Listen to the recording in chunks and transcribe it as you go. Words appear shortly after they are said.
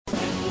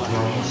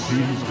Drama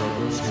City's got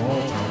that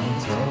small town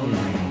mentality.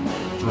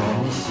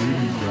 Drama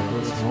City's got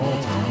that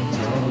small town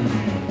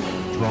mentality.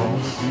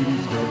 Drama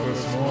City's got that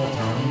small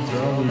town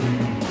mentality.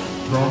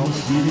 Drama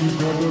City's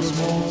got that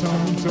small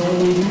town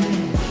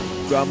mentality.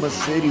 Drama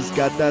City's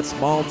got that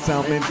small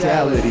town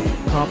mentality.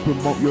 Come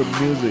promote your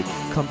music,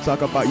 come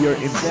talk about your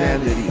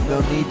insanity.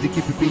 No need to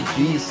keep it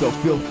PG, so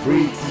feel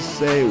free to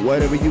say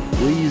whatever you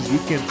please. You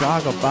can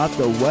talk about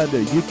the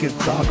weather, you can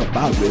talk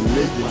about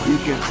religion, you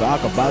can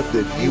talk about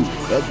the news.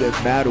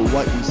 Doesn't matter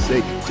what you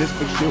say, just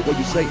make sure what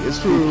you say is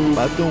true.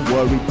 But don't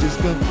worry, just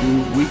come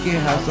through. We can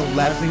have some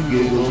laughs and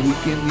giggles, we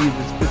can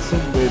even spit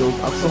some riddles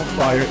on some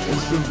fire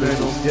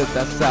instrumentals. Yeah,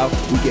 that's how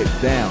we get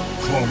down.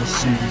 Drama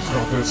City's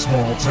got that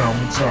small town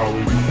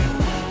mentality.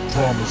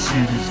 Drama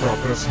City's got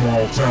that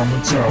small town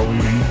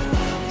mentality.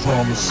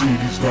 Drama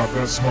City's got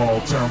that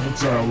small town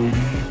mentality.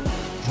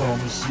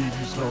 Drama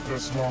City's got that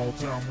small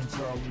town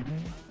mentality.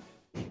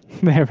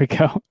 There we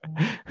go.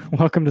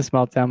 Welcome to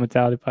Small Town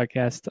Mentality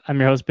Podcast. I'm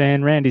your host,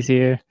 Ben. Randy's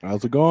here.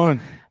 How's it going?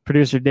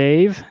 Producer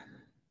Dave.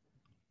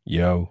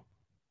 Yo.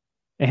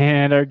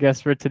 And our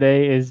guest for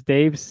today is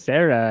Dave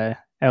Serra,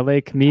 LA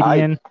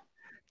comedian,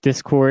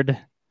 Discord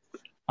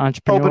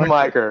entrepreneur. Open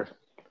micer.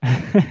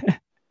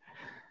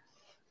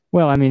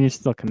 Well, I mean, you're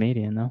still a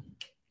comedian, though.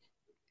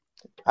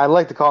 I'd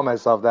like to call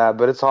myself that,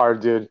 but it's hard,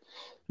 dude.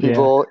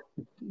 People,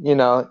 you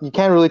know, you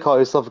can't really call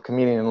yourself a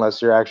comedian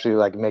unless you're actually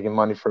like making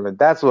money from it.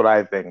 That's what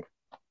I think.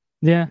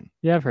 Yeah,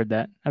 I've heard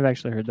that. I've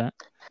actually heard that.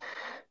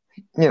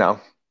 You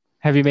know,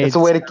 have you made? It's a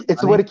way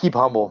to keep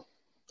humble.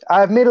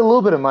 I've made a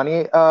little bit of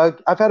money.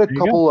 I've had a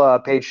couple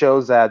paid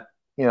shows at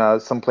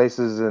some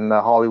places in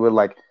Hollywood,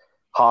 like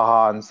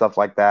Haha and stuff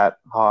like that.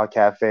 Haha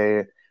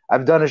Cafe.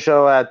 I've done a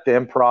show at the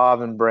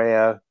Improv in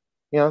Brea.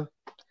 You know,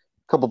 a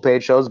couple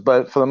paid shows,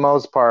 but for the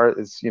most part,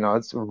 it's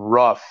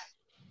rough.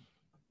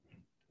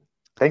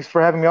 Thanks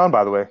for having me on,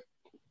 by the way.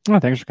 Oh,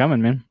 thanks for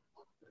coming, man.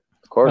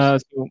 Of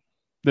course.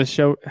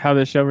 So how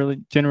this show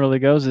really generally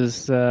goes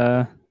is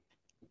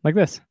like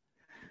this.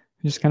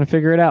 You just kind of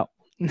figure it out.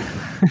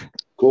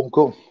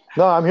 Cool.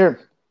 No, I'm here.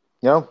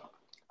 You know,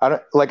 I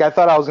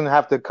thought I was gonna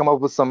have to come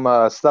up with some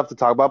stuff to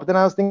talk about, but then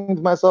I was thinking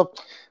to myself,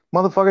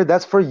 motherfucker,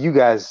 that's for you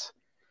guys.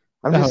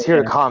 I'm just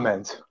here to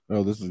comment.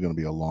 Oh, this is gonna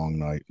be a long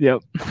night.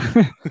 Yep.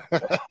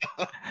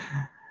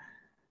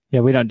 Yeah,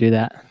 we don't do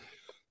that.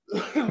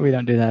 We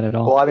don't do that at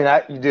all. Well, I mean,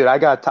 I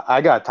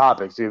got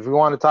topics, dude. If we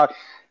want to talk,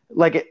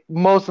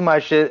 most of my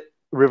shit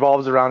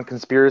revolves around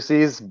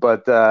conspiracies,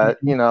 but I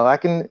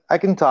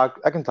can talk.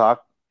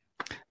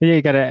 Yeah,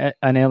 you got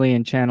an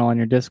alien channel on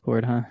your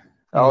Discord, huh?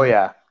 Oh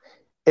yeah,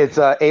 it's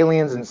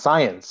aliens and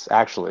science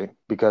actually,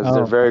 because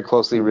they're very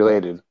closely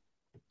related.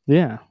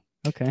 Yeah.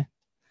 Okay. I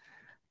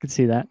could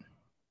see that.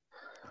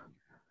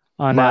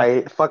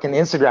 My fucking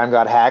Instagram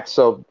got hacked,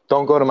 so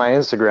don't go to my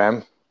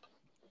Instagram.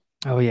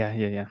 Oh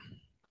yeah.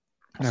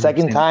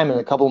 Second time in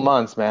a couple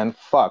months, man.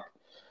 Fuck.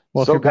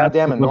 Well, so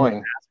goddamn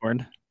annoying.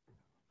 Password.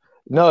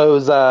 No, it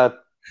was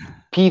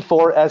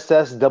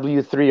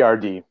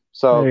P4SSW3RD.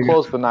 So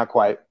close, but not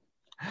quite.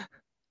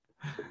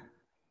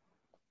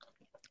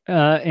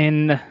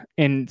 In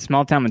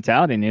Small Town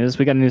Mentality news,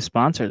 we got a new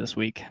sponsor this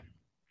week.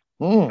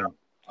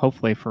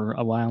 Hopefully for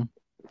a while.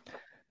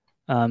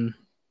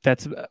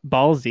 That's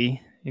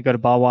Ballsy. You go to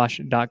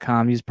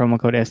ballwash.com, use promo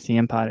code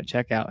STMPod at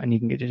checkout, and you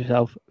can get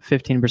yourself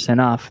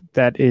 15% off.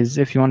 That is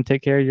if you want to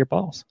take care of your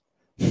balls.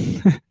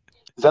 Is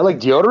that like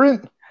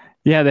deodorant?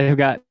 Yeah, they've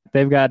got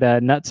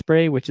nut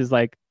spray, which is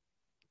like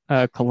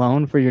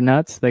cologne for your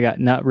nuts. They got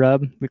nut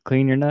rub to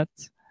clean your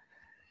nuts.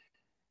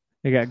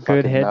 They got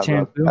good head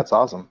shampoo. That's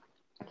awesome.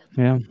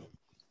 Yeah.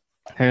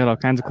 They got all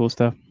kinds of cool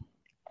stuff.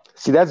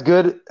 See, that's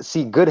good.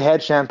 See, good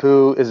head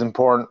shampoo is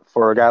important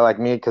for a guy like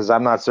me because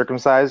I'm not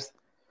circumcised.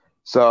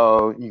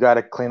 So you got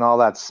to clean all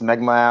that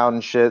smegma out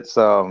and shit.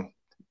 So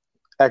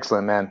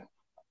excellent, man.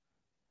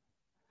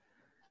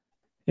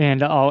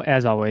 And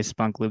as always,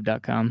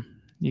 spunklube.com.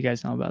 You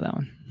guys know about that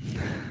one.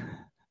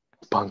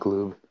 Spunk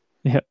Lube.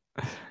 Yep.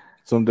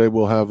 Someday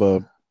we'll have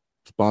a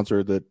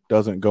sponsor that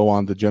doesn't go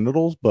on the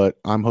genitals, but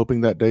I'm hoping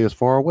that day is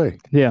far away.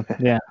 Yeah.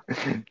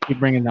 Keep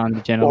bringing on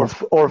the genitals.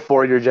 Or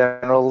for your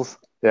genitals.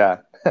 Yeah.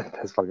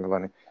 That's fucking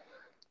funny.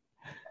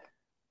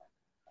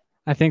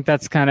 I think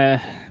that's kind of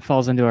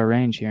falls into our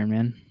range here,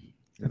 man.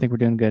 I think we're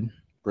doing good.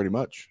 Pretty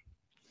much.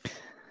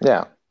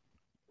 Yeah.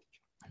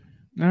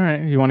 All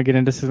right. You want to get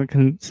into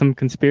some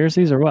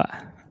conspiracies or what?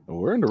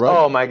 We're in the right.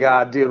 Oh, my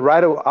God, dude.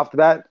 Right off the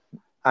bat,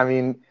 I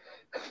mean,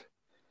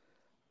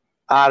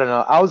 I don't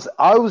know. I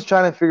was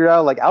trying to figure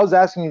out, I was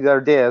asking you the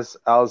other day,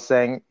 I was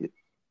saying,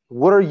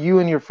 what are you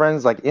and your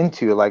friends,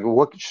 into?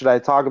 What should I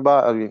talk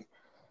about? I mean,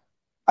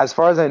 as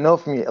far as I know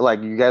from you,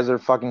 you guys are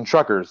fucking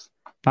truckers.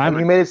 And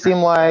you made it seem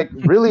like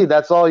really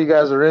that's all you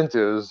guys are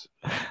into is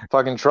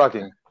fucking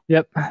trucking.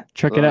 Yep.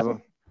 Truck it up.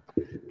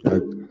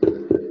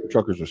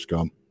 Truckers are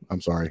scum.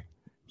 I'm sorry.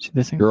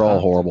 You're all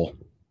horrible.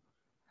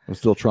 I'm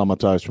still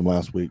traumatized from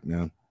last week,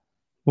 man.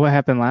 What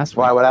happened last week?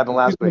 Why? What happened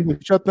last week? We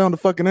shut down the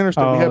fucking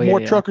interstate. We had more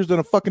truckers than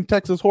a fucking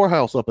Texas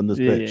whorehouse up in this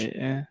bitch.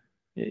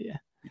 Yeah.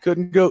 You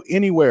couldn't go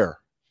anywhere.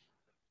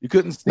 You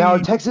couldn't see. Now,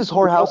 Texas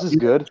whorehouse is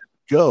good.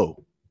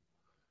 Go.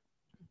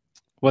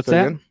 What's Say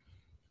that? again?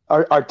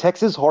 Are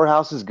Texas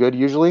whorehouses good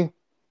usually?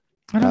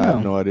 I I don't have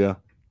know. no idea.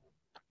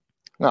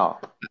 No.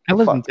 I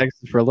lived in Fuck.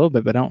 Texas for a little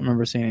bit, but I don't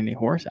remember seeing any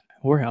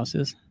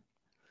whorehouses.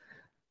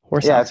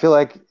 Horse Yeah, I house. feel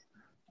like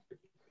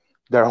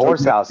they're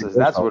horse Okay, houses. horse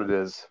That's house. what it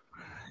is.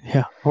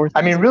 Yeah, horse.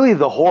 I mean, really,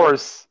 the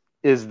horse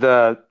is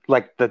the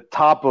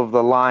top of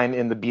the line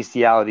in the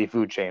bestiality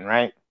food chain,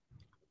 right?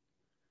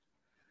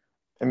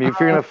 I mean, if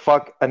you're gonna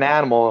fuck an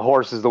animal, a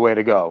horse is the way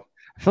to go.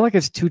 I feel like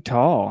it's too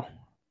tall.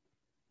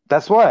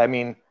 That's why. I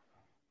mean,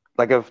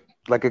 like a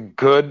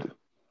good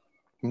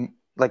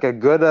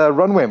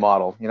runway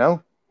model, you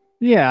know?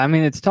 Yeah, I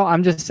mean it's tall.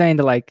 I'm just saying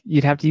to like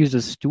you'd have to use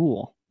a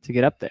stool to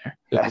get up there.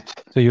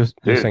 So you're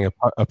Dude. saying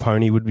a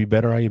pony would be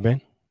better, are you, Ben?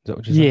 Is that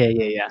what you're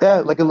saying? Yeah. Yeah,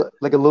 like a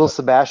little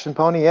Sebastian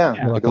pony. Yeah,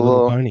 Yeah, Like a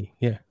little pony.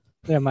 Yeah.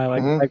 Yeah, my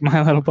Mhm. like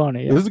My Little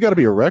Pony. This has got to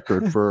be a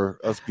record for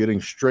us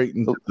getting straight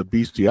into the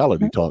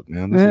bestiality talk,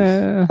 man. This is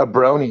Yeah. a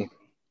brony.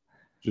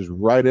 just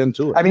right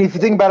into it. I mean, if you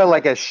think about it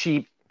like a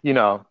sheep, you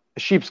know, a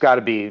sheep's got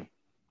to be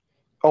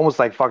almost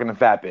like fucking a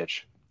fat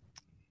bitch.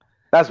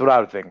 That's what I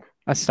would think.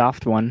 A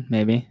soft one,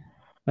 maybe.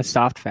 A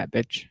soft fat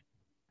bitch.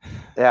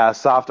 Yeah, a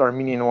soft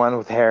Armenian one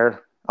with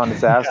hair on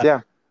its ass. Yeah.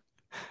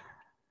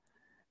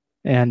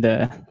 And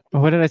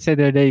what did I say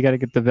the other day? You got to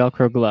get the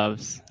Velcro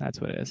gloves.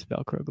 That's what it is.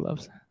 Velcro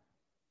gloves.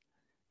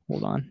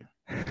 Hold on.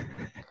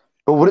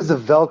 But what is the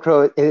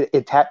Velcro?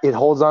 It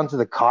holds on to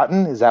the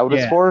cotton. Is that what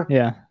it's for?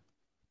 Yeah.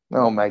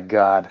 Oh my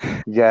god,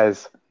 you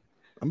guys,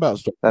 I'm about to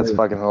start. that's praying.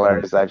 fucking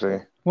hilarious. Actually,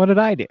 What did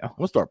I do? I'm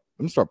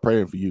gonna start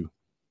praying for you.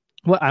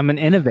 Well, I'm an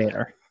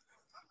innovator.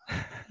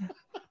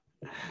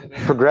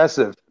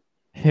 progressive.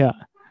 Yeah.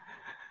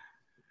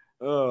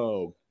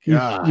 Oh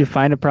You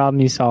find a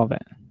problem, you solve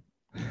it.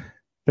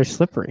 They're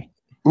slippery.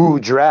 Ooh,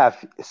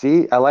 giraffe.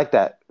 See, I like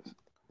that.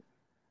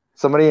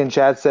 Somebody in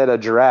chat said a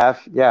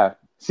giraffe. Yeah.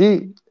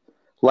 See,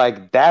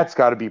 like that's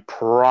got to be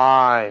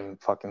prime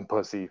fucking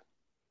pussy.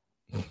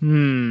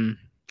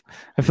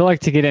 I feel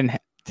like to get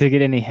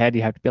any head,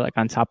 you have to be like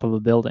on top of a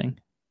building.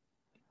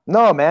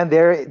 No, man,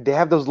 they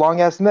have those long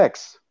ass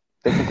necks.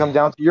 They can come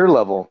down to your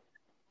level.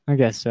 I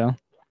guess so.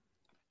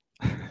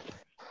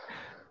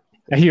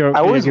 I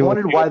always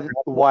wondered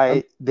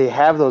why they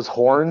have those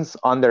horns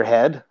on their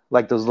head,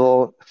 like those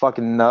little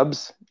fucking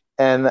nubs.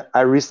 And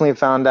I recently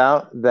found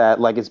out that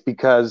like it's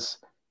because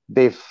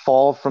they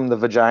fall from the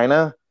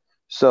vagina,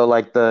 so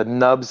like the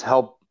nubs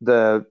help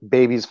the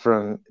babies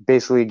from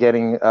basically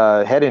getting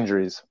head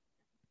injuries.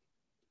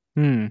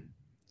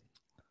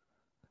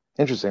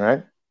 Interesting,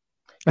 right?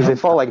 Because they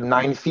fall like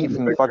 9 feet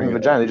from the fucking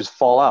vagina, they just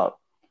fall out.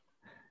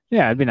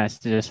 Yeah, it'd be nice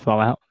to just fall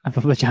out of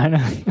a vagina.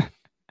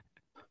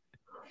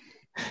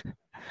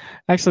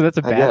 Actually, that's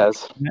a I bad.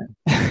 guess.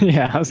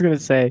 Yeah, I was gonna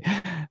say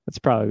that's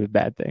probably a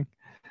bad thing.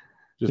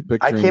 Just I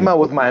picturing came it. out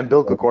with my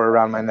umbilical cord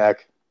around my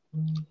neck.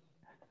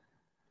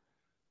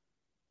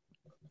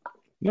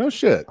 No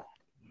shit.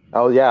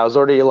 Oh yeah, I was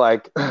already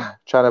like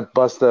trying to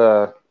bust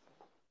a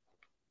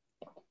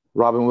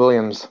Robin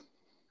Williams.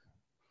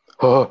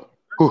 Oh,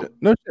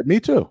 No shit. Me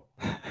too.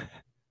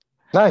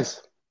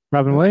 nice.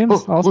 Robin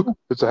Williams Oh, also. look,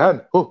 it's a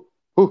hen. Oh,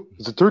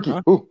 it's a turkey.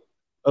 Huh? Oh,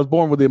 I was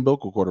born with the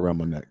umbilical cord around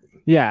my neck.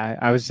 Yeah,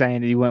 I was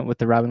saying that you went with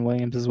the Robin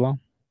Williams as well.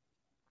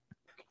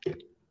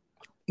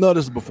 No,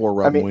 this is before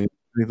Robin mean- Williams.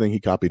 Anything he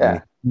copied Yeah.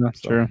 me.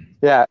 That's So- true.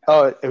 yeah.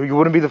 Oh, you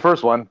wouldn't be the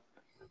first one.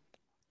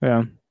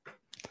 Yeah.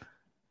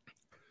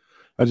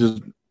 I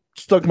just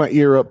stuck my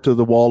ear up to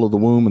the wall of the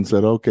womb and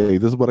said, "Okay,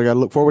 this is what I got to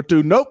look forward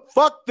to." Nope,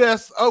 fuck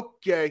this.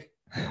 Okay,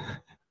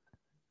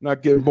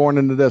 not getting born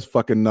into this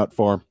fucking nut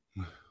farm.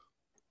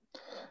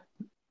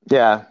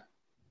 Yeah.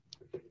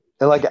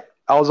 And like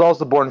I was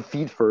also born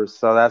feet first,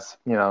 so that's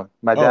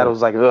my dad Oh.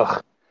 was like,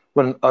 ugh,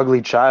 what an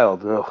ugly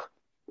child. Ugh.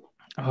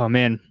 Oh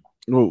man,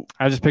 Ooh,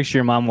 I just picture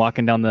your mom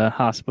walking down the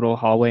hospital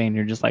hallway and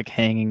you're just like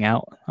hanging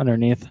out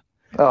underneath,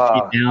 feet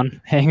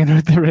down, hanging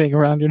with everything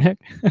around your neck.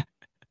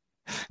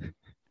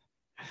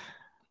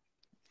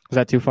 Was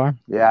that too far?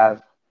 Yeah.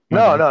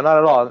 No, not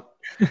at all.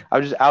 I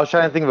was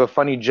trying to think of a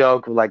funny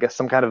joke, like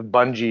some kind of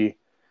bungee.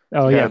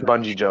 Oh yeah,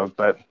 bungee joke,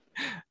 but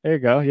there you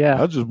go. Yeah.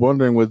 I was just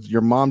wondering, was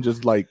your mom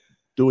just like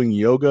doing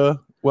yoga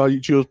while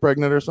she was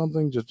pregnant or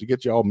something, just to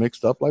get you all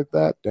mixed up like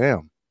that?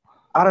 Damn.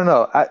 I don't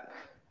know. I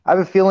have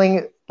a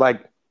feeling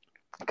like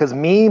because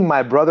me,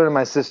 my brother, and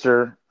my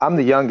sister, I'm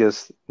the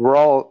youngest. We're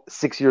all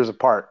 6 years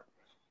apart,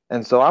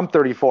 and so I'm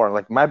 34.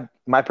 Like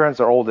my parents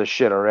are old as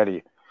shit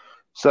already.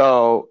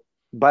 So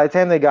by the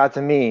time they got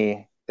to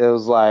me, it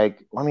was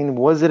like, I mean,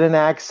 was it an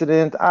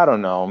accident? I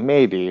don't know,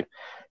 maybe.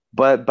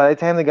 But by the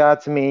time they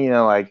got to me,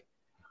 like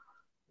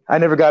I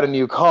never got a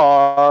new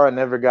car. I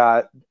never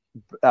got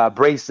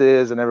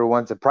braces. I never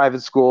went to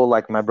private school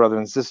like my brother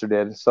and sister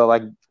did. So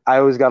like I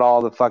always got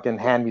all the fucking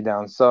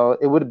hand-me-downs. So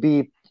it would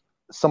be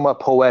somewhat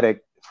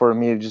poetic for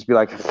me to just be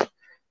like,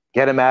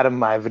 get him out of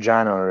my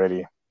vagina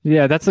already.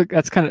 Yeah, that's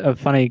kind of a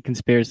funny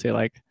conspiracy.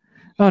 Like,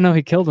 oh no,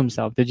 he killed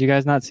himself. Did you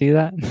guys not see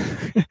that?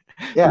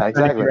 Yeah,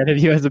 exactly.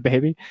 He you as a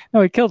baby.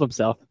 No, he killed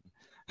himself.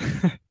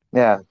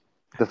 Yeah.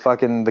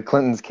 the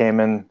Clintons came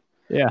in.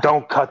 Yeah.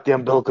 Don't cut the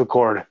umbilical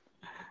cord.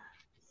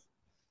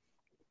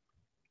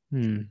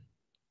 Good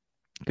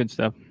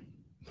stuff.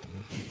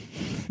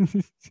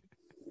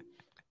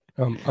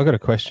 I got a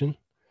question.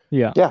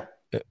 Yeah. Yeah.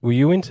 Were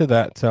you into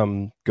that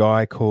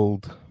guy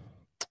called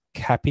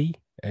Cappy?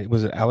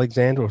 Was it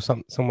Alexander or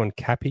someone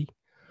Cappy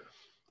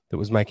that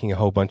was making a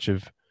whole bunch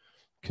of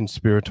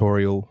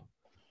conspiratorial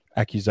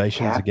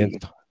accusations Cappy?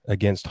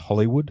 against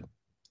Hollywood?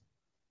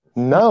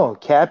 No,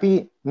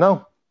 Cappy.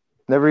 No,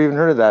 never even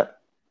heard of that.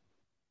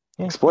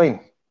 Explain.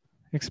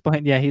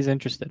 Yeah, he's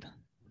interested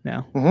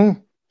now.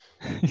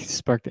 Mm-hmm. He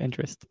sparked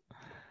interest.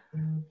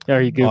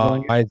 Are you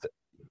Googling it?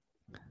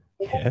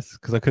 Yes,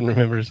 because I couldn't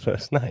remember his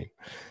first name.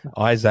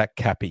 Isaac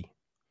Cappy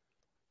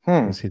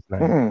was his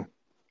name.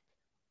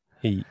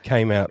 He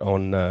came out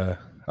on I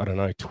don't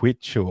know,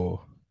 Twitch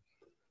or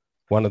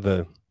one of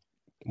the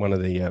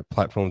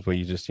platforms where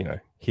you just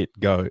hit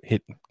go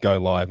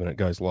live and it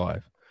goes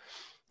live.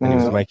 And he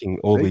was making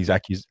all these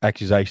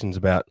accusations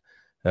about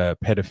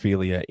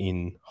pedophilia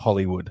in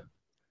Hollywood,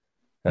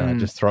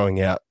 just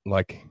throwing out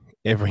like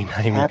every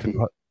name he could.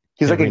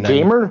 He's like a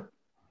gamer?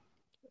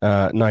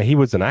 No, he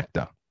was an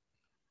actor.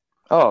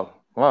 Oh,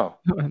 wow.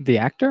 The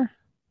actor?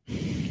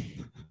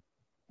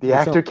 The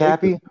actor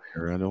Cappy?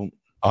 I don't.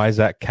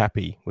 Isaac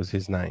Cappy was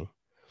his name.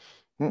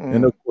 I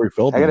know Corey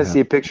Feldman. I gotta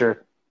see a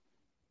picture.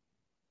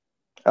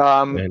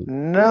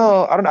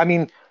 No, I don't. I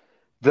mean,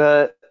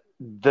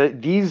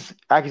 these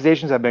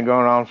accusations have been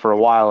going on for a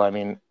while. I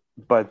mean,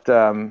 but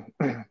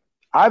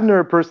I've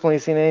never personally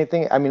seen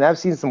anything. I mean, I've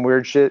seen some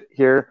weird shit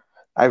here.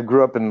 I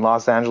grew up in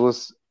Los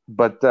Angeles,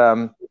 but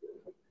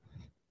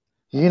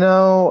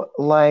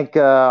like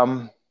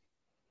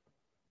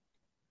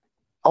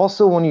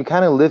also when you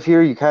kind of live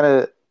here, you kind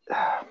of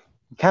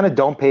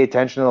don't pay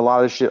attention to a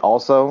lot of this shit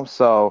also.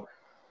 So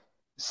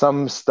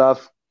some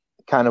stuff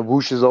kind of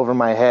whooshes over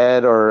my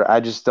head, or I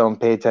just don't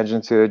pay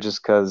attention to it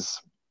just because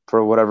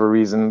for whatever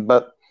reason.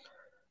 But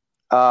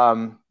I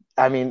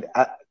mean,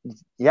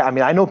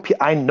 I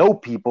know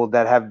people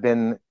that have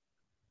been,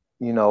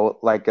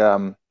 like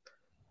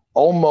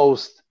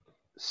almost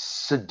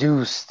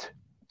seduced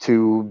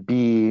to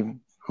be,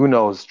 who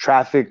knows,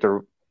 trafficked,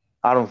 or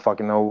I don't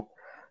fucking know.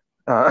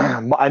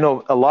 I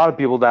know a lot of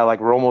people that like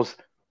were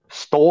almost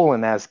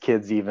stolen as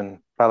kids, even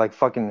by like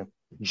fucking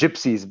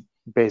gypsies,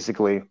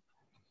 basically.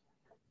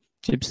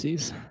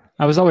 Gypsies.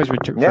 I was always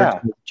referred to as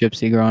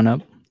gypsy growing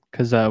up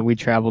because we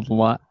traveled a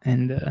lot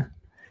and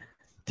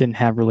didn't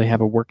really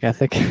have a work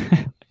ethic.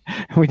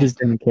 We just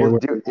didn't care. Well,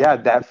 dude,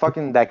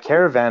 that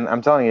caravan,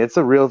 I'm telling you, it's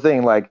a real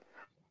thing. Like,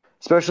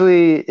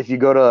 especially if you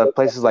go to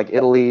places like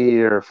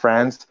Italy or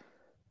France,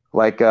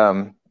 like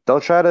they'll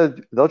try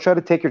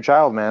to take your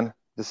child, man.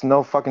 This is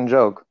no fucking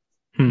joke.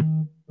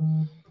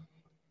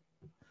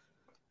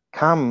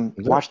 Come,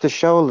 watch the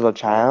show, little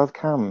child.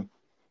 Come.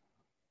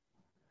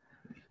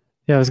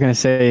 Yeah, I was gonna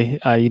say,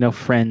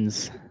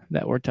 friends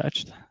that were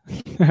touched.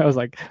 I was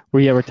like, were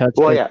you ever touched?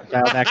 Well, yeah.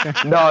 Child actor?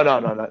 No.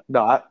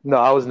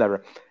 I was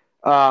never.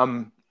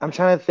 I'm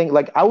trying to think.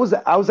 Like, I was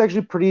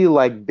actually pretty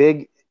like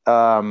big.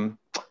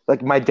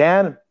 Like my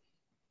dad.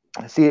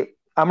 See,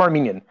 I'm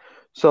Armenian,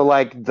 so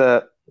like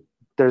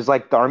there's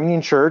like the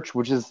Armenian church,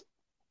 which is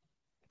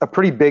a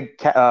pretty big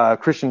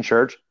Christian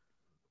church,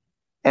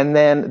 and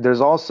then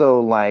there's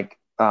also like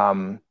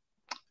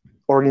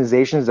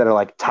organizations that are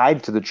like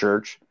tied to the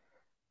church.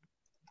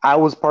 I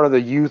was part of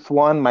the youth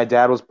one. My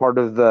dad was part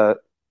of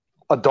the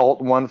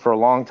adult one for a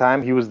long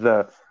time. He was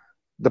the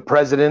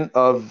president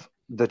of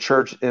the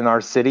church in our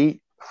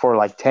city for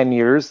like 10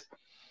 years.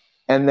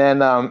 And then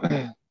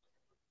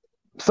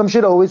some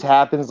shit always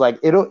happens. Like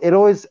it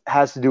always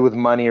has to do with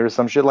money or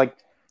some shit. Like,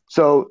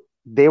 so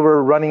they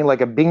were running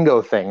like a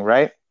bingo thing,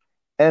 right?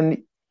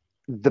 And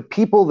the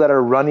people that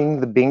are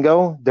running the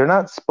bingo, they're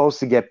not supposed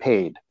to get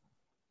paid.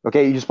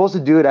 Okay, you're supposed to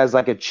do it as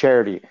like a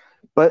charity.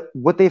 But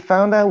what they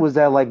found out was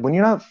that like when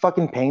you're not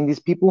fucking paying these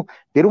people,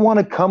 they don't want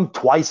to come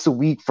twice a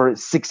week for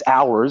 6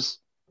 hours.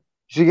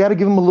 So you got to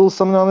give them a little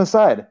something on the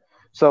side.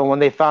 So when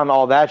they found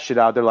all that shit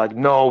out, they're like,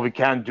 no, we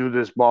can't do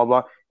this, blah,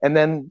 blah. And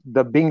then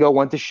the bingo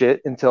went to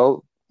shit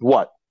until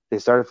what? They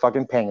started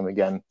fucking paying them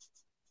again.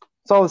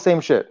 It's all the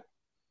same shit.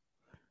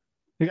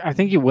 I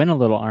think you went a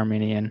little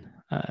Armenian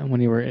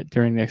when you were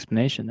during the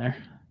explanation there.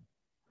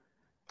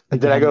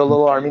 Did I go a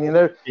little Armenian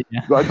there?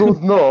 Yeah. I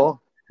don't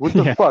know. What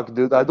the fuck,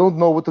 dude? I don't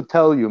know what to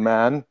tell you,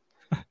 man.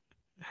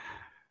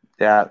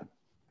 Yeah.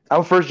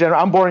 I'm first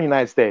generation. I'm born in the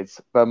United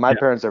States, but my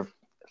parents are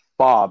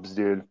fobs,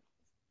 dude.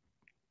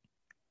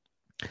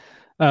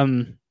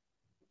 I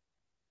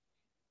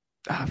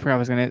forgot I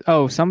was going to...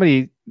 Oh,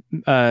 somebody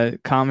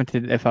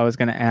commented if I was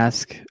going to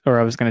ask or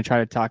I was going to try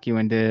to talk you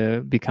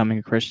into becoming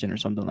a Christian or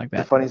something like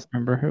that.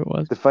 Remember who it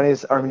was? The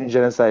funniest Armenian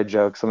genocide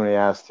joke somebody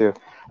asked too.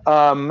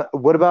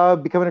 What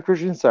about becoming a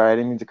Christian? Sorry, I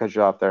didn't mean to cut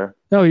you off there.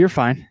 No, you're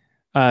fine.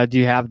 Do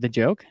you have the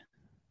joke?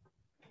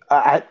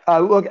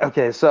 Look,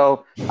 okay,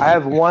 so I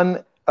have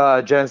one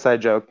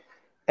genocide joke,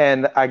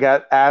 and I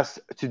got asked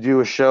to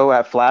do a show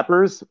at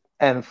Flappers,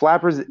 and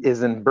Flappers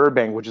is in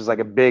Burbank, which is like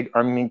a big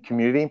Armenian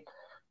community.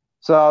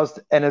 So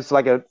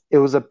it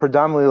was a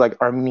predominantly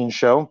like Armenian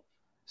show.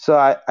 So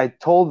I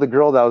told the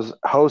girl that was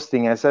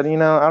hosting, I said,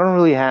 I don't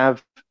really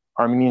have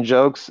Armenian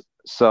jokes,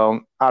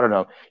 so I don't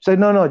know. She said,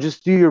 no,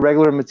 just do your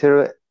regular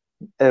material.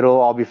 It'll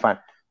all be fine.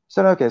 I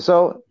said, okay.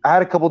 So I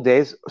had a couple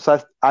days.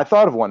 So I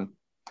thought of one.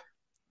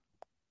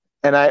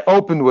 And I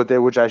opened with it,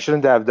 which I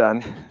shouldn't have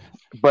done.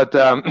 But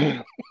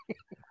the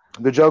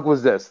joke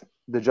was this.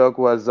 The joke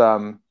was,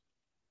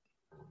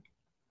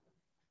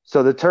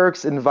 so the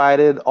Turks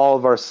invited all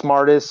of our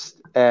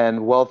smartest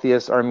and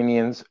wealthiest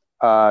Armenians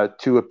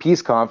to a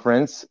peace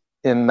conference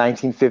in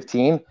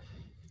 1915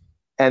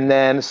 and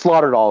then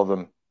slaughtered all of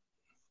them.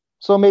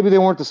 So maybe they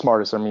weren't the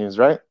smartest Armenians,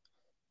 right?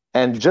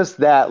 And just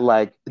that,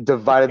 like,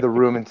 divided the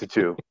room into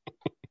two.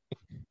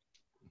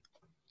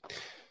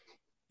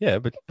 Yeah,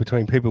 but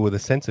between people with a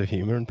sense of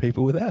humor and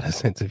people without a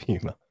sense of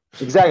humor.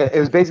 Exactly. It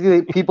was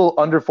basically people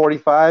under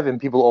 45 and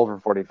people over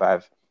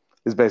 45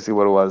 is basically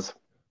what it was.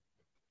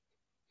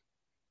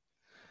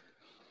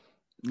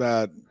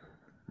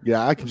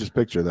 Yeah, I can just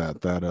picture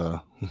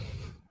that.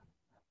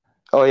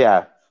 Oh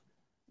yeah,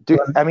 dude.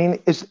 I mean,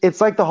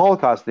 it's like the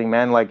Holocaust thing,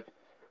 man. Like,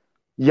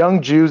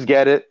 young Jews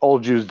get it,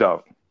 old Jews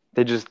don't.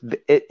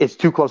 It's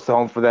too close to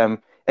home for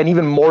them, and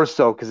even more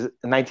so because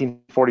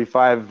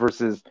 1945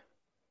 versus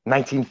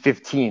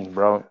 1915,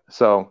 bro.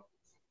 So,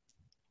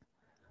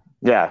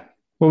 yeah.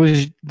 What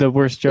was the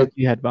worst joke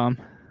you had, Bomb?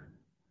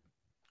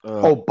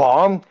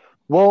 Bomb?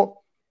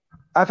 Well,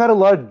 I've had a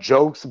lot of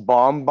jokes,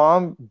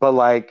 bomb, but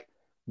like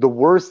the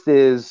worst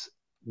is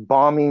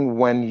bombing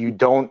when you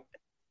don't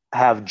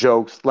have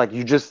jokes, like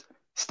you just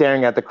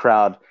staring at the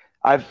crowd.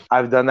 I've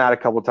done that a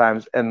couple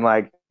times, and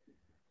like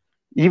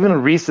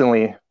even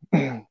recently.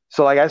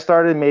 So like I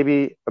started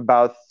maybe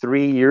about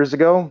 3 years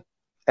ago,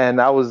 and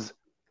I was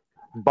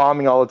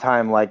bombing all the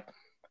time, like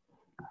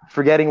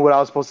forgetting what I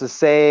was supposed to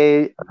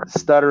say,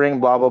 stuttering,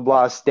 blah blah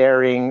blah,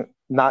 staring,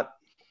 not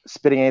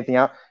spitting anything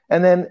out.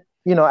 And then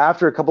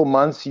after a couple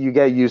months, you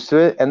get used to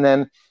it, and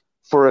then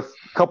for a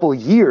couple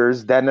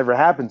years, that never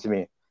happened to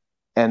me.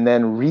 And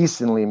then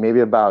recently, maybe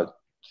about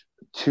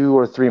 2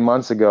 or 3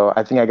 months ago,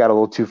 I think I got a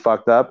little too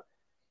fucked up,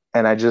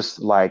 and I just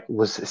like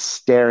was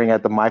staring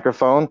at the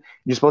microphone.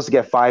 You're supposed to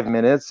get 5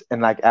 minutes,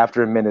 and like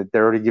after a minute,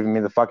 they're already giving me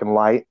the fucking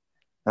light.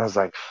 And I was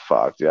like,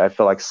 fuck, dude, I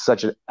feel like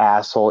such an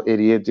asshole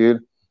idiot,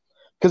 dude.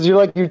 Because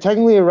you're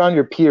technically around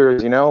your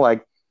peers,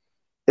 like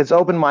it's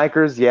open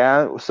micers,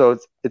 yeah, so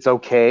it's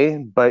okay,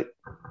 but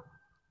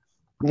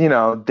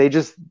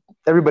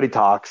everybody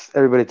talks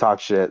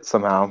shit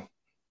somehow.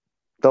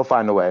 They'll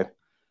find a way.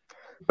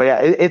 But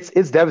yeah,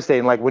 it's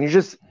devastating. Like when you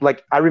just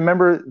like, I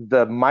remember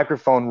the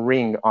microphone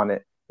ring on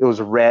it. It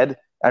was red.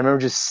 I remember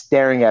just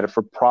staring at it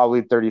for probably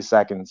 30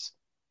 seconds.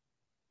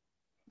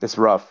 It's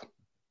rough.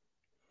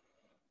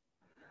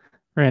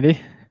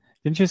 Randy,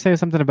 didn't you say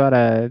something about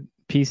a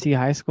PC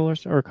high school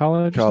or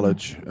college?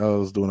 College. I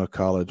was doing a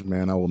college,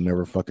 man. I will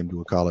never fucking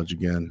do a college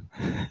again.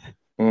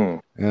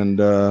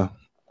 And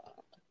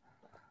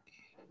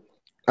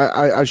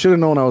I should have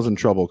known I was in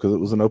trouble because it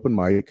was an open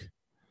mic.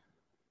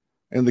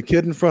 And the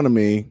kid in front of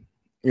me,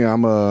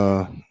 I'm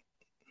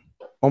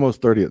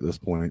almost 30 at this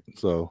point.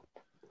 So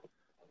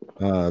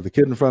the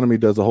kid in front of me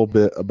does a whole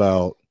bit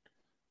about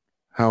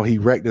how he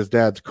wrecked his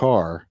dad's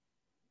car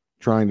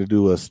trying to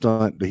do a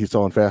stunt that he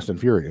saw in Fast and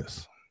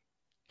Furious.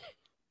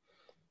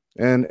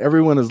 And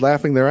everyone is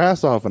laughing their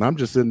ass off. And I'm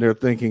just sitting there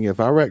thinking,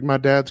 if I wrecked my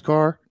dad's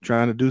car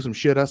trying to do some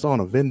shit I saw in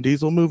a Vin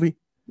Diesel movie,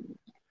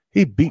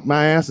 he beat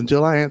my ass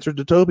until I answered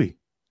to Toby.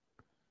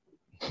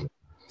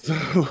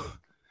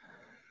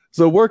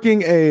 So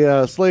working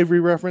a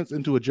slavery reference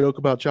into a joke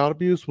about child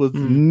abuse was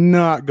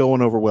not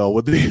going over well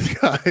with these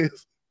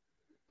guys.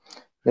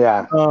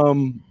 Yeah.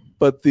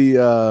 But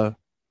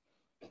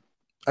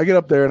I get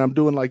up there and I'm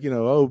doing like,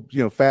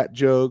 fat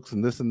jokes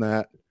and this and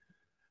that.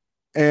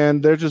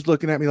 And they're just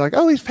looking at me like,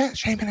 oh, he's fat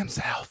shaming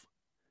himself.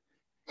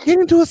 Get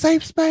into a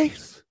safe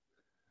space.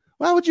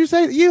 Why would you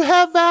say that? You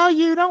have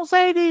value? Don't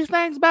say these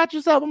things about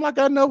yourself. I'm like,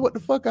 I know what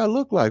the fuck I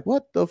look like.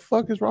 What the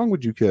fuck is wrong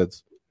with you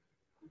kids?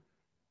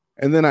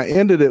 And then I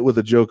ended it with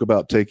a joke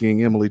about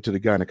taking Emily to the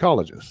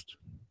gynecologist.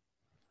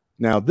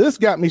 Now, this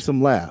got me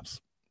some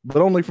laughs,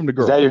 but only from the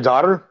girl. Is that your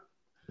daughter?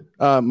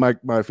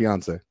 My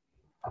fiance.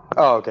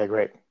 Oh, okay,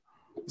 great.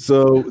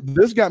 So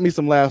this got me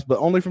some laughs, but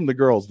only from the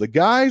girls. The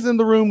guys in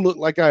the room looked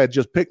like I had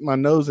just picked my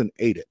nose and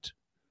ate it.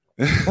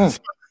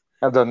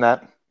 I've done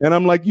that. And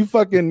I'm like, you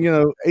fucking,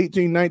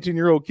 18,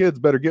 19-year-old kids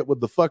better get with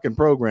the fucking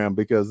program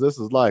because this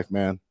is life,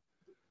 man.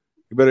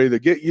 You better either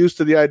get used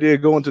to the idea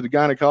of going to the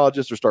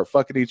gynecologist or start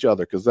fucking each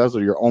other because those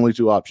are your only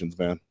two options,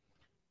 man.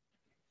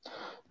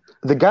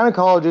 The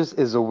gynecologist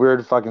is a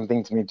weird fucking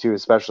thing to me too,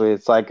 especially.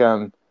 It's like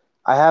I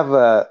have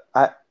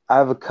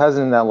a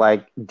cousin that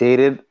like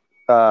dated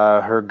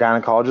her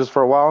gynecologist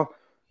for a while,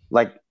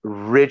 like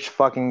rich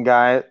fucking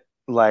guy,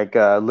 like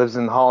lives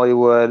in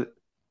Hollywood,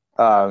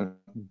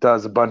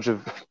 does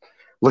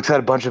looks at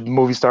a bunch of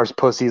movie stars'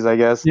 pussies, I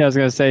guess. Yeah, I was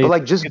gonna say, but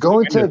like just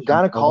going to a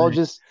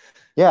gynecologist,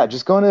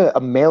 just going to a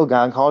male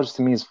gynecologist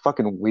to me is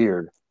fucking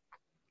weird.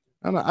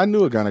 I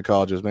knew a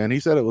gynecologist, man. He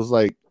said it was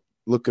like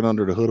looking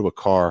under the hood of a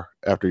car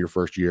after your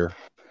first year.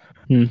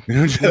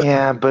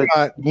 Yeah, but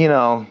you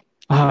know,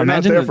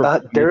 imagine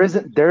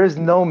there is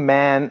no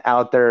man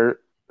out there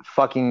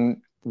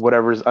fucking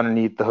whatever's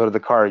underneath the hood of the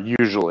car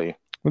usually.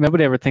 Well,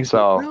 nobody ever thinks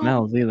so. About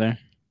smells either.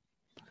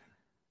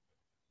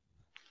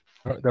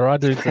 There are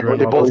dudes that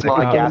they both smell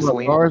like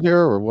gasoline. Cars here,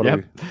 or what?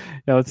 Yep.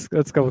 Yeah,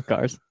 let's go with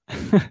cars.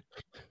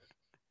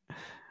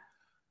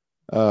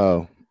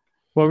 Oh,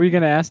 what were you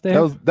gonna ask,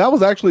 Dave? That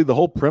was actually the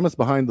whole premise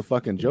behind the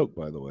fucking joke,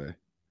 by the way.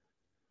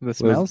 The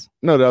smells?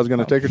 No, I was going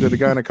to take her to the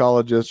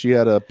gynecologist. She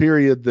had a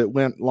period that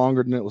went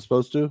longer than it was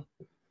supposed to.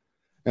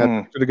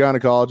 And to the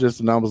gynecologist,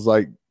 and I was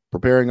like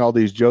preparing all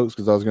these jokes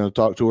because I was going to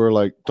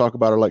talk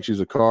about her like she's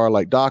a car.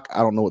 Like, Doc,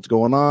 I don't know what's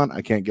going on.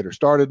 I can't get her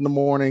started in the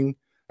morning.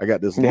 I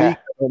got this leak. I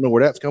don't know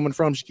where that's coming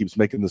from. She keeps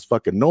making this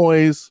fucking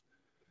noise.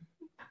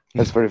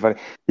 That's pretty funny.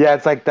 Yeah,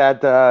 it's like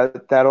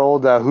that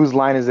old whose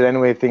line is it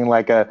anyway thing,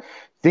 like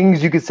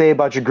things you could say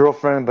about your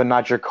girlfriend but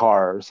not your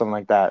car or something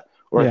like that.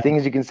 Or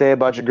things you can say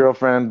about your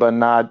girlfriend but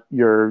not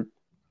your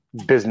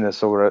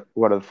business or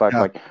what the fuck,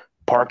 like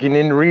parking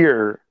in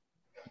rear.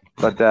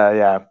 But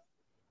what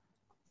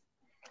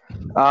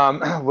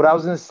I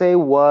was going to say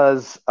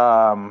was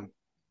I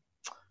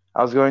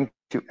was going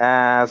to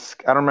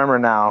ask, I don't remember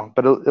now,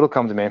 but it'll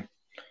come to me.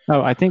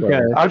 Oh, I think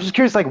I was just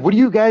curious, like, what do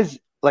you guys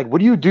do?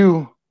 What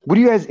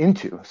are you guys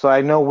into? So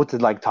I know what to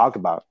like talk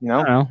about, you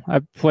know? I don't know. I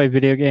play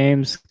video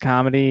games,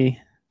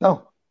 comedy.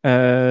 Oh.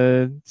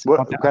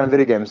 What kind of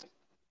video games?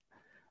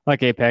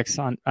 Like Apex.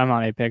 I'm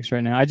on Apex right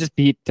now. I just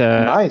beat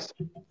nice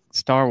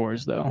Star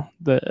Wars though.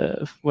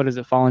 The what is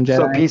it? Fallen Jedi.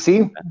 So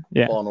PC?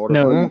 Yeah. Fallen Order.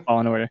 No,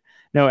 Fallen Order.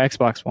 No,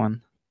 Xbox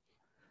One.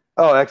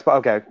 Oh, Xbox.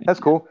 Okay, that's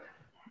cool.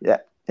 Yeah.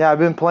 I've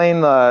been playing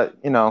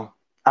you know,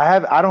 I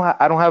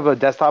don't have a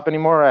desktop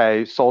anymore.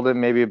 I sold it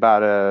maybe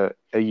about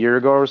a year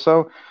ago or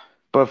so.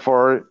 But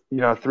for, you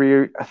know,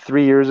 3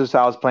 years or so,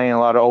 I was playing a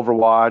lot of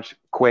Overwatch,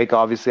 Quake.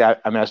 Obviously,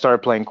 I started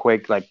playing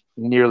Quake like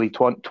nearly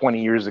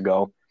 20 years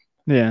ago.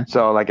 Yeah.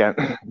 So like I'm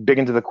big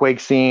into the Quake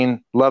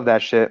scene. Love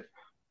that shit.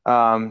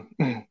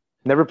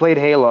 Never played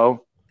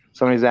Halo.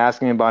 Somebody's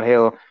asking me about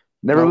Halo.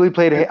 Never really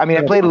played. I mean,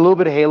 I played a little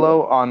bit of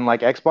Halo on like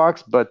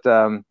Xbox, but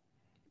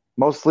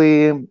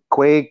mostly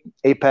Quake,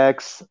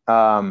 Apex,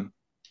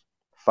 fucking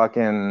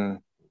trying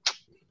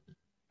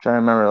to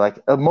remember,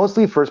 like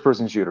mostly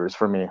first-person shooters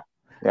for me.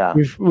 Yeah,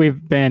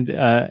 we've banned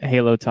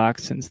Halo talk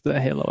since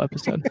the Halo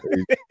episode.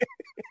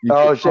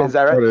 Oh shit, is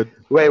that right?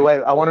 Wait,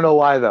 I want to know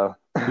why though.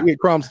 You get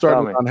Crom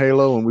started on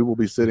Halo, and we will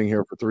be sitting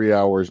here for 3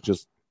 hours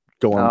just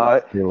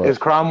going. Is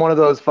Crom one of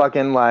those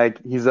fucking like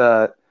he's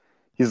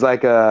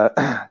like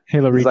a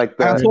Halo? He's like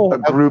a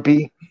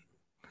groupie.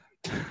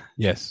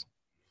 Yes,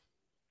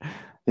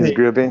 he's a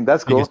groupie.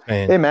 That's cool.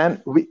 Hey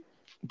man,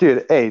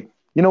 dude. Hey,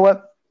 you know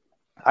what?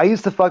 I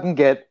used to fucking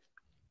get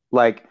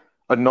like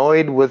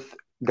annoyed with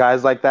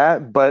guys like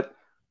that, but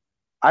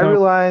I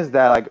realized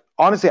that like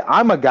honestly,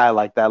 I'm a guy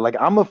like that. Like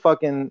I'm a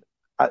fucking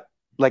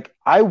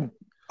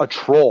a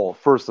troll,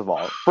 first and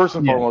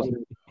foremost,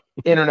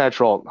 internet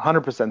troll,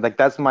 100%. Like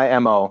that's my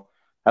MO.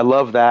 I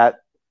love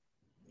that.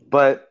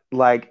 But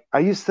like I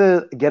used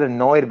to get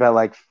annoyed about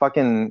like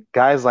fucking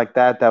guys like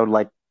that would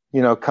like,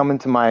 you know, come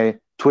into my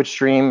Twitch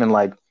stream and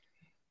like,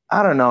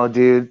 I don't know,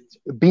 dude,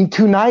 being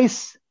too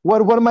nice.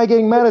 What am I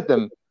getting mad at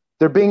them?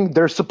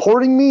 They're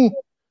supporting me.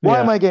 Why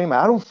am I getting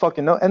mad? I don't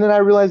fucking know. And then I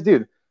realized,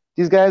 dude,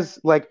 these guys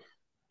like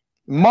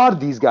mod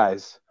these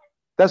guys.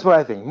 That's what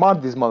I think.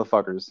 Mod these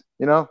motherfuckers.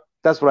 You know?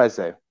 That's what I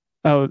say.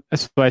 Oh,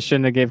 so I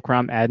shouldn't have gave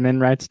Crom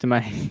admin rights to my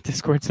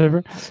Discord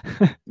server?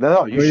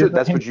 No, you should.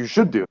 That's what you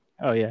should do.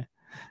 Oh, yeah.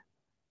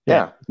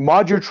 Yeah.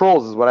 Mod your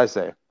trolls is what I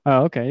say.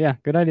 Oh, okay. Yeah,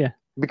 good idea.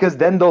 Because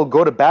then they'll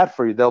go to bat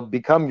for you. They'll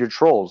become your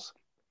trolls.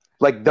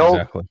 Like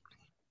they'll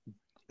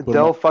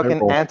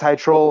fucking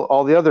anti-troll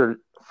all the other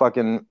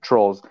fucking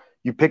trolls.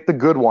 You pick the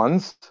good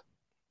ones.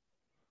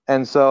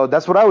 And so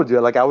that's what I would do.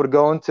 Like I would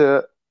go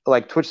into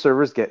like Twitch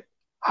servers, get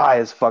high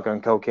as fuck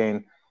on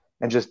cocaine,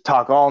 and just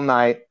talk all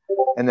night,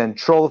 and then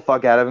troll the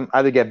fuck out of them.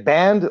 Either get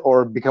banned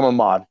or become a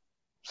mod.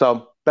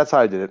 So that's how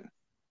I did it.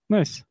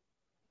 Nice.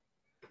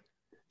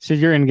 So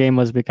your end game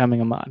was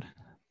becoming a mod.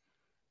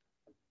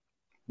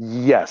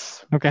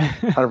 Yes. Okay.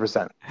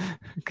 100%.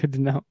 Good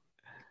to know.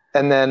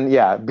 And then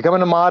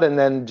becoming a mod, and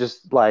then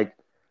just like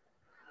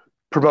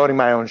promoting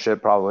my own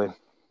shit. Probably.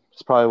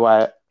 It's probably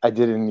why I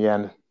did it in the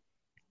end.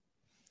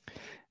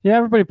 Yeah,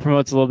 everybody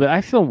promotes a little bit.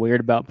 I feel weird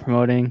about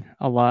promoting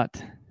a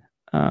lot.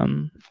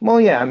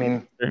 Well, yeah, I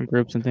mean, certain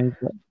groups and things.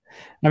 But,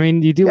 I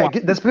mean, you do. Yeah,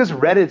 that's because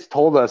Reddit's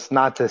told us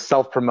not to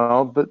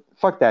self-promote, but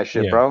fuck that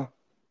shit, bro.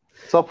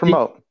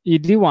 Self-promote. You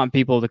do want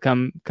people to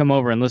come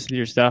over and listen to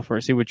your stuff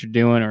or see what you're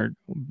doing, or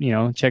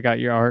check out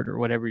your art or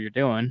whatever you're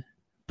doing.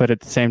 But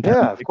at the same time,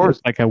 of course,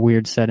 it's like a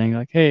weird setting.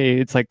 Like, hey,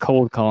 it's like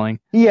cold calling.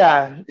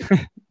 Yeah.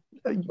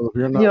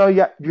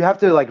 You have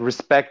to like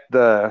respect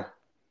the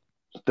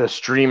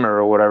streamer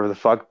or whatever the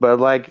fuck, but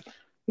like,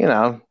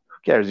 who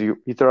cares? You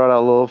throw out a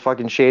little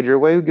fucking shade your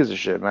way, who gives a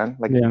shit, man?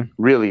 Like,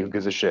 really, who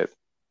gives a shit?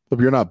 If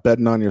you're not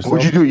betting on yourself,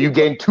 what'd you do? You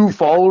gained 2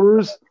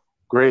 followers?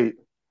 Great.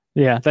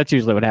 Yeah, that's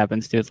usually what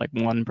happens too. It's like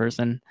one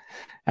person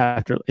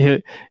after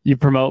you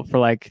promote for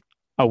like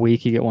a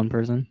week, you get one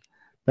person.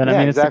 But I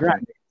mean, exactly.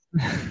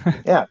 It's the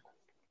grind. Yeah.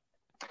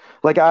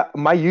 Like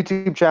my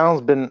YouTube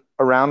channel's been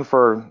around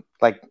for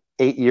like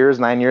 8 years,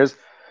 9 years.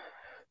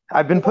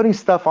 I've been putting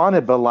stuff on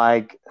it, but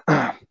like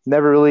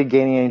never really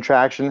gaining any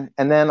traction.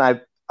 And then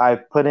I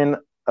put in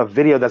a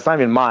video that's not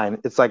even mine.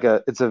 It's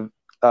a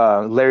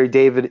Larry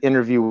David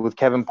interview with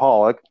Kevin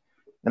Pollak,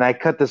 and I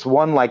cut this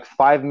one like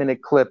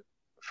 5-minute clip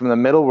from the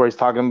middle where he's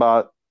talking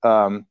about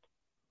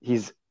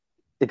he's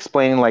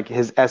explaining like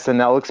his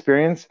SNL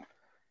experience.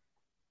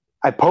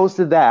 I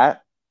posted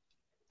that,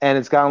 and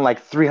it's gotten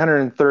like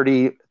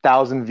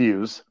 330,000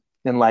 views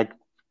in like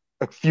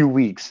a few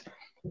weeks.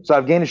 So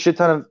I've gained a shit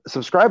ton of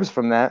subscribers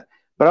from that.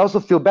 But I also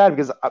feel bad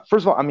because,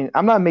 first of all, I mean,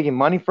 I'm not making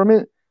money from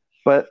it,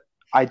 but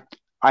I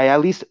at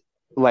least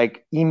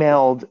like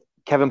emailed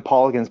Kevin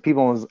Pollak and his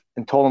people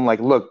and told him like,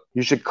 look,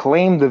 you should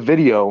claim the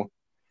video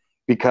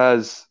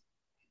because,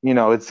 you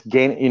know, it's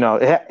gain, you know,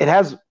 it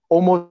has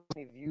almost as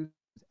many views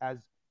as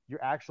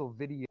your actual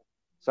video.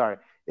 Sorry,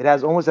 it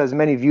has almost as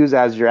many views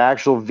as your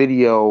actual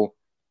video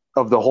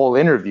of the whole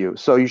interview.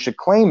 So you should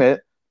claim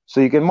it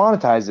so you can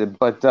monetize it.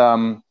 But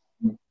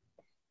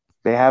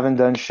they haven't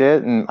done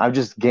shit, and I'm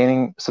just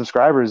gaining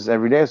subscribers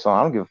every day, so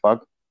I don't give a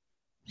fuck.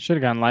 Should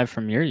have gone live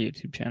from your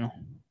YouTube channel.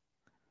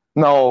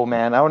 No,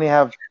 man, I only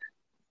have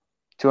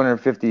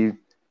 250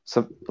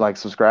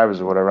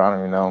 subscribers or whatever. I don't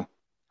even know.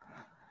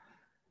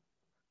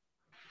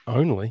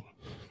 Only.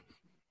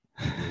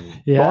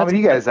 Yeah. Well, how many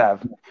do you guys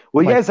have?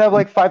 Well, you guys have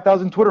like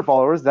 5,000 Twitter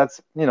followers. That's,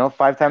 you know,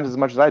 5 times as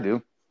much as I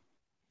do.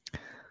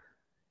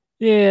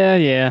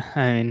 Yeah.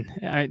 I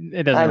mean,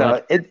 it doesn't. I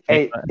know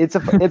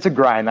it's a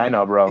grind. I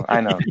know, bro. I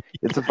know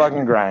it's a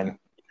fucking grind.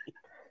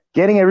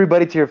 Getting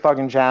everybody to your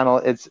fucking channel.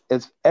 It's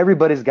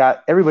everybody's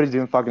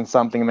doing fucking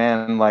something,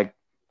 man. And like,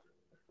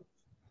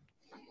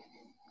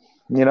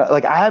 you know,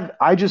 like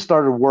I just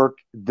started work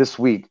this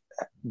week,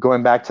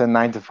 going back to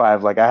 9 to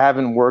 5. Like I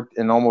haven't worked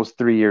in almost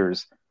 3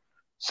 years.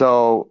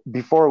 So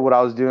before, what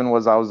I was doing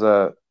was I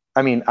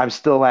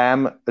still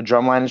am a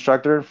drumline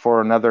instructor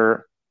for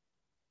another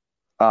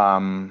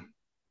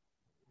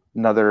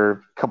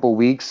couple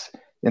weeks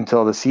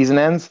until the season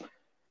ends.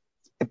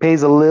 It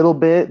pays a little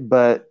bit,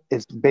 but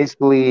it's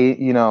basically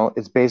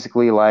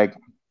like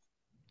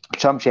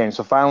chump change.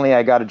 So finally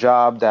I got a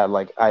job that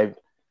like I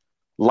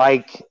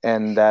like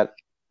and that,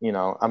 you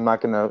know, I'm not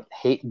going to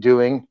hate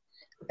doing.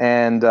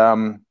 And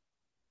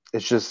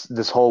it's just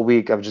this whole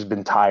week I've just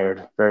been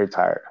tired, very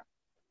tired.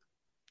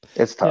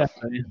 It's tough.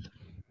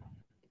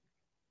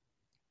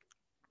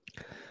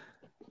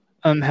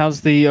 Yeah.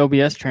 How's the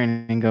OBS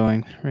training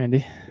going,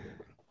 Randy?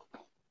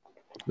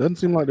 Doesn't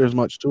seem like there's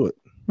much to it.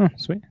 Oh,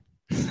 sweet.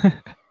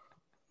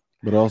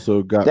 But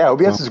also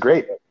OBS is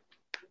great.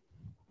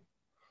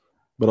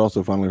 But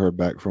also finally heard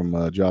back from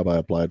a job I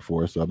applied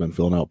for, so I've been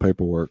filling out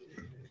paperwork.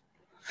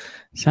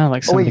 Sound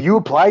like somebody... wait, you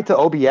applied to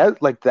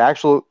OBS, like the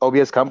actual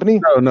OBS company?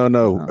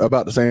 No.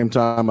 About the same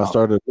time I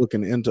started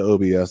looking into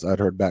OBS, I'd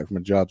heard back from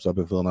a job, so I've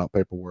been filling out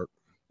paperwork.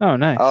 Oh,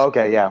 nice. Oh,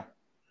 okay, yeah.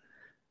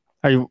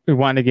 Are you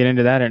wanting to get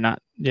into that or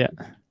not yet?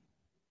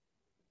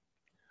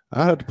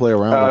 I have to play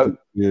around with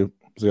you,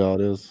 see how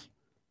it is.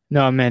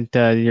 No, I meant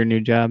your new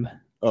job.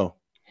 Oh.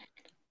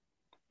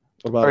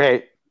 What about okay.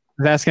 I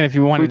was asking if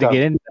you wanted to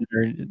get into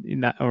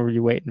it or were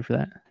you waiting for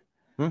that?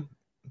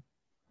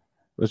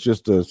 It's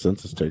just a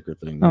census taker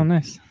thing. Oh,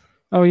 nice.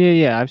 Oh,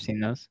 yeah. I've seen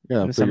those.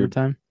 Yeah, in the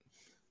summertime.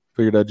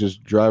 Figured I'd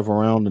just drive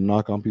around and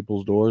knock on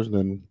people's doors,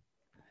 then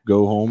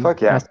go home. Fuck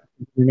yeah.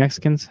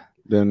 Mexicans.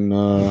 Then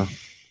go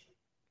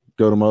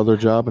to my other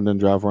job and then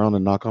drive around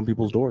and knock on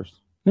people's doors.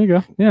 There you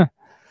go. Yeah.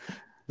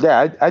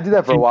 Yeah, I did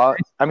that for a while.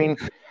 I mean,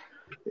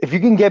 if you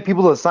can get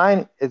people to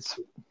sign, it's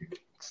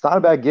not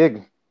a bad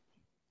gig.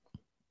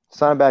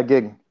 It's not a bad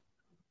gig.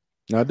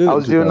 I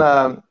was doing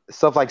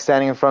stuff like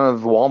standing in front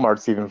of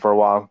Walmarts even for a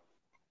while,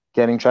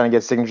 trying to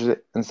get signatures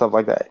and stuff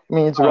like that. I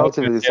mean, it's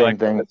relatively the same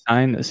thing. A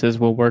sign that says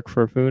 "We'll work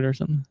for food" or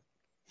something.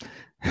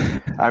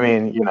 I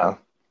mean, you know,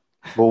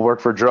 we'll work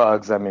for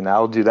drugs. I mean,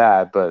 I'll do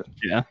that, but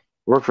yeah,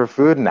 work for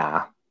food,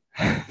 nah.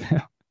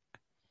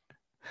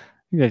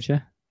 You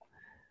gotcha.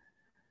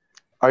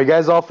 Are you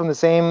guys all from the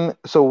same?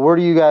 So where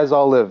do you guys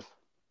all live?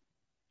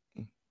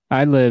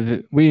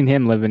 We and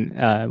him live in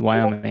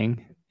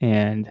Wyoming,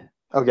 and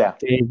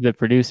Dave, the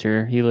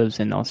producer, he lives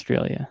in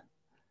Australia.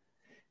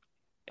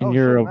 And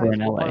you're over in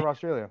LA. What part of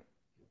Australia?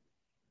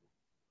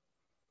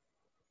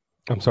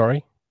 I'm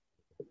sorry?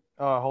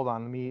 Hold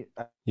on. Let me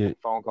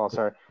phone call.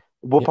 Sorry.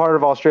 What part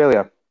of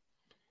Australia?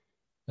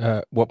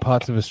 What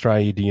parts of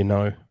Australia do you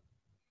know?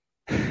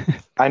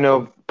 I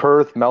know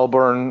Perth,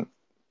 Melbourne.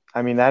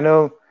 I mean, I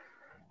know.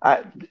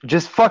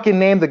 Just fucking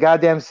name the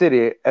goddamn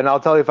city, and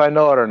I'll tell you if I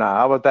know it or not.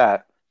 How about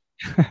that?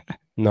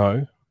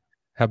 No.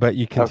 How about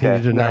you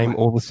continue to name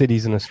all the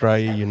cities in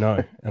Australia you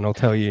know, and I'll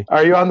tell you.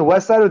 Are you on the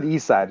west side or the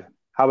east side?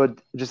 How about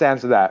just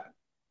answer that?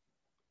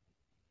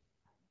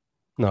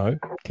 No.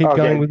 Keep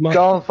going with mine.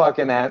 Don't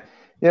fucking answer.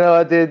 You know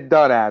what, dude?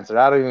 Don't answer.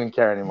 I don't even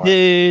care anymore.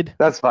 Dude.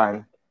 That's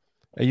fine.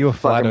 Are you a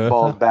flat Fucking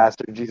bald earther?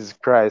 bastard, Jesus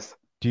Christ.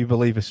 Do you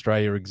believe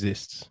Australia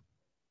exists?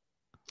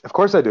 Of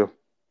course I do.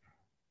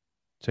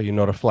 So you're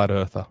not a flat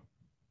earther?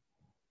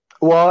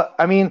 Well,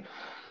 I mean,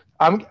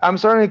 I'm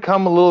starting to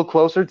come a little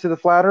closer to the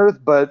flat Earth,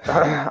 but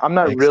I'm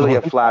not really a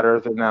Excellent. flat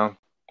earther now.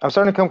 I'm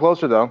starting to come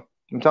closer though.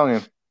 I'm telling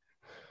you.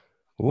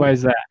 Why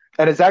is that?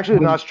 And it's actually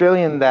an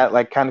Australian that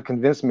like kind of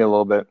convinced me a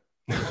little bit.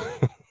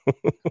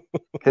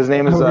 His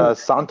name is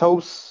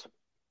Santos.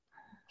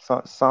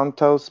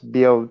 Santos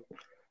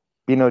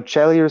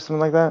Binocelli or something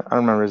like that. I don't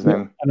remember his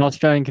name. An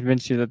Australian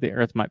convinced you that the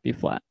Earth might be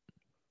flat.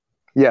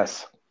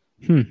 Yes.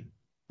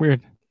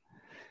 Weird.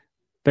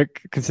 They're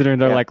considering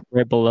they're like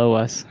right below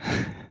us.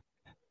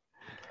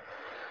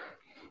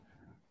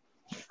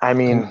 I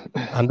mean,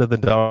 under the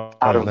dome.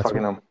 I don't That's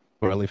fucking know.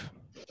 where I live.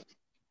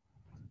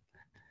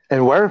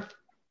 And where?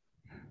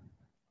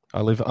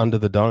 I live under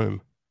the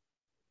dome.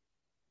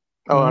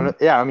 Oh,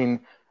 yeah. I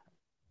mean,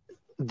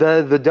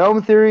 the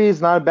dome theory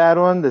is not a bad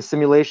one. The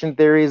simulation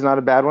theory is not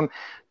a bad one.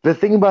 The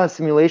thing about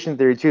simulation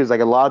theory too is like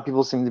a lot of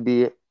people seem to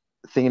be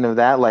thinking of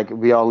that like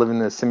we all live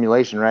in a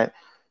simulation, right?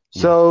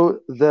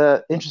 So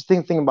the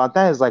interesting thing about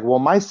that is like, well,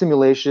 my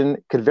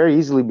simulation could very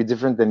easily be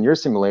different than your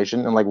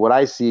simulation, and like what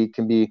I see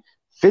can be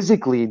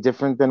physically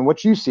different than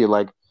what you see.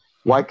 Like,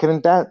 why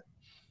couldn't that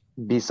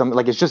be something?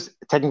 Like, it's just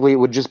technically it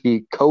would just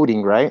be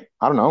coding, right?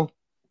 I don't know.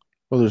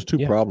 Well, there's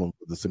two problems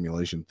with the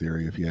simulation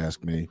theory, if you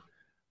ask me.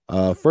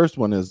 First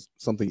one is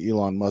something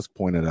Elon Musk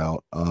pointed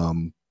out.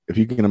 If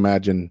you can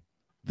imagine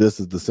this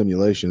is the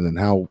simulation, then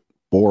how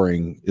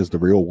boring is the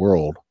real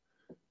world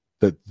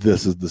that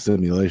this is the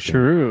simulation?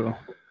 True.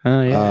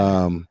 Oh,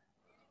 yeah.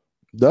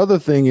 The other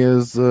thing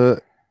is,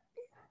 at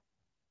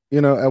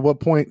what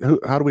point,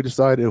 how do we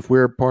decide if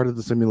we're part of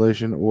the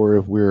simulation or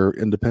if we're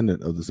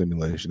independent of the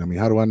simulation? I mean,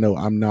 how do I know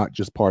I'm not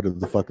just part of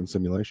the fucking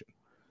simulation?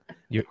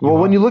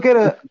 When you look at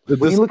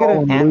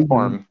an ant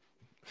farm,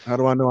 how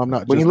do I know I'm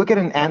not? When you look at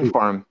an ant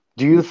farm,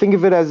 do you think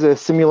of it as a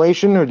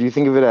simulation or do you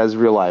think of it as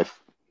real life?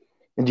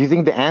 And do you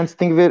think the ants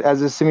think of it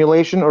as a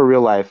simulation or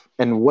real life?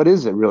 And what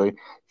is it really?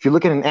 If you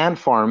look at an ant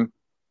farm,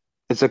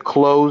 it's a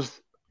closed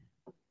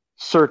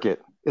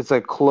circuit. It's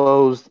a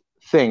closed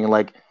thing.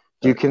 Like,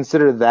 do you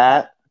consider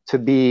that to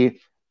be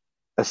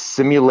a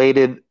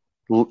simulated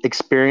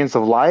experience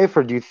of life,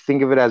 or do you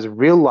think of it as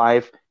real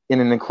life in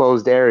an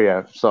enclosed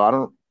area?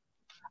 So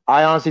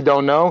I honestly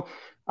don't know.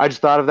 I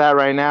just thought of that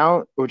right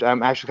now, which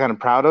I'm actually kind of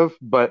proud of,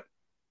 but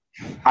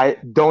I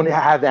don't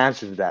have the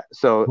answer to that.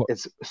 So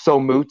it's so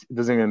moot, it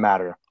doesn't even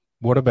matter.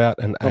 What about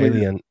an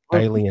alien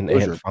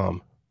ant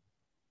farm?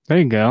 There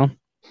you go.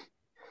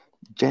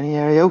 Jenny,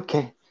 are you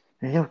okay?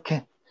 Are you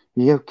okay?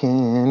 Are you okay?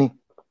 I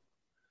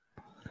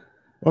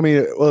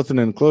mean, well, it's an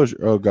enclosure.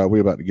 Oh God,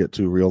 we're about to get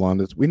too real on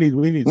this. We need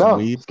some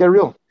weed. Let's get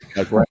real.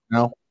 Like right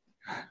now.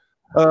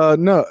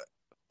 No.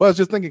 Well, I was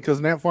just thinking because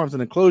an ant farm's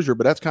an enclosure,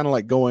 but that's kind of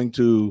like going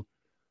to,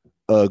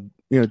 going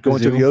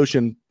to the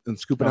ocean and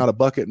scooping out a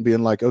bucket and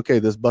being like, okay,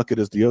 this bucket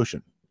is the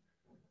ocean.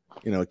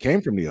 It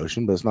came from the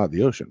ocean, but it's not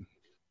the ocean.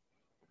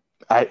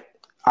 I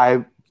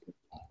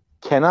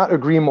cannot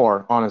agree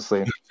more,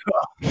 honestly.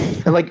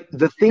 And like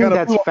the thing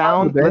that's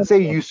found, let's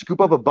say you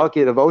scoop up a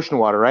bucket of ocean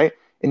water, right?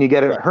 And you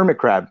get a hermit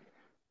crab.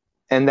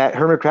 And that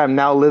hermit crab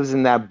now lives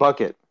in that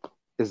bucket.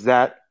 Is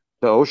that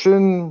the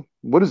ocean?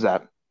 What is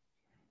that?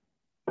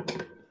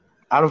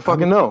 I don't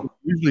fucking know.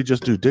 Usually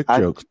just do dick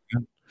jokes.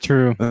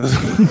 True.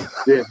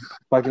 Yeah,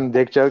 fucking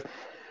dick joke.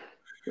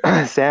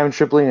 Sam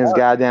Tripoli and his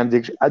goddamn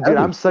dick. Dude,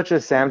 I'm such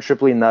a Sam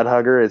Tripoli nut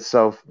hugger. It's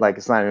so like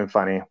it's not even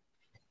funny.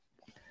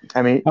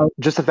 I mean,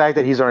 just the fact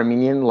that he's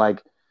Armenian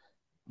like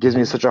gives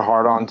me such a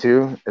hard on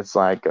too. It's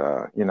like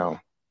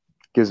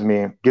gives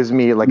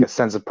me like a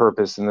sense of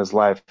purpose in this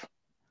life.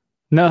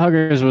 Nut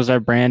Huggers was our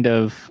brand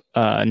of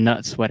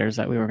nut sweaters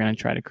that we were going to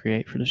try to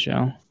create for the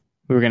show.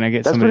 We were going to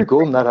get That's pretty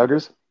cool, Nut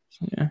Huggers.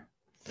 Yeah.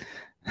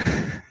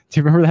 Do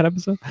you remember that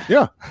episode?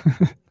 Yeah.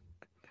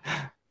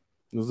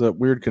 It was that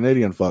weird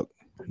Canadian fuck.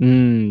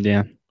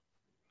 Yeah.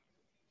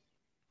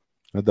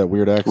 Had that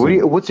weird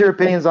accent. What's your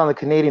opinions on the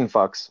Canadian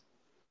fucks?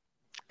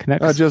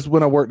 Just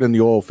when I worked in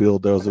the oil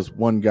field, there was this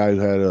one guy who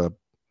had a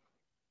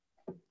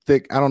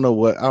thick, I don't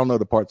know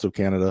the parts of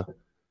Canada,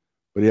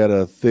 but he had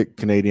a thick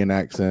Canadian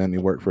accent. He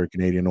worked for a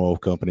Canadian oil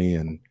company,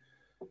 and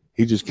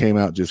he just came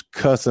out just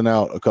cussing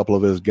out a couple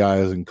of his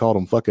guys and called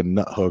them fucking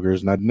nut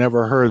huggers. And I'd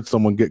never heard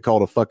someone get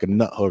called a fucking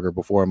nut hugger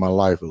before in my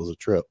life. It was a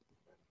trip.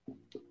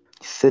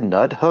 He said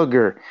nut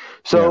hugger.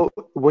 So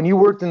when you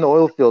worked in the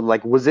oil field,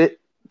 like, was it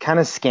kind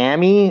of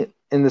scammy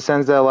in the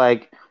sense that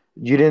like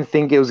you didn't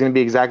think it was going to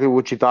be exactly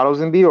what you thought it was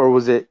going to be, or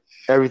was it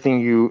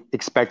everything you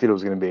expected it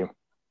was going to be? It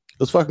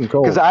was fucking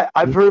cold. Because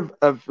I've heard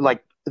of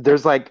like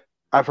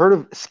I've heard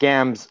of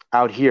scams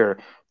out here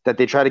that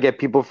they try to get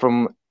people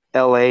from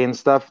LA and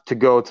stuff to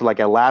go to like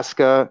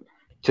Alaska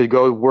to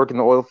go work in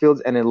the oil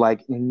fields, and it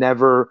like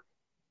never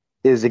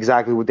is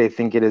exactly what they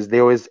think it is. They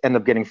always end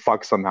up getting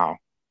fucked somehow.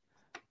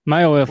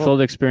 My oil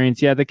field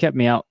experience, they kept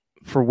me out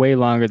for way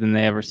longer than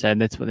they ever said.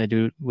 That's what they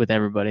do with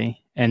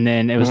everybody. And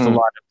then it was a lot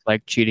of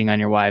like cheating on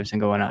your wives and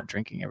going out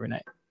drinking every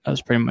night. that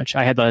was pretty much.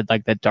 I had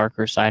like that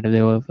darker side of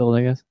the oil field,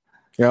 I guess.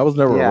 Yeah, I was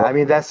never. Yeah, I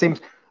mean that seems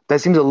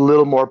a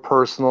little more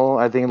personal.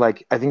 I think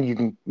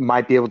you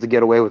might be able to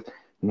get away with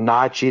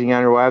not cheating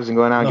on your wives and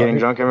going out and getting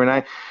drunk every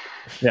night.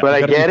 Yeah, but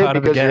I get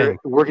it because you're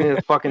working in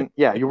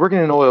you're working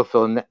in an oil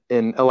field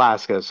in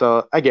Alaska,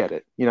 so I get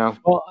it. You know.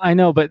 Well, I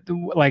know, but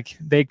like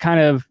they kind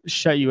of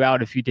shut you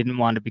out if you didn't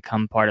want to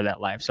become part of that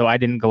life. So I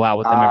didn't go out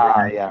with them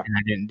every night, and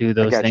I didn't do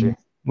those things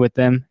with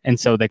them, and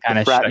so they kind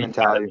of shut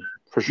mentality you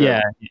out. For sure.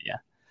 Yeah.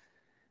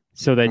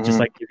 So they just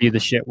like give you the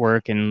shit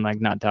work and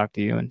like not talk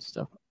to you and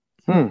stuff.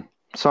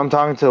 So I'm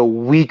talking to a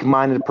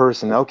weak-minded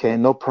person. Okay,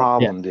 no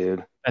problem,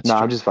 dude. No,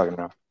 I'm just fucking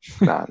around.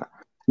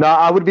 No,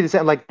 I would be the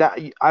same. Like that.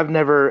 I've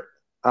never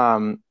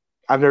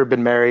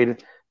been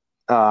married.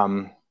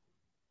 You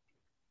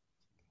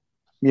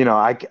know,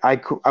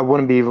 I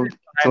wouldn't be able to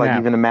like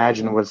even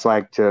imagine what it's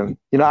like to.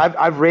 You know,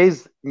 I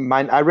raised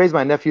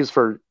my nephews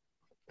for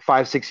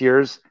 5-6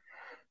 years,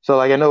 so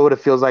like I know what it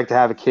feels like to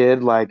have a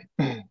kid. Like,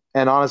 and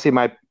honestly,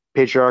 my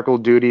patriarchal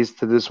duties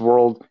to this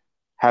world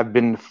have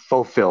been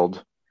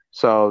fulfilled.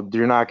 So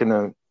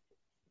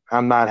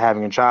I'm not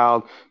having a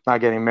child,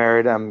 not getting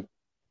married. I'm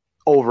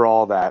over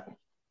all that.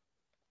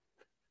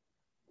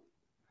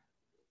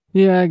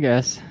 Yeah, I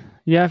guess.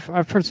 Yeah,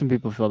 I've heard some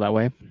people feel that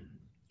way.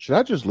 Should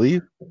I just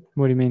leave?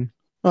 What do you mean?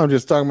 I'm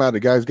just talking about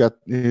the guy's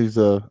he's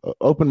a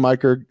open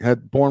micer,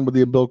 born with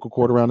the umbilical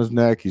cord around his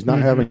neck. He's not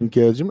having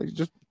kids. You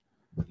just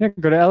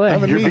go to LA.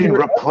 You're being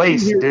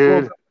replaced,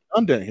 dude.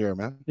 Content here,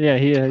 man.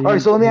 Yeah. All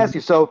right, so let me ask you.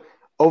 So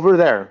over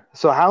there,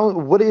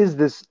 what is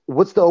this?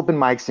 What's the open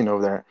mic scene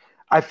over there?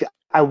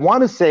 I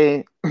want to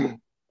say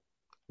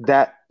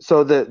that.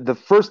 So the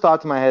first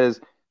thought to my head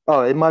is, oh,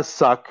 it must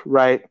suck,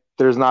 right?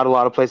 There's not a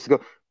lot of places to go.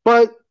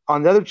 But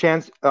on the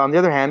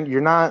other hand,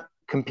 you're not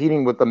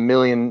competing with a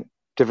million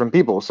different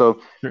people, so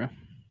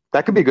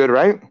that could be good,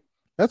 right?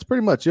 That's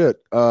pretty much it.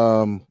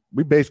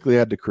 We basically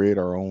had to create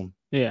our own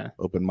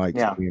open mic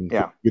scene.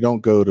 You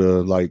don't go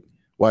to like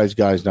Wise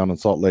Guys down in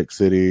Salt Lake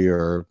City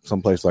or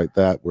someplace like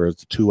that where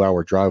it's a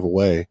 2-hour drive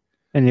away.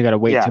 And you got to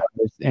wait 2 hours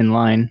in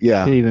line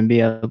to even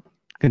be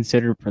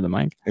considered for the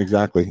mic.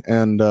 Exactly.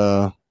 And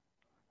so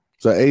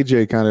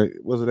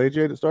AJ was it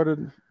AJ that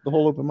started the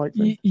whole open mic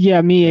thing?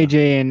 Yeah, me,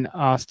 AJ, and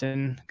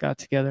Austin got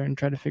together and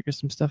tried to figure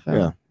some stuff out.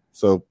 Yeah.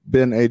 So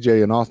Ben,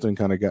 AJ, and Austin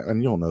kind of got,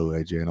 and you'll know who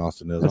AJ and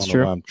Austin is. That's I don't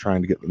true. know why I'm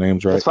trying to get the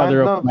names right.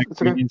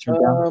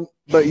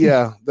 But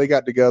yeah, they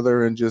got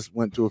together and just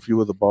went to a few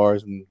of the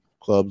bars and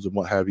clubs and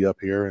what have you up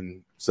here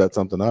and set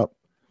something up.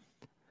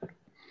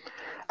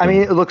 I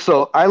mean, look,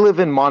 so I live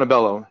in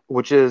Montebello,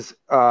 which is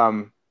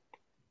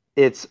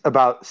it's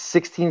about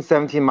 16,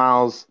 17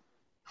 miles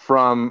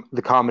from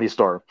the Comedy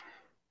Store.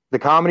 The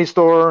Comedy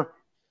Store,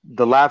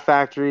 the Laugh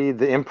Factory,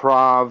 the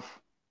Improv,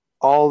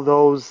 all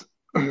those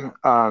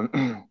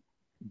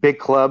big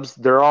clubs,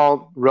 they're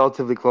all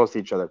relatively close to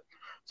each other.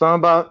 So I'm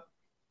about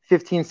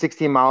 15,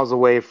 16 miles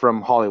away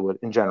from Hollywood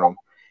in general.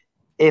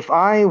 If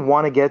I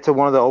want to get to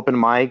one of the open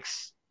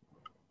mics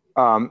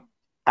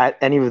at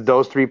any of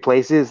those three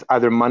places,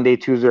 either Monday,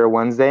 Tuesday, or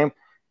Wednesday,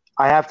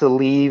 I have to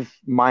leave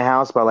my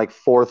house by like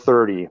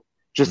 4:30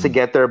 just to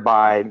get there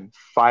by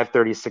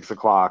 5:30, 6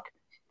 o'clock.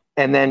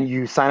 And then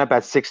you sign up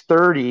at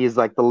 6:30 is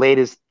like the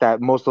latest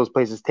that most of those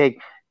places take.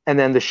 And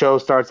then the show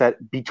starts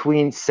at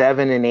between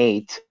 7 and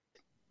 8.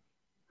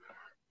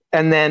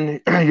 And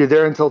then you're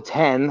there until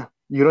 10.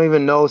 You don't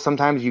even know.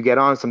 Sometimes you get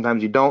on,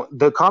 sometimes you don't.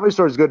 The Comedy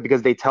Store is good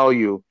because they tell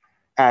you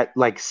at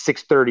like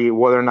 6:30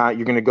 whether or not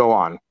you're going to go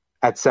on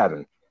at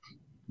 7.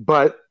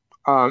 But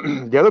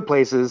the other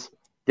places,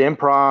 the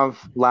Improv,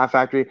 Laugh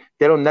Factory,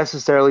 they don't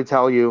necessarily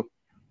tell you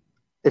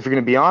if you're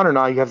going to be on or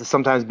not. You have to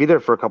sometimes be there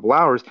for a couple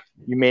hours.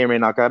 You may or may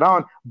not get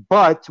on.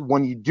 But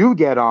when you do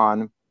get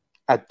on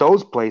at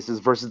those places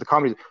versus the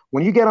comedy,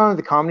 when you get on at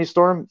the Comedy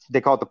Store,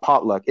 they call it the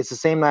potluck. It's the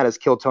same night as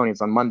Kill Tony.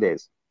 It's on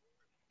Mondays.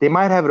 They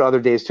might have it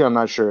other days too. I'm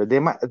not sure.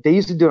 They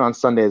used to do it on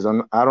Sundays.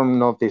 I don't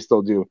know if they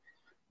still do.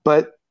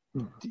 But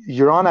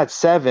you're on at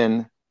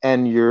 7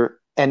 and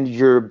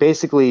you're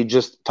basically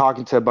just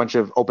talking to a bunch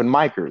of open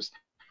micers,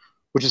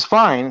 which is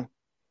fine,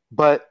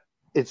 but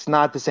it's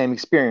not the same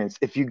experience.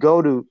 If you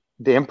go to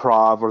the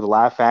Improv or the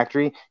Laugh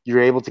Factory,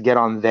 you're able to get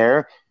on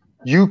there.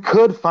 You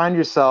could find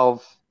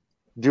yourself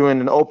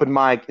doing an open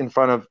mic in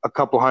front of a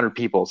couple hundred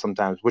people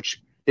sometimes,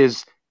 which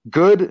is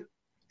good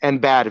and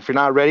bad if you're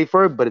not ready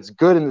for it, but it's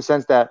good in the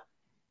sense that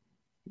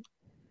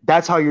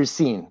that's how you're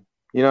seen.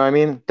 You know what I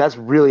mean? That's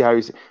really how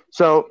you're seen.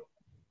 So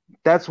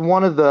that's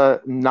one of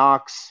the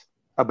knocks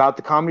about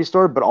the Comedy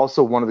Store, but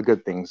also one of the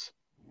good things.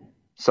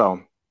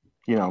 So,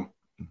 you know.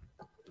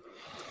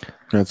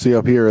 And see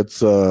up here,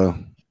 it's, you're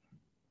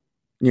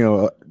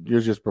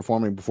just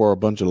performing before a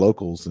bunch of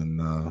locals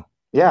and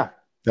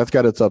that's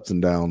got its ups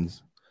and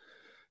downs.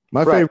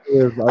 My favorite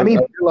is I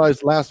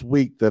realized last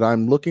week that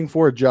I'm looking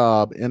for a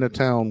job in a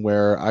town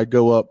where I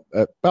go up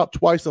at about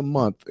twice a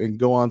month and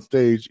go on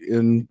stage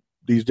in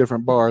these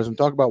different bars and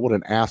talk about what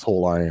an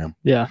asshole I am.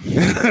 Yeah.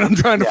 I'm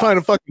trying to find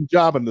a fucking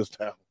job in this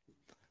town.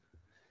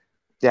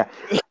 Yeah.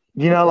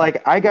 You know,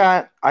 like I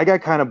got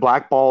kind of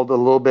blackballed a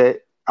little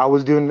bit I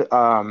was doing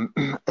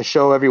a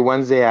show every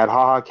Wednesday at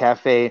Haha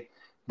Cafe.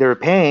 They were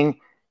paying,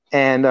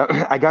 and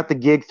I got the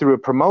gig through a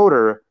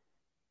promoter,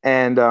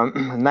 and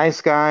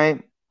nice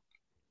guy.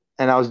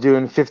 And I was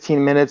doing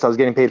 15 minutes. I was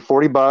getting paid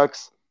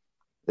 $40.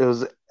 It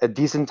was a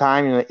decent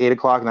time, 8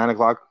 o'clock, 9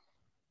 o'clock.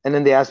 And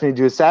then they asked me to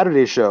do a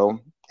Saturday show,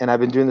 and I've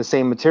been doing the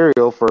same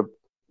material for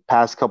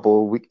past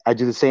couple of weeks. I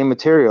do the same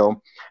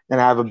material, and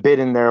I have a bit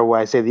in there where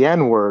I say the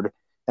N-word,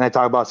 and I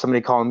talk about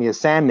somebody calling me a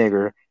sand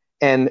nigger.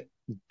 And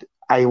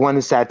I went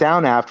and sat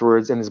down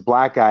afterwards, and this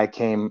black guy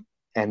came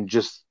and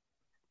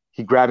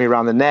he grabbed me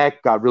around the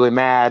neck, got really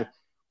mad.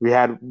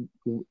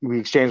 We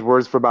exchanged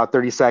words for about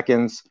 30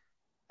 seconds,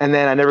 and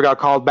then I never got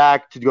called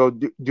back to go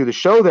do the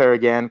show there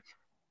again.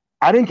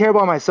 I didn't care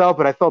about myself,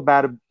 but I felt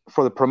bad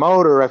for the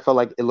promoter. I felt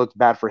like it looked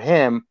bad for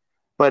him,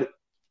 but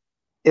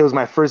it was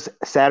my first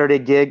Saturday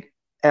gig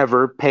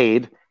ever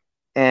paid,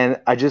 and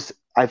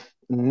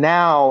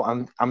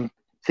now I'm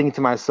thinking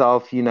to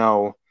myself,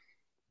 maybe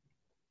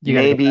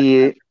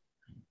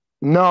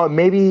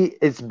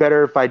it's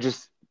better if I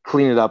just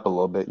clean it up a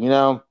little bit.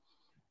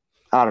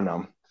 I don't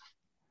know.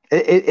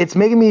 It's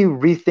making me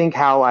rethink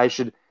how I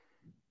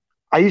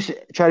used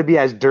to try to be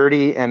as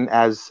dirty and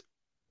as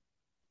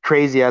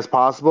crazy as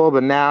possible,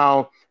 but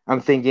now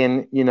I'm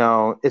thinking,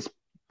 it's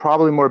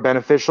probably more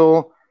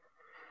beneficial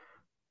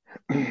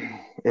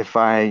if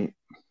I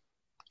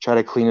try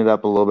to clean it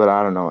up a little bit.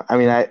 I don't know. I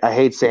mean, I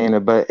hate saying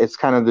it, but it's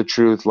kind of the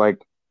truth.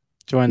 Like,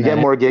 you get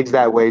more gigs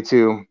that way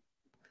too.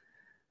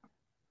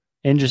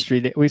 Industry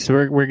day.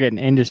 We're getting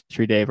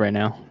industry Dave right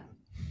now.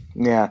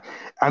 Yeah,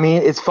 I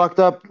mean, it's fucked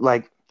up.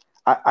 Like,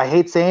 I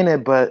hate saying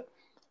it, but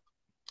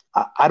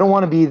I don't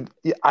want to be.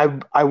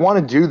 I want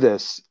to do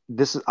this.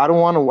 I don't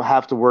want to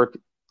have to work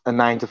a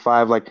 9 to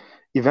 5. Like,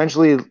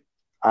 eventually,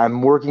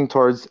 I'm working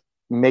towards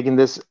making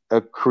this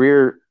a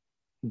career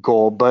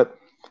goal. But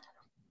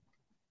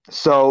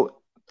so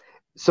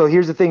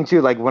here's the thing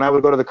too. Like, when I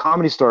would go to the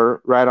Comedy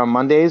Store right on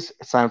Mondays,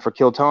 sign for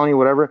Kill Tony,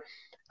 whatever,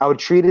 I would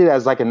treat it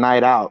as like a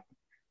night out,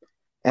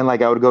 and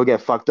like I would go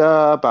get fucked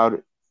up. I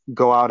would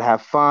go out,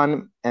 have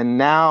fun, and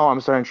now I'm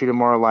starting to treat it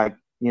more like,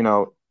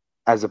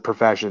 as a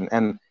profession,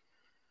 and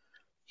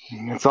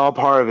it's all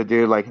part of it,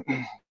 dude. Like,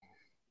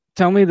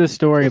 tell me the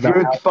story if about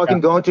you're fucking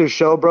going to a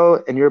show,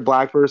 bro, and you're a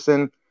black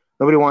person,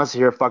 nobody wants to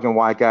hear a fucking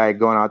white guy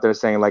going out there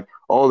saying like,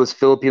 oh, this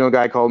Filipino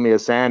guy called me a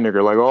sand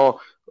nigger. Like, oh,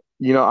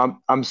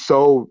 I'm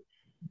so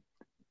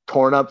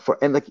torn up for,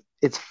 and like,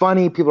 it's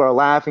funny, people are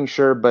laughing,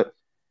 sure, but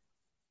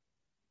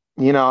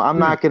I'm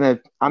not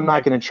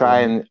gonna try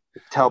and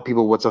tell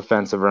people what's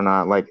offensive or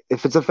not. Like,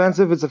 if it's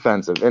offensive, it's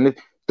offensive, and if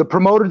the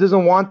promoter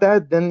doesn't want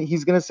that, then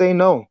he's gonna say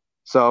no.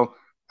 So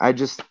I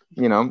just,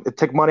 it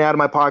took money out of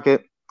my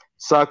pocket.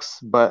 Sucks,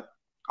 but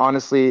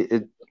honestly,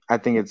 I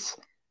think it's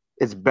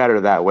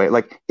better that way.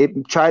 Like,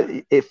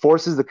 it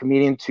forces the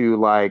comedian to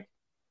like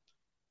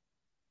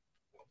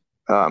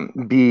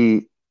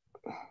to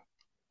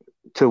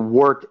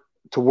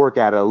work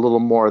at it a little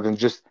more than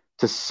just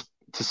to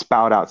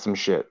spout out some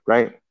shit,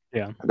 right?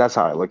 Yeah, that's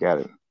how I look at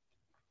it.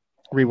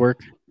 Rework.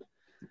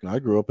 I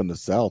grew up in the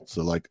South,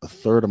 so like a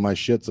third of my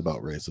shit's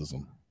about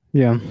racism.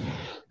 Yeah,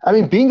 I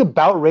mean, being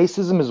about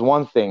racism is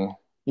one thing.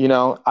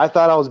 I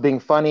thought I was being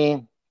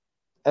funny,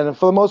 and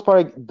for the most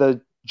part,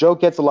 the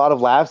joke gets a lot of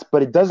laughs,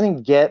 but it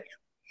doesn't get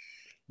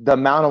the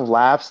amount of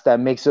laughs that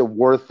makes it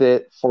worth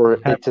it for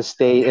it to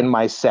stay in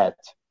my set.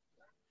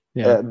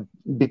 Yeah,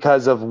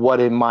 because of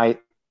what it might,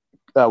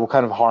 what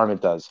kind of harm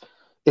it does.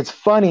 It's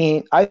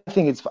funny. I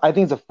think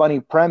it's a funny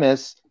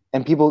premise,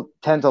 and people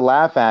tend to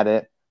laugh at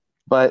it,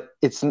 but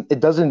it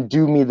doesn't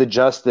do me the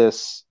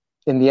justice.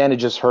 In the end, it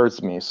just hurts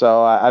me.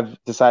 So I've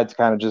decided to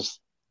kind of just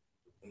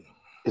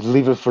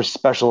leave it for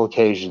special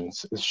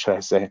occasions, should I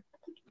say?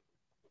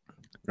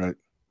 Right.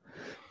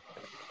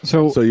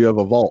 So you have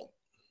a vault.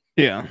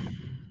 Yeah.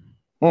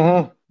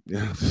 Mm-hmm.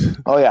 Yeah.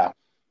 Oh yeah.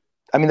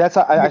 I mean, that's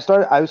how I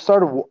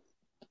started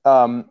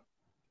open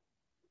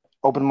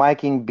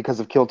micing because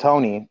of Kill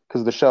Tony,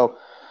 because of the show.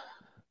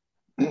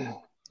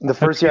 The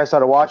first year I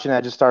started watching, I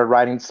just started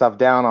writing stuff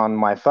down on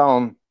my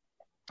phone.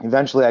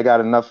 Eventually, I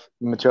got enough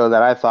material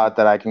that I thought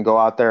that I can go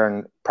out there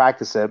and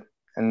practice it,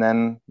 and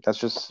then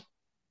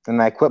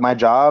I quit my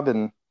job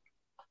and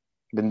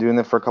been doing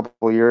it for a couple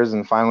of years,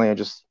 and finally, I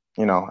just,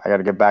 I got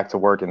to get back to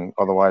work, and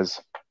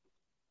otherwise.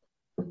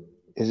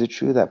 Is it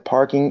true that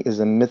parking is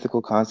a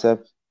mythical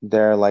concept?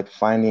 They're like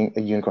finding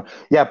a unicorn.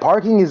 Yeah,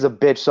 parking is a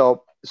bitch.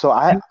 So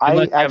I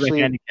actually have a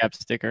handicap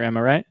sticker. Am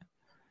I right?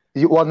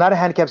 Well, not a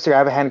handicap sticker. I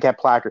have a handicap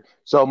placard.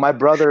 So my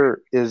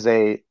brother is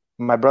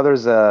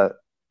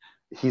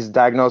he's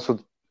diagnosed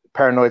with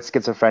paranoid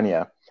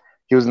schizophrenia.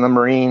 He was in the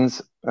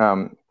Marines.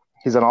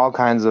 He's on all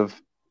kinds of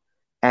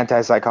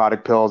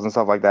antipsychotic pills and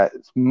stuff like that.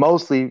 It's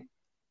mostly,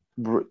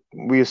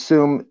 we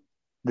assume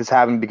this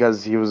happened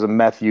because he was a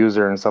meth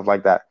user and stuff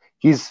like that.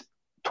 He's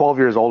 12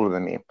 years older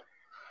than me.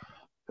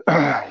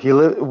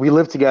 We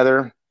lived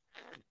together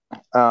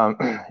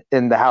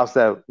in the house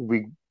that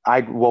we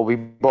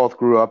both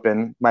grew up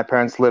in. My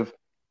parents live.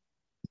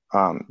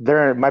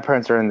 My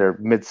parents are in their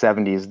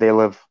mid-70s. They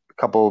live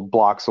a couple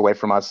blocks away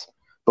from us,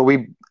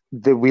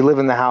 but we live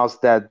in the house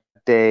that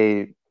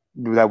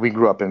we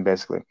grew up in,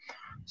 basically.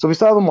 So we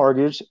still have a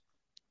mortgage.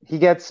 He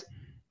gets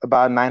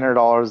about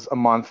 $900 a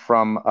month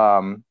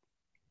from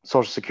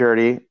Social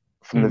Security,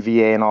 from the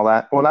VA and all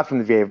that. Well, not from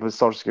the VA, but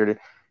Social Security.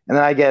 And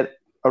then I get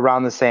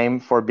around the same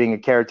for being a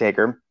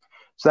caretaker.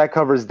 So that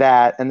covers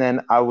that. And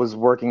then I was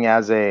working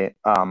as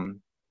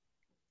I'm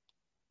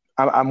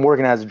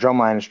working as a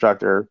drumline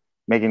instructor,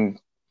 making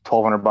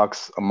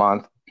 $1,200 a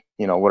month,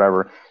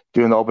 whatever,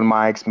 doing the open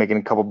mics, making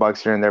a couple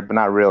bucks here and there, but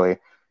not really.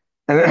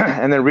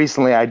 And then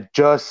recently I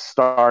just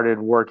started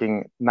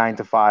working 9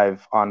 to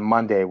 5 on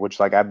Monday, which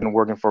I've been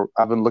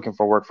looking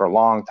for work for a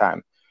long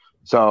time.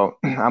 So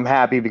I'm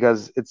happy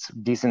because it's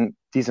decent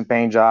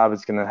paying job.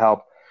 It's going to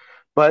help.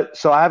 But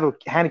so I have a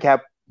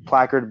handicap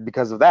placard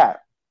because of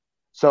that.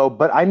 So,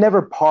 but I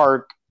never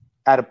park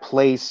at a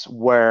place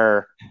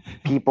where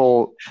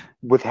people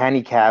with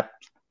handicap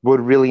would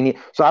really need.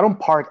 So I don't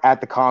park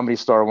at the Comedy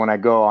Store when I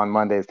go on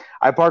Mondays.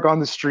 I park on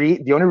the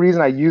street. The only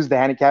reason I use the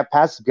handicap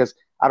pass is because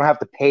I don't have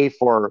to pay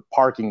for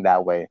parking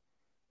that way.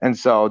 And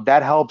so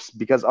that helps,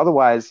 because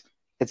otherwise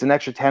it's an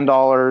extra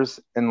 $10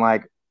 and I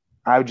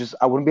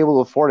wouldn't be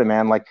able to afford it,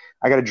 man.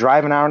 I got to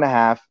drive an hour and a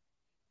half.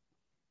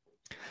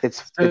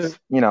 It's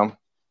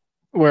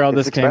where all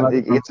this came up.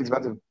 It's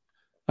expensive.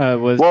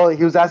 Well,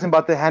 he was asking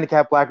about the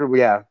handicap placard.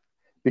 Yeah.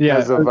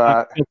 Because of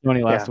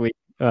Tony last week.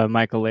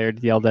 Michael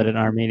Laird yelled at an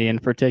Armenian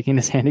for taking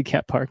his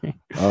handicap parking.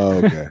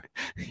 Oh, okay.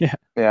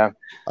 Yeah.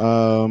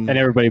 And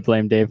everybody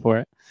blamed Dave for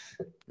it,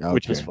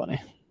 which was funny.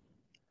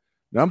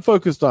 Now I'm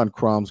focused on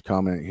Crom's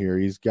comment here.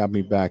 He's got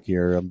me back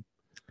here. I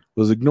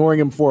was ignoring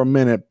him for a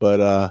minute,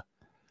 but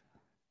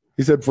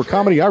he said, for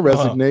comedy, I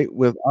resonate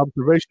with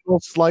observational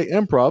slight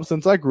improv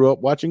since I grew up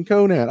watching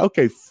Conan.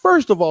 Okay,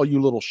 first of all,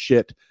 you little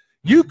shit.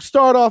 You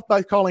start off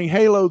by calling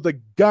Halo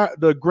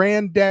the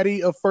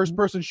granddaddy of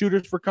first-person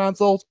shooters for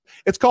consoles.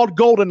 It's called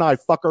GoldenEye,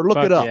 fucker. Look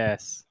it up.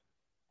 Yes.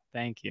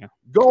 Thank you.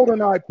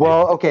 GoldenEye.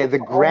 Well, okay, the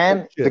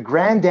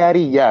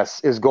granddaddy,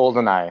 yes, is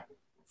GoldenEye.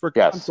 For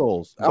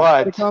consoles.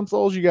 But the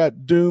consoles, you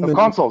got Doom. Of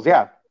consoles,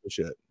 yeah.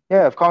 Shit.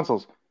 Yeah, of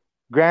consoles.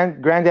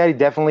 Granddaddy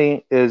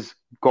definitely is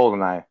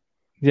GoldenEye.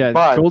 Yeah,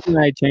 but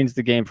GoldenEye changed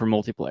the game for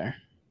multiplayer.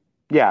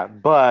 Yeah,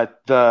 but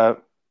the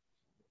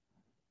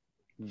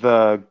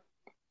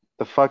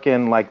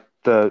fucking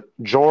the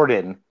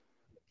Jordan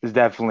is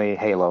definitely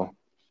Halo.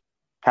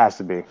 Has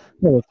to be.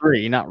 Halo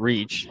 3, not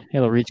Reach.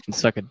 Halo Reach can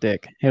suck a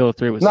dick. Halo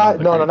 3 was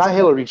not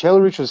Halo Reach. Halo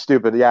Reach was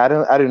stupid. Yeah,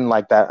 I didn't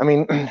like that. I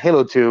mean,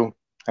 Halo 2.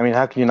 I mean,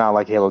 how can you not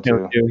like Halo 2?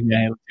 Halo 2,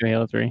 yeah, Halo 2,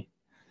 Halo 3.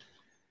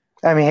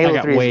 I mean,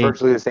 Halo 3 is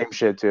virtually the same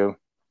shit too.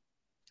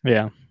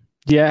 Yeah.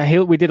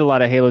 Yeah, we did a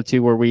lot of Halo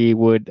 2 where we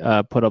would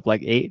put up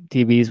 8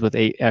 TVs with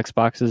 8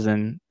 Xboxes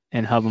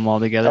and hub them all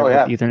together with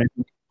Ethernet.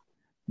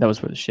 That was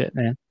for the shit,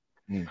 man.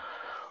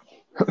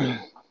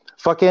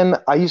 Fucking,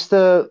 I used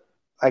to,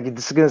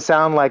 this is going to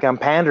sound like I'm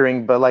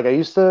pandering, but I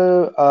used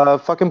to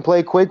fucking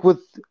play Quake with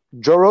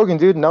Joe Rogan,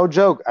 dude. No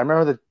joke. I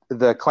remember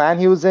the clan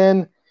he was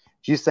in.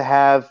 He used to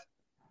have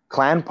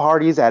clan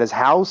parties at his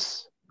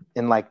house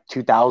in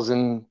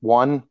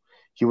 2001.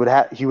 He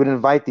would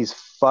invite these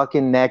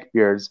fucking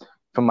neckbeards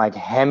from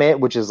Hemet,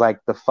 which is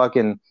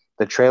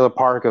the trailer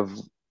park of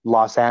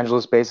Los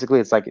Angeles, basically.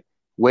 It's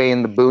way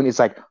in the boon. It's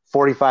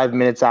 45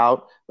 minutes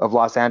out of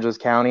Los Angeles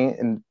County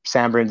in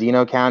San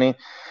Bernardino County.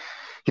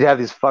 He'd have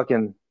these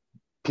fucking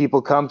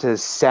people come to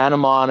his Santa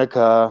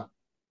Monica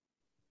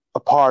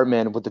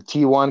apartment with the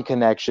T1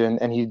 connection,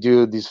 and he'd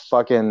do these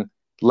fucking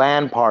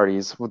LAN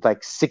parties with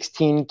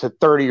 16 to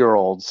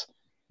 30-year-olds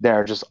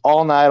there, just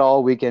all night,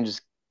 all weekend,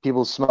 just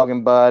people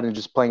smoking bud and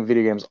just playing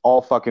video games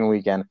all fucking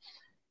weekend.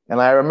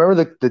 And I remember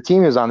the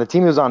team he was on. The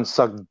team he was on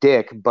sucked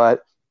dick,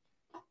 but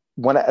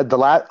when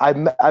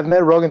I've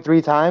met Rogan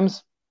 3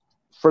 times.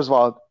 First of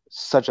all,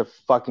 such a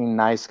fucking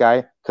nice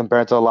guy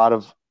compared to a lot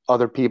of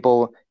other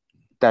people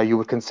that you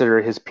would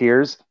consider his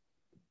peers.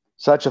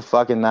 Such a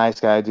fucking nice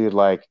guy, dude.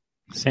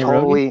 Saint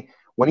totally. Rogies?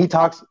 When he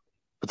talks,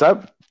 what's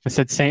up? I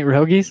said Saint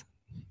Rogies.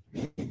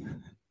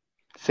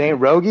 Saint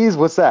Rogies?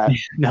 What's that?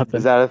 Nothing.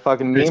 Is that a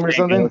fucking meme or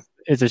something?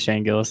 It's a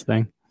Shane Gillis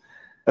thing.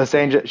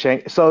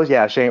 Shane. So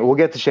yeah, Shane. We'll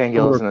get to Shane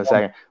Gillis in a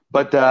second.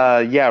 But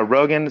yeah,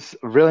 Rogan's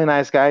a really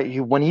nice guy.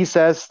 When he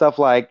says stuff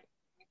like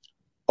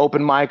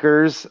open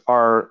micers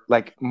are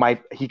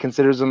he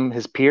considers them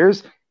his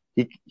peers.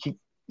 He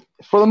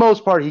for the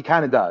most part he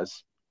kind of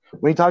does.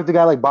 When he talked to a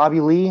guy like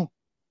Bobby Lee,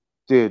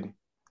 dude,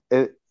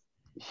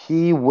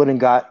 he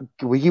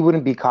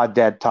wouldn't be caught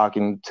dead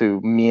talking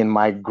to me and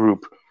my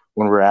group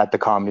when we're at the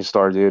Comedy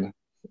Store, dude.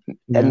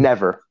 Yeah. And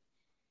never.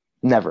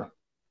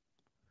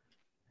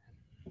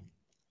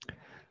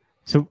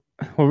 So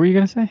what were you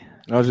gonna say?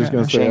 I was just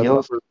gonna say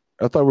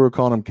I thought we were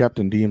calling him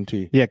Captain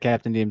DMT. Yeah,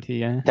 Captain DMT,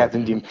 yeah.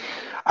 Captain DMT.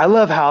 I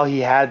love how he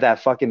had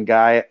that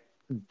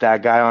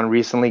guy on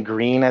recently,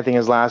 Green, I think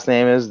his last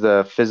name is,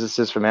 the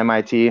physicist from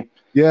MIT.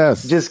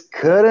 Yes. Just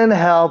couldn't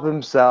help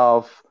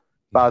himself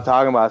about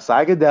talking about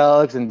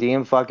psychedelics and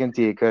DM fucking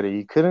T, could he?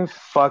 He couldn't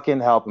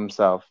fucking help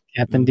himself.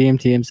 Captain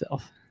DMT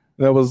himself.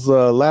 That was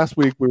last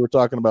week. We were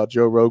talking about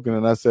Joe Rogan,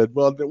 and I said,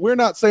 "Well, we're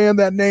not saying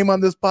that name on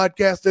this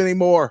podcast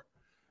anymore.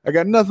 I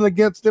got nothing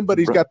against him, but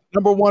he's got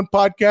the #1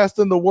 podcast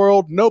in the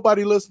world.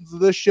 Nobody listens to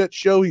this shit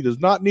show. He does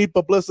not need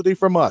publicity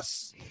from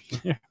us."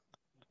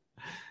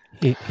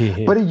 But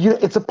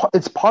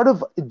it's part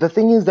of the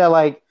thing is that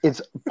like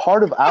it's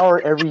part of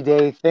our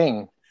everyday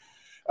thing.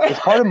 It's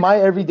part of my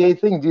everyday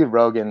thing, dude.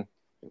 Rogan,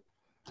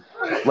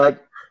 like,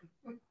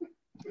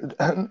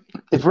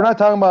 if we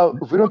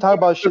don't talk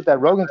about shit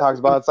that Rogan talks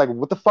about, it's like,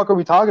 what the fuck are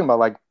we talking about?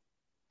 Like,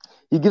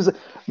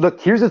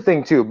 look. Here's the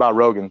thing too about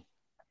Rogan.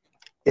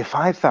 If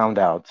I found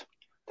out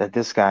that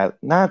this guy,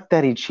 not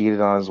that he cheated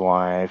on his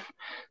wife,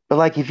 but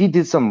like if he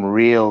did some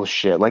real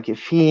shit, like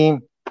if he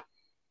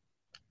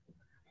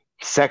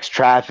sex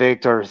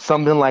trafficked or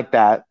something like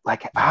that,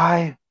 like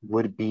I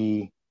would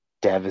be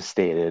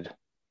devastated,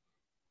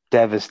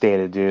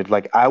 dude.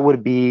 Like I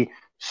would be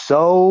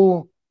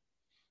so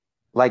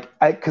like,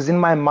 because in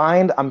my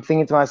mind, I'm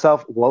thinking to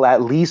myself, well,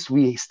 at least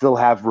we still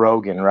have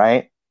Rogan,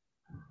 right?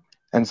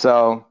 And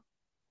so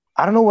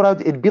I don't know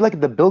what it'd be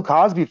like the Bill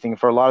Cosby thing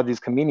for a lot of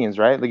these comedians,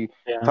 right? Like,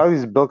 talk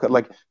these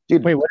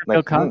dude. Wait, what like,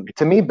 Bill Cosby?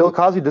 To me, Bill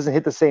Cosby doesn't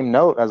hit the same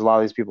note as a lot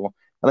of these people.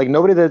 Like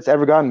nobody that's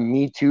ever gotten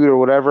Me Too'd or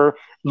whatever.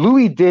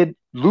 Louis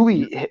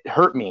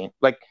hurt me.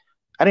 Like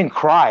I didn't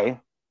cry.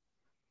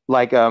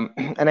 Like and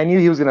I knew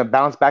he was gonna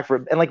bounce back for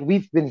it. And like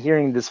we've been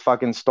hearing this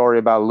fucking story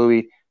about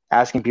Louis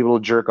asking people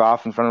to jerk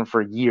off in front of him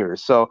for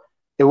years. So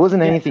it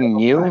wasn't anything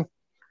new.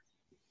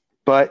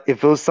 But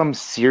if it was some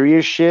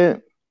serious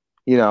shit,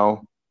 you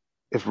know,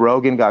 if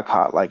Rogan got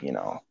caught like, you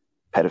know,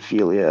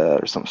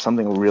 pedophilia or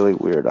something really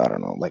weird, I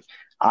don't know. Like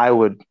I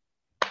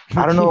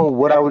don't know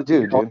what I would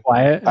do, dude.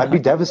 I'd be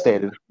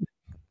devastated.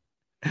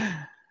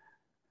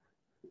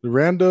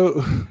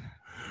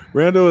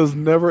 Rando has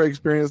never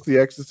experienced the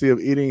ecstasy of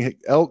eating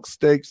elk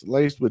steaks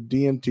laced with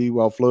DMT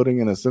while floating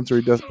in a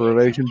sensory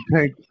deprivation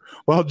tank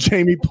while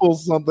Jamie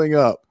pulls something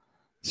up.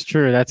 It's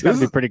true. That's got to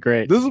be pretty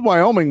great. This is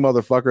Wyoming,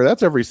 motherfucker.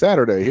 That's every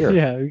Saturday here.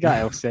 Yeah, we got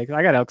elk steaks.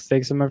 I got elk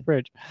steaks in my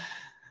fridge.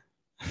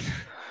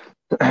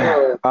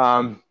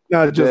 I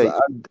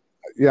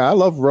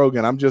love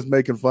Rogan. I'm just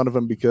making fun of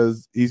him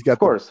because he's got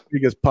the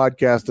biggest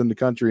podcast in the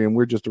country, and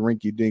we're just a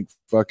rinky-dink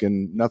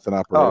fucking nothing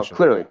operation. Oh,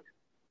 clearly.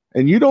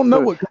 And you don't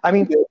know what I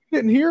mean. You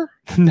didn't hear?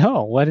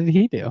 No. What did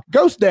he do?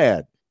 Ghost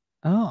Dad.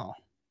 Oh,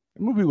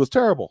 the movie was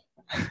terrible.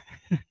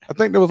 I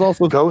think there was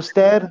also Ghost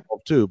Dad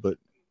too, but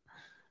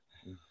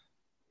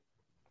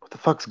what the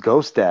fuck's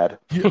Ghost Dad?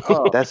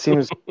 That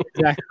seems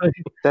exactly.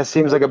 That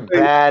seems like a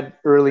bad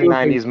early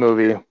 '90s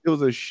movie. It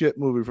was a shit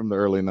movie from the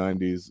early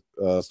 '90s,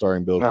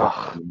 starring Bill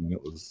Cosby. And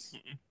it was.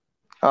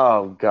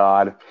 Oh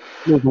God!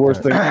 It was the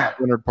worst thing.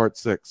 Leonard Part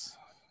 6.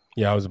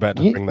 Yeah, I was about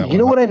to bring that. You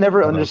know what I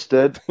never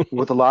understood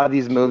with a lot of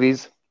these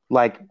movies,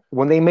 like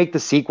when they make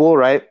the sequel,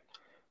 right?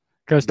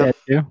 Ghost Dad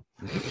 2.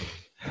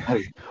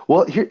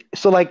 Well,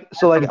 so like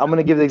I'm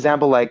gonna give the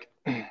example. Like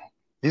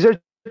these are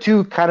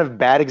two kind of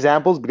bad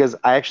examples because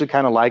I actually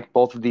kind of like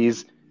both of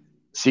these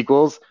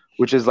sequels,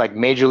 which is like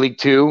Major League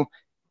 2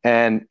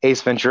 and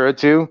Ace Ventura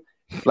 2.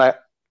 Like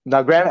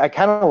now, granted, I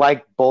kind of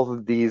like both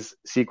of these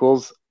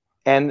sequels,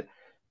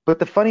 but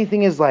the funny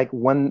thing is like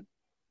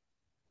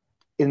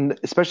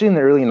especially in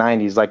the early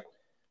 '90s, like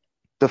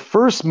the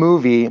first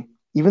movie,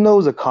 even though it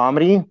was a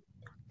comedy,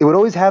 it would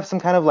always have some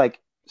kind of like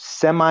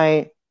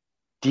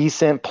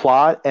semi-decent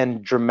plot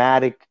and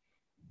dramatic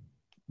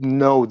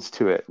nodes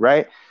to it,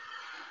 right?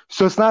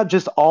 So it's not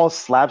just all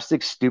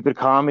slapstick, stupid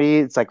comedy.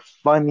 It's like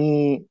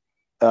funny,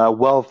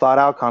 well thought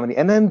out comedy.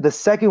 And then the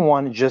second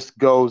one just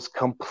goes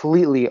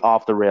completely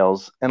off the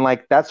rails. And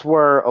like that's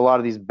where a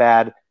lot of these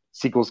bad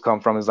sequels come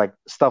from, is like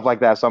stuff like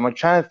that. So I'm like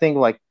trying to think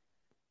like,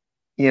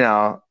 you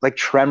know, like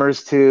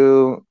Tremors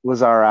 2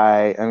 was all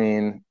right. I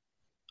mean,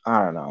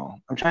 I don't know.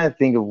 I'm trying to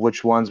think of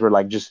which ones were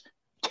like just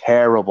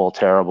terrible.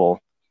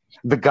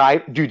 The guy,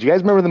 dude, do you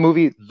guys remember the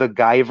movie The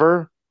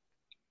Guyver?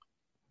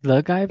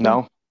 The Guyver?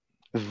 No.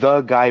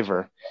 The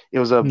Guyver. It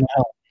was a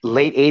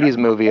late 80s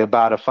movie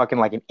about a fucking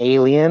like an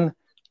alien.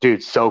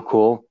 Dude, so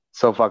cool.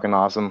 So fucking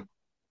awesome.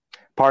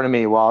 Pardon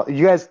me while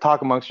you guys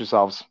talk amongst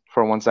yourselves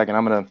for 1 second.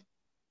 I'm going to.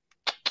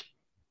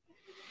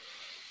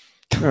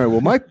 All right.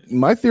 Well,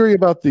 my theory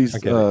about these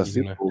sequels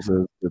is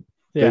that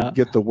they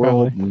get the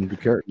world and the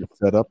characters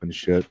set up and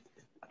shit.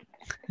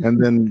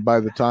 And then by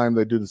the time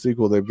they do the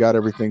sequel, they've got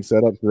everything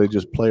set up, so they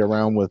just play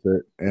around with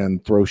it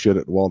and throw shit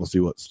at the wall to see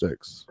what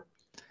sticks.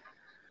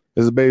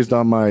 This is based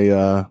on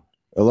my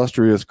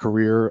illustrious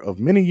career of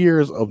many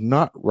years of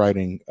not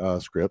writing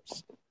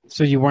scripts.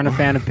 So you weren't a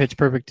fan of Pitch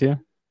Perfect 2?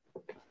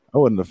 I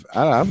wouldn't have.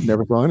 I've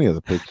never saw any of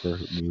the Pitch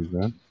Perfect movies,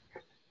 man.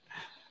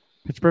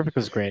 Pitch Perfect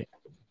was great.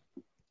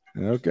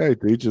 Okay,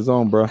 to each his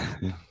own, bro.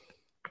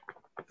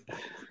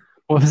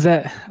 What was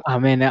that? Oh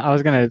man, I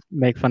was gonna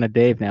make fun of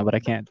Dave now, but I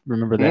can't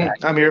remember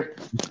that. I'm here.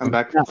 I'm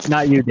back.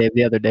 Not you, Dave.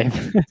 The other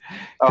Dave.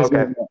 Oh,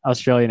 okay.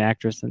 Australian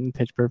actress in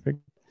Pitch Perfect.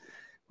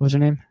 What was her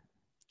name?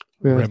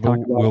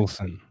 Rebel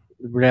Wilson.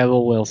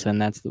 Rebel Wilson.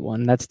 That's the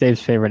one. That's Dave's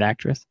favorite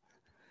actress.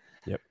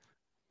 Yep.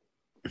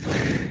 I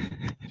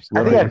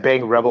think I'd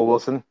bang Rebel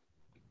Wilson.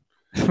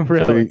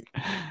 Really?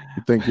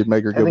 You think you'd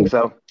make her I go? think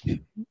so. You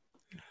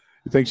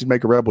think she'd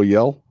make a rebel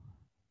yell?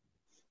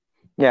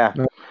 Yeah.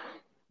 No.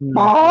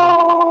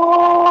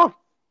 Oh!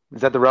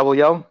 Is that the rebel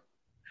yell?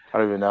 I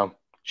don't even know.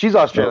 She's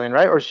Australian,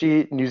 right? Or is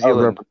she New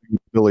Zealand?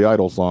 Billy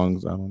Idol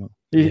songs. I don't know.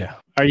 Yeah.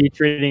 Are you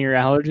treating your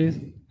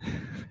allergies?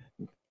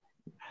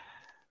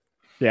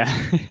 Yeah.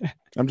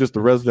 I'm just the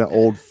resident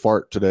old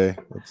fart today.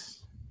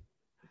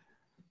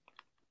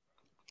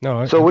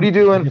 No. So what do you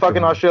do in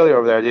fucking Australia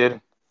over there,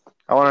 dude?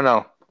 I want to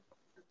know.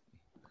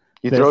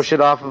 You throw shit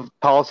off of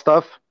tall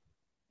stuff?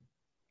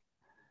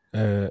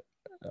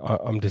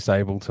 I'm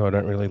disabled, so I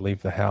don't really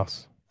leave the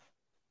house.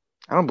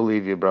 I don't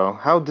believe you, bro.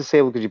 How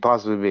disabled could you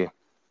possibly be?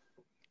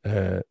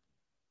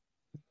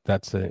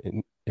 That's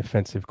an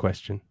offensive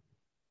question.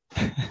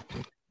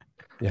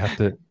 You have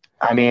to.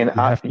 I mean,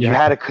 you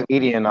had a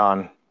comedian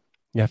on.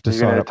 You have to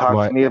You're going to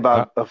talk to me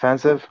about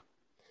offensive?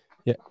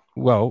 Yeah.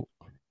 Well,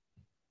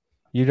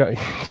 you don't.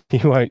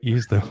 You won't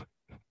use the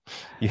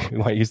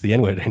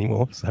N-word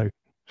anymore. So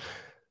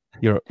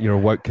you're a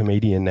woke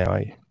comedian now,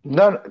 are you?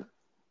 No,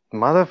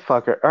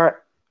 motherfucker. All right.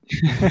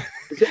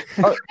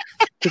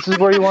 This is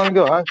where you want to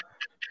go, huh?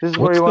 This is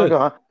where you want to go,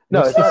 huh?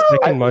 No, it's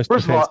not.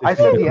 First of all, I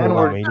said the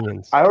N-word.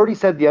 I already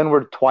said the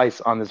N-word twice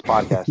on this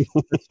podcast.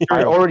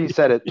 I already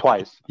said it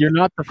twice. You're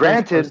not the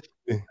first.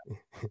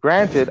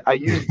 Granted, I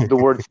used the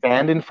word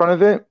stand in front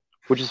of it,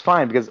 which is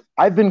fine because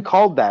I've been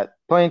called that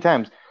plenty of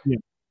times. Yeah.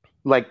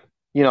 Like,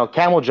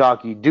 camel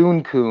jockey,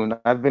 dune coon.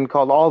 I've been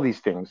called all these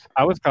things.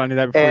 I was calling you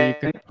that before you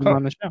came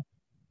on the show.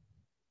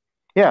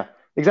 Yeah,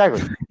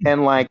 exactly.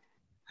 And like,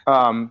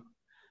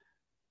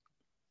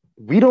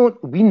 we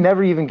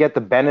never even get the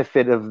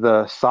benefit of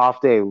the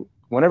soft A.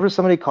 Whenever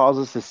somebody calls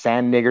us a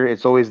sand nigger,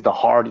 it's always the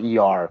hard ER.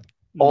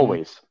 Mm-hmm.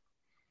 Always.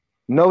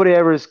 Nobody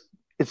ever is.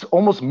 It's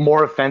almost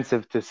more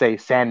offensive to say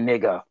sand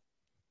nigga.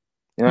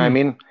 You know what I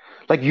mean?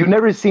 Like, you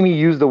never see me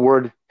use the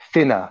word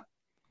finna.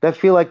 I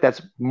feel like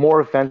that's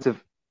more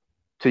offensive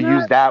to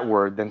use that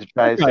word than to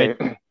try to say.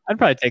 I'd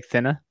probably take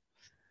thinna.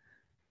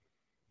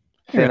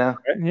 Finna?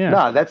 Yeah.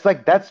 No, that's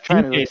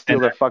trying to steal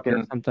their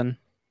fucking something.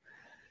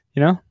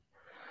 Yeah.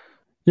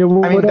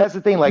 Well, I mean, that's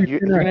the thing. Like, if you're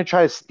gonna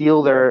try to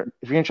steal their,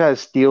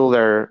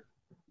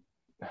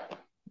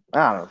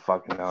 I don't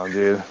fucking know,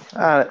 dude.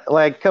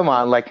 Like, come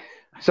on, like,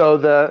 so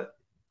this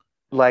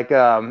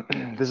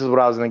is what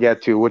I was gonna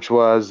get to, which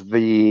was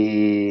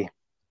the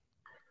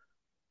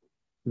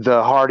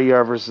hard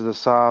ER versus the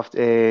soft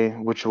A,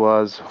 which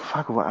was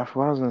what I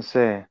was gonna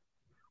say.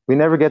 We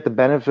never get the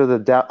benefit of the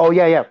doubt. Oh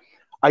yeah.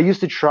 I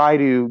used to try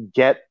to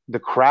get the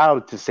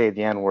crowd to say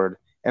the N-word,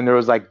 and there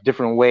was like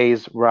different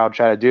ways where I would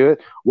try to do it.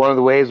 One of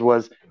the ways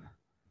was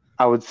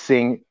I would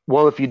sing,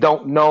 "Well, if you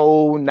don't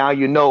know, now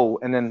you know,"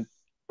 and then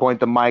point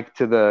the mic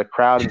to the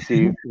crowd and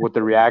see what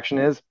the reaction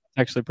is.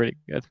 Actually, pretty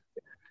good.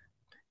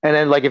 And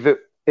then, like, if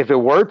it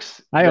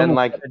works, then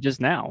like just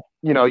now,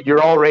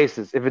 you're all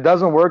racist. If it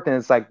doesn't work, then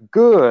it's like,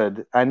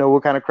 good. I know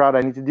what kind of crowd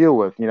I need to deal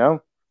with.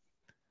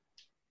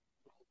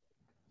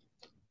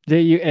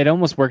 It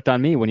almost worked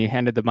on me when you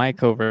handed the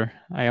mic over.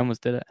 I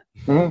almost did it.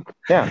 Mm-hmm.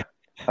 Yeah,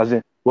 I was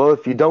in. Well,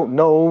 if you don't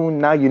know,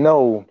 now you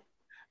know.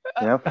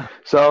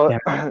 So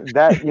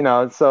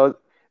that so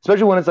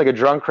especially when it's like a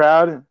drunk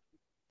crowd,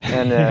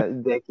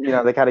 and they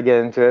kind of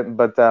get into it.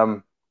 But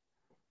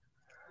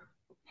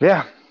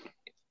yeah.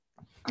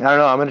 I don't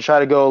know. I'm going to try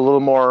to go a little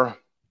more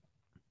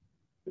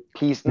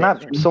PC,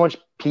 not so much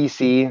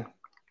PC,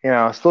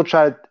 still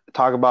try to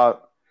talk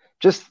about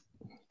just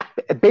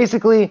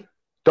basically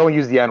don't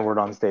use the N-word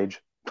on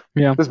stage.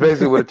 Yeah. That's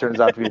basically what it turns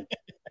out to be.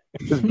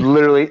 Just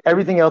literally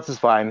everything else is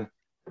fine.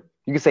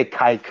 You can say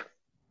kike.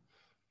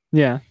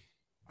 Yeah.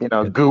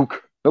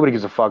 Gook. Nobody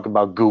gives a fuck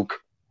about gook.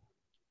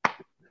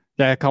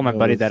 Yeah, I call my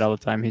buddy that all the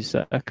time. He's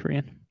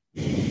Korean.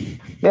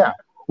 Yeah.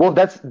 Well,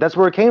 that's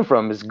where it came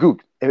from, is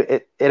gook.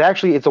 It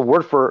actually, it's a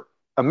word for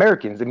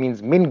Americans. It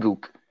means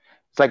mingook.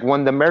 It's like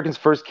when the Americans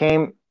first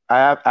came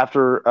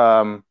after,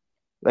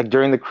 like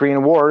during the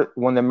Korean War,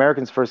 when the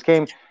Americans first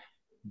came,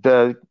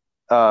 the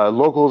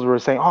locals were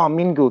saying, "Oh,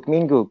 mingook,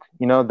 mingook."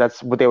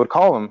 That's what they would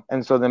call them.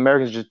 And so the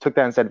Americans just took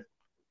that and said,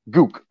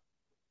 gook.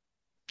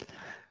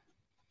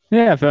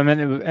 Yeah,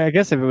 I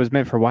guess if it was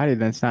meant for whitey,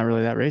 then it's not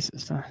really that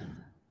racist. Huh?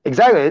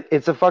 Exactly.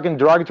 It's a fucking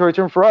derogatory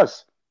term for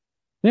us.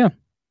 Yeah.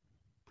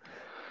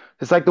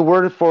 It's like the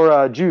word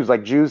for Jews.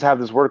 Like, Jews have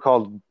this word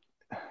called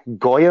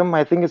goyim,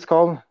 I think it's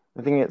called.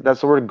 I think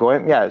that's the word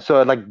goyim. Yeah.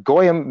 So like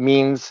goyim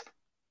means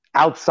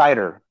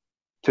outsider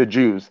to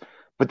Jews.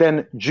 But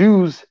then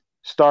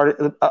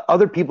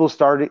other people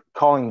started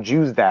calling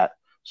Jews that.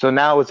 So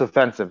now it's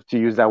offensive to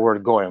use that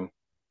word goyim.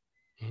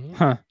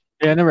 Huh.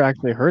 Yeah, I never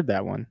actually heard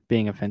that one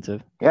being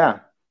offensive. Yeah.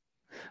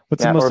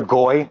 Or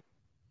goy.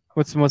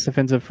 What's the most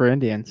offensive for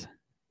Indians?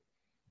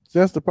 See,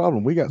 that's the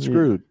problem. We got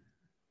screwed.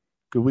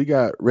 Because we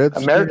got red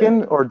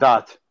American or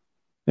dot?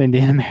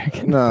 Indian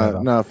American.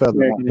 No, feather.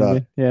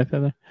 American, yeah,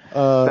 feather.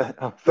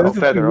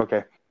 Feather,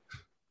 okay.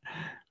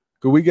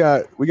 Because we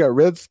got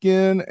red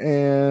skin,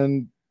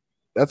 and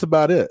that's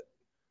about it.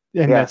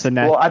 And that's a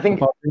well, I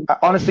think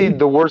honestly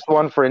the worst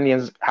one for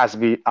Indians has to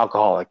be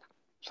alcoholic.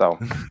 So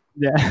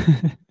Yeah.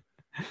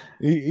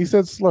 He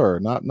said slur,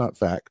 not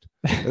fact.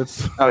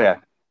 It's oh yeah.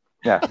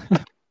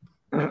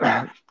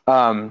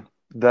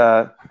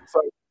 The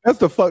that's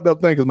the fucked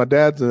up thing because my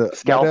dad's a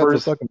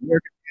scalpers. fucking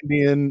American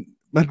Indian.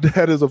 My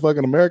dad is a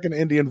fucking American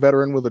Indian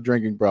veteran with a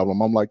drinking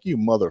problem. I'm like, you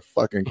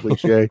motherfucking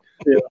cliche.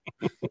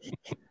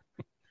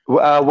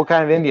 What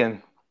kind of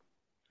Indian?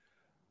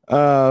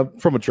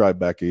 From a tribe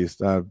back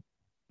east. One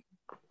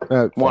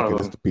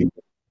of them.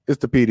 It's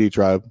the PD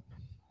tribe.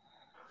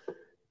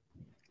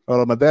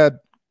 Although my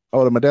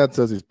dad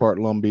says he's part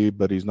Lumbee,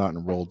 but he's not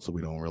enrolled, so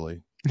we don't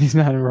really. He's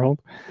not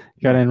enrolled.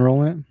 You got to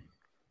enroll it.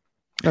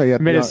 Oh yeah,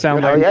 You made it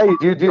sound like. Yeah,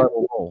 you do.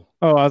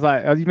 Oh, I was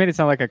like, you made it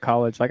sound like a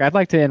college. Like, I'd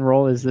like to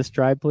enroll as this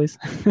tribe, please.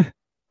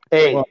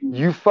 Hey,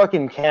 you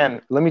fucking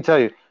can. Let me tell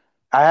you,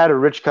 I had a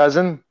rich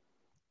cousin.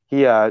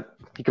 He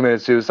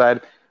committed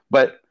suicide,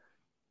 but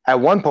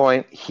at one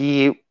point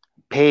he was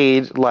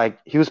paying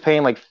like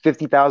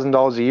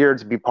 $50,000 a year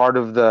to be part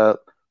of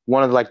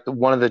one of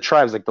the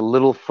tribes, like the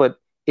Littlefoot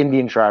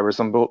Indian tribe or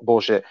some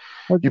bullshit.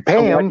 You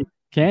pay him,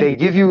 they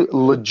give you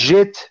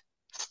legit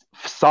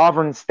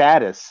sovereign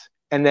status,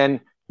 and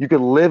then you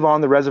could live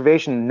on the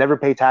reservation and never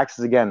pay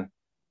taxes again.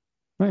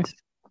 Nice.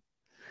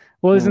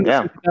 Well, isn't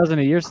 $50,000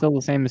 a year still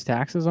the same as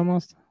taxes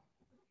almost?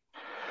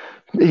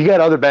 You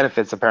get other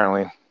benefits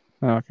apparently.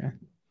 Oh, okay.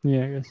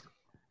 Yeah, I guess.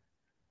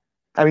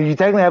 I mean, you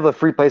technically have a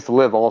free place to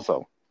live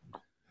also.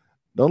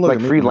 Don't look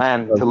like free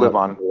land to live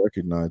on.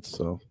 Recognized,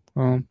 so.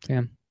 Oh,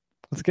 damn.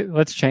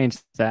 Let's change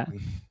that.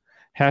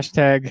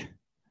 Hashtag.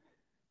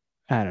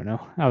 I don't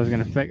know. I was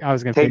gonna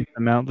figure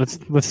them out. Let's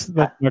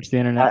watch the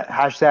internet.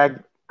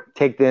 Hashtag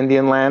take the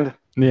Indian land.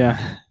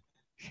 Yeah.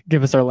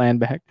 Give us our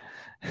land back.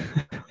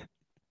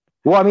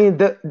 Well, I mean,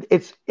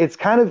 it's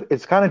kind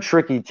of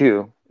tricky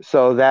too.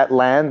 So that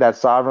land, that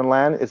sovereign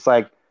land, it's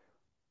like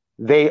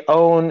they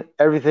own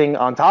everything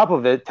on top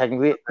of it.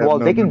 Technically, well,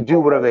 they can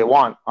do whatever they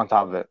want on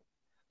top of it,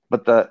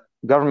 but the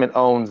government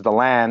owns the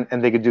land,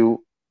 and they could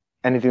do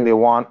anything they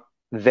want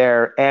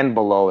there and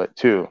below it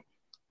too.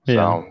 Yeah.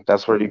 So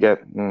that's where you get.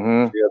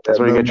 That's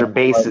where you get your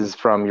bases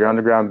from, your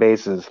underground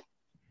bases.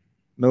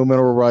 No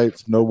mineral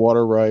rights, no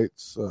water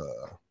rights.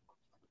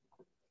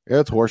 Yeah,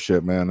 it's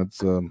horseshit, man.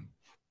 It's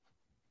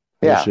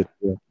yeah. Horseshit.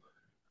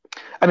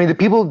 I mean, the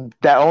people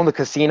that own the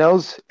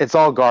casinos, it's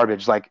all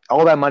garbage. Like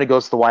all that money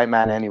goes to the white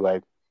man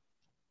anyway.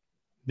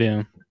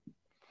 Yeah.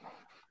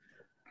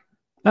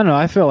 I don't know.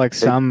 I feel like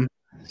some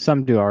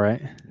do all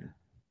right.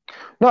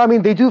 No, I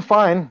mean they do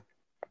fine.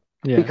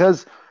 Yeah.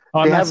 Because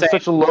they have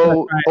such a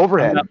low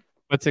overhead.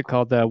 What's it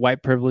called?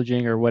 White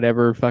privileging or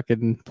whatever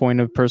fucking point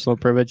of personal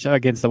privilege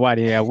against the white.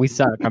 Yeah, we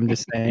suck. I'm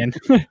just saying.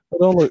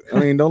 Don't look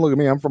at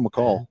me. I'm from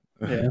McCall.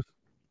 Yeah.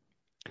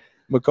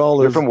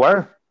 McCall You're from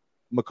where?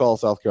 McCall,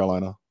 South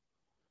Carolina.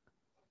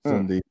 It's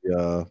in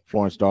the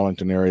Florence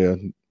Darlington area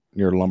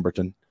near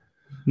Lumberton.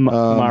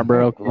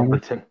 Marlboro.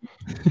 Lumberton.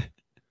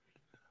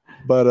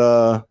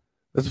 But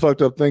it's a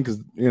fucked up thing because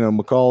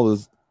McCall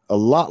is a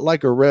lot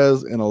like a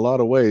res in a lot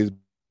of ways,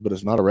 but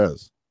it's not a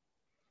res.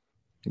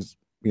 It's,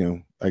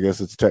 I guess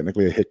it's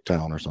technically a hick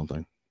town or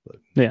something. But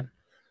yeah.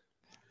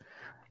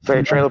 So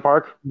a trailer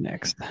park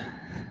next.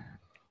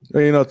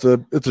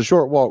 It's a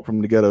short walk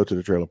from the ghetto to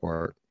the trailer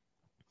park.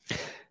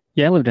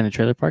 Yeah, I lived in a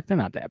trailer park. They're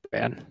not that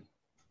bad.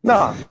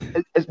 No,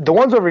 the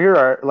ones over here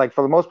are like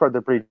for the most part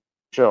they're pretty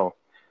chill.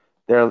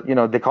 They're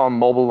they call them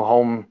mobile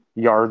home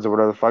yards or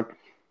whatever the fuck.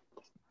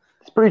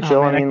 It's pretty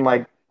chill. Man, I mean,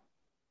 like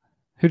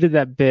who did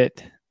that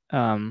bit?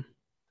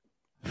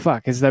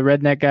 Fuck, is that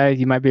redneck guy?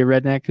 You might be a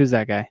redneck. Who's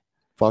that guy?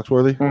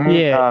 Foxworthy? Mm-hmm.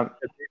 Yeah.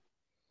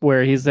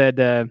 Where he said,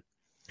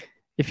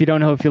 if you don't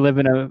know if you live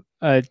in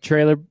a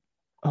trailer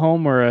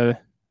home or a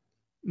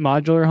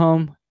modular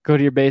home, go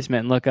to your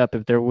basement and look up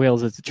if there are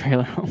wheels. It's a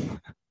trailer home.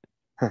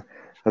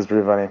 That's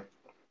pretty funny.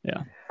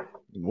 Yeah.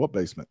 In what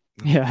basement?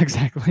 Yeah,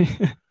 exactly.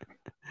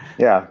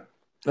 Yeah.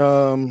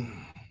 Yeah,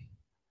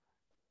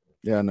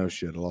 no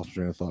shit. I lost my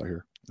train of thought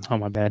here. Oh,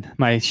 my bad.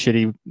 My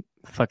shitty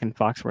fucking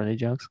Foxworthy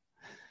jokes.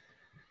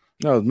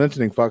 No, I was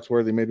mentioning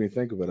Foxworthy made me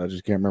think of it. I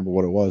just can't remember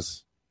what it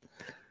was.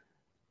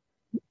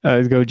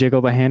 Go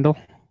jiggle the handle.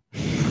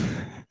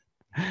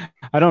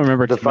 I don't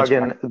remember the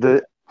fucking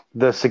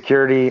the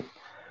security.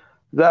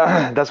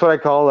 That's what I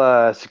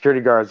call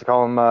security guards. I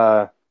call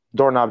them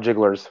doorknob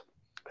jigglers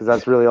because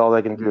that's really all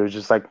they can do. Is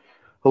just like,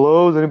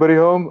 hello, is anybody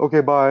home?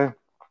 Okay, bye.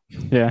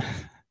 Yeah.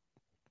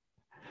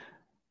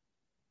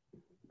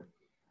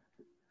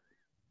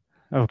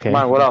 Okay. Come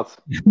on, what else?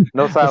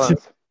 No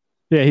silence.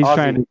 Yeah,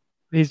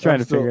 he's trying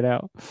to figure it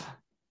out.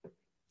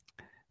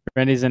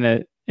 Randy's in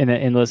an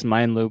endless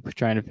mind loop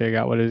trying to figure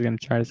out what he was going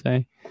to try to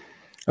say.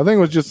 I think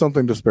it was just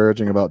something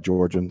disparaging about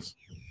Georgians.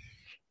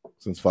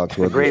 Since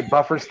Foxworthy, the great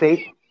buffer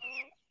state.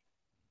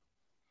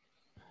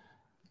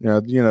 Yeah,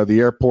 the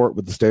airport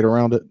with the state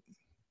around it.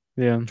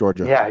 Yeah,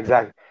 Georgia. Yeah,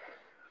 exactly.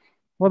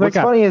 Well, what's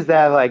funny is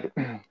that like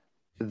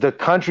the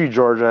country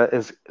Georgia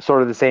is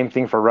sort of the same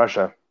thing for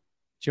Russia.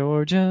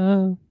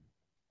 Georgia.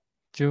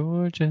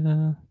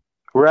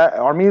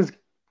 Armenia's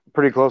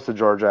pretty close to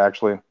Georgia,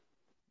 actually.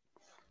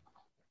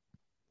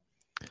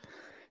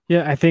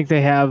 Yeah, I think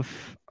they have.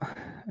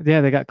 Yeah,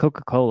 they got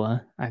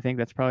Coca-Cola. I think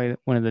that's probably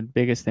one of the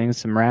biggest things.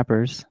 Some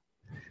rappers.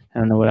 I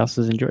don't know what else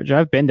is in Georgia.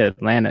 I've been to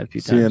Atlanta a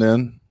few times.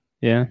 CNN.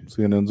 Yeah.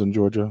 CNN's in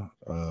Georgia.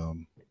 Well,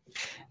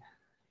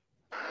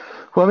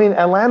 I mean,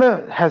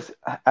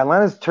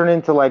 Atlanta's turned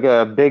into like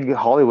a big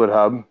Hollywood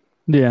hub.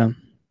 Yeah.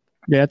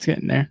 Yeah, it's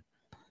getting there.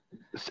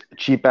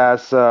 Cheap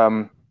ass,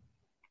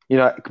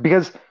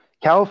 because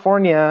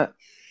California,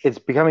 it's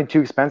becoming too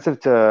expensive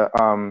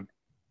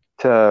to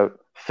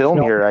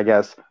film here, I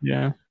guess.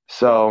 Yeah.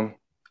 So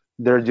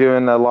they're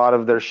doing a lot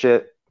of their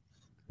shit.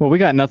 Well, we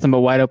got nothing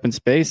but wide open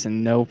space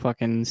and no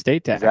fucking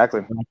state tax.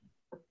 Exactly.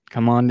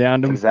 Come on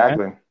down to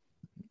Exactly.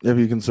 If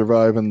you can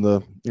survive in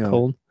the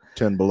cold.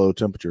 10 below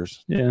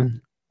temperatures. Yeah.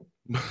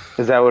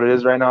 Is that what it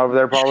is right now over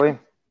there? Probably.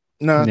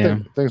 No, I Yeah.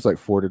 think it's like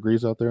 4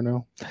 degrees out there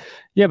now.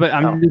 Yeah, but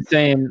I'm just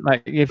saying,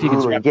 like, if you can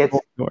Ooh, strap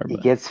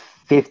it gets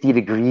 50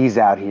 degrees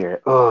out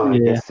here. Oh,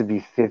 it Yeah. gets to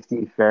be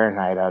 50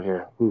 Fahrenheit out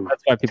here. Ooh,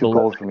 that's why too people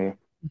cold for me.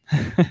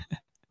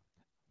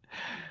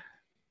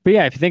 But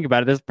yeah, if you think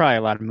about it, there's probably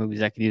a lot of movies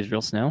that could use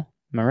real snow.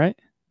 Am I right?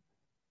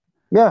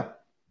 Yeah.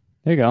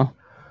 There you go.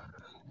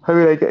 I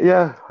mean,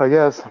 I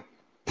guess.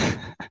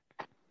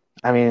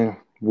 I mean,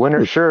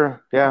 winter,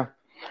 sure. Yeah.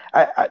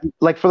 I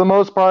like, for the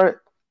most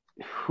part,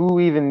 who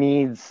even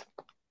needs,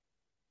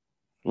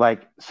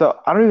 like, so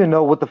I don't even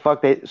know what the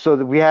fuck so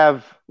we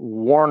have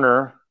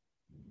Warner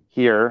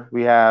here.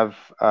 We have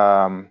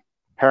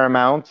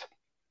Paramount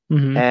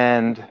Mhm.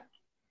 and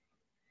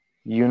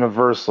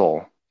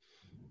Universal.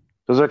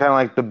 Those are kind of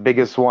like the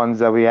biggest ones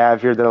that we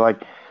have here. They're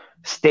like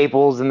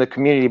staples in the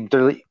community, but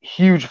they're like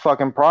huge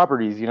fucking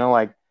properties,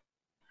 like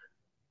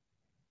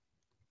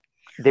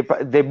they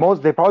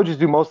probably just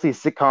do mostly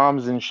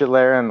sitcoms and shit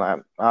there. And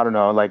I don't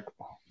know, like,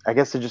 I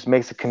guess it just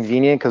makes it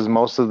convenient because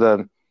most of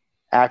the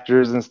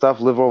actors and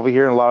stuff live over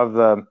here, and a lot of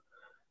the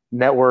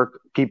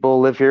network people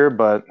live here.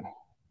 But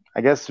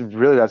I guess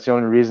really that's the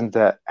only reason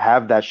to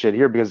have that shit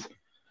here, because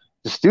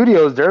the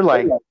studios, they're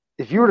like,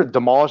 if you were to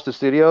demolish the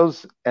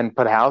studios and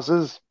put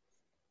houses,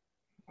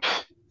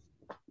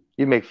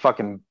 you'd make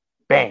fucking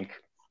bank.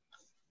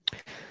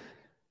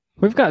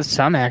 We've got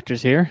some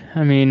actors here.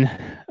 I mean,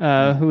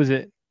 who is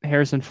it?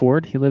 Harrison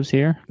Ford. He lives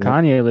here. Yeah.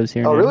 Kanye lives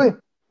here. Oh, now. really?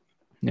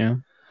 Yeah.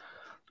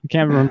 I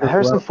can't remember.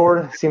 Harrison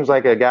Ford seems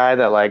like a guy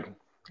that, like,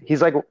 he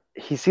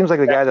seems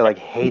like the guy that, like,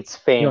 hates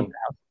fame.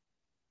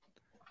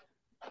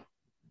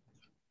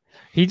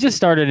 He just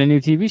started a new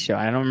TV show.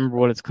 I don't remember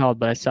what it's called,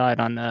 but I saw it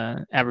on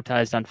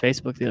advertised on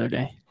Facebook the other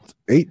day.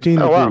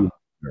 18 Oh, degrees.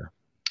 wow.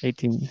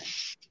 18.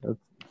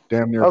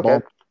 Damn near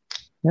Okay.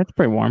 That's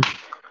pretty warm.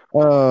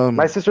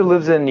 My sister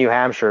lives in New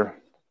Hampshire.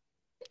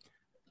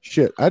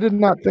 Shit, I did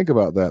not think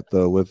about that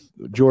though. With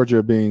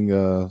Georgia being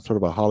sort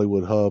of a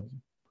Hollywood hub,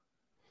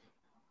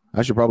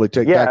 I should probably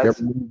take back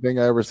everything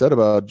I ever said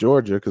about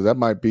Georgia, because that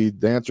might be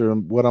the answer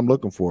of what I'm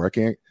looking for. I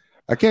can't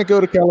go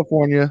to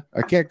California.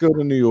 I can't go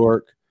to New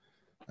York.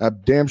 I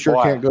damn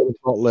sure can't go to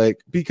Salt Lake,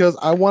 because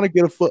I want to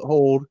get a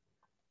foothold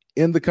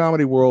in the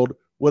comedy world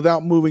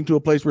without moving to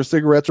a place where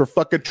cigarettes are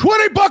fucking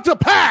 $20 a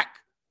pack.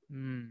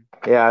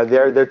 Yeah,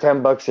 they're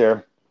 $10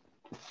 here.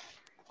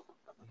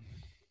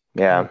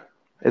 Yeah,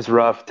 it's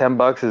rough.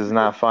 $10 is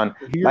not fun.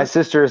 My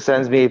sister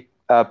sends me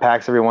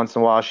packs every once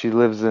in a while. She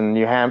lives in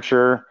New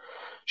Hampshire.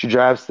 She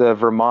drives to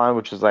Vermont,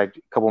 which is like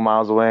a couple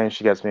miles away, and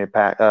she gets me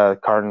a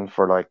carton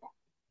for like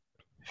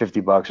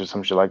 $50 or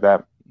some shit like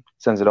that.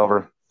 Sends it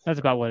over. That's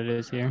about what it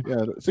is here.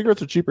 Yeah,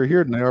 cigarettes are cheaper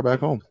here than they are back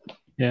home.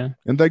 Yeah,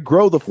 and they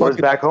grow the fucking. Where's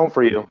back home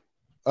for you?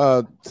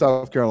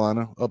 South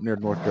Carolina, up near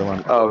North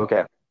Carolina. Oh,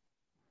 okay.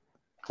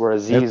 Where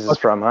Aziz is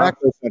from, huh?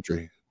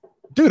 Country.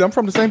 Dude, I'm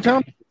from the same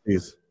town.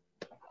 Aziz.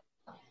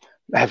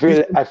 I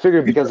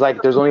figured because,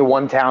 like, there's only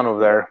one town over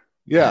there.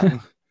 Yeah.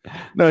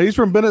 No, he's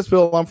from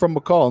Bennettsville. I'm from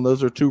McCall, and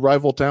those are two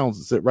rival towns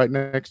that sit right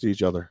next to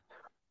each other.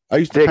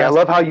 I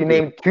love how you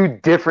named two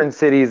different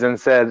cities and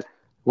said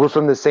we're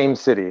from the same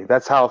city.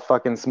 That's how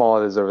fucking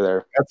small it is over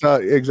there. That's how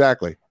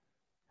exactly.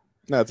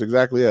 That's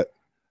exactly it.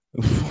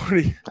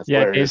 40.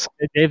 Yeah,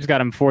 Dave's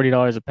got him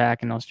 $40 a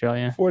pack in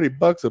Australia.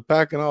 $40 a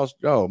pack in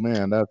Australia. Oh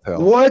man, that's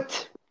hell.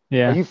 What?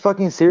 Yeah. Are you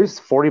fucking serious?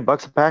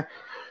 $40 a pack?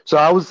 So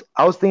I was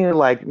thinking,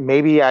 like,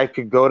 maybe I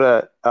could go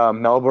to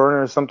Melbourne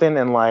or something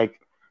and like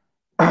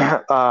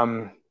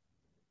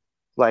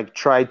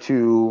try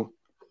to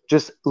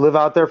just live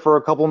out there for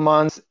a couple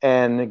months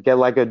and get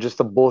like just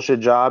a bullshit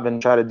job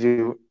and try to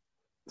do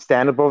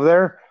stand up over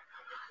there.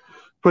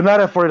 But not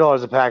at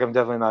 $40 a pack. I'm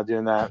definitely not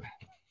doing that.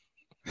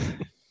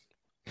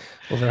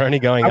 Well, they're only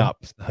going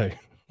up, so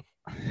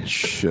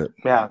shit.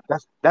 Yeah,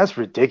 that's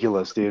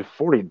ridiculous, dude.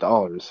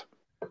 $40.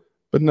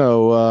 But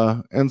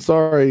no, and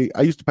sorry,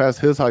 I used to pass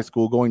his high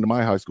school going to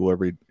my high school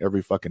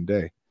every fucking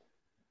day.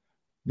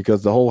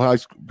 Because the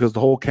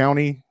whole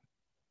county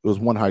was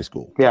one high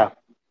school. Yeah.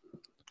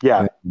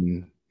 Yeah.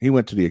 And he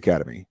went to the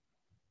academy.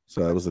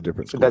 So that was a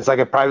different school. That's like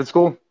a private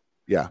school?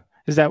 Yeah.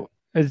 Is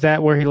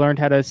that where he learned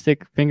how to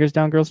stick fingers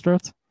down girls'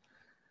 throats?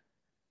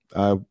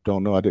 I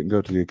don't know. I didn't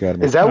go to the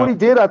academy. Is that what he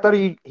did? I thought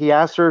he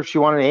asked her if she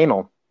wanted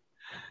anal.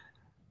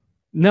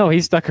 No,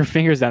 he stuck her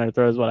fingers down her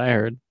throat is what I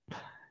heard.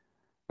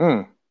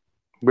 It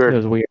Weird.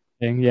 was a weird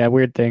thing. Yeah,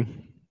 weird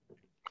thing.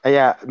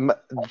 Yeah, the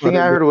thing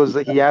I heard was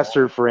that he asked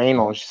her for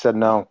anal, and she said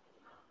no.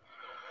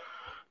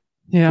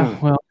 Yeah,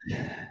 well, it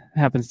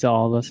happens to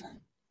all of us.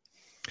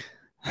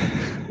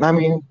 I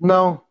mean,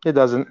 no, it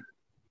doesn't.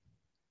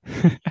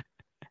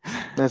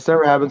 It's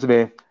never happened to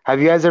me. Have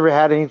you guys ever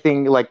had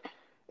anything like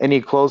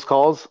any close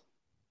calls?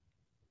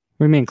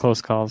 We mean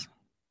close calls.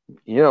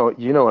 You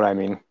know what I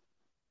mean.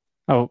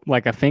 Oh,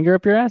 like a finger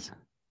up your ass?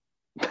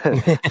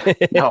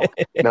 No,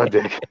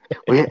 Dick.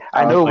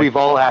 I know we've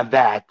all had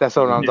that. That's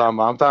what I'm talking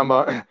about. I'm talking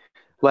about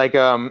like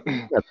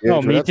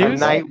Oh, me too.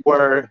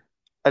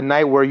 a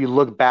night where you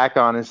look back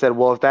on and said,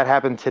 "Well, if that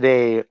happened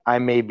today, I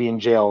may be in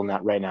jail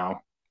not right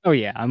now." Oh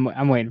yeah,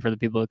 I'm waiting for the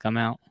people to come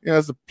out. Yeah,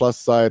 that's the plus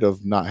side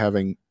of not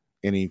having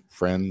any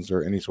friends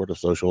or any sort of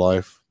social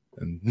life.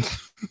 And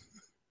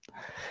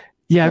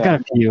Yeah, I've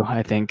got a few.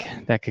 I think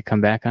that could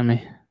come back on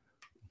me.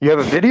 You have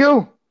a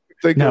video?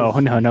 No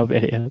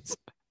videos.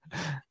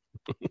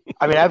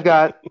 I mean, I've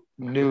got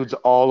nudes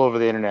all over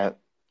the internet.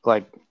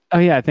 Like, oh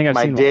yeah, I think I've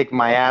my seen dick,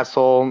 my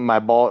asshole, my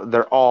ball.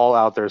 They're all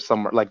out there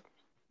somewhere, like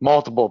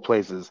multiple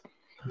places.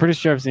 I'm pretty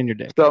sure I've seen your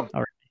dick. So,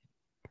 already.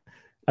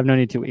 I've known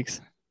you 2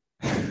 weeks.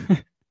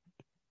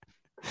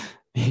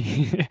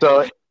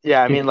 So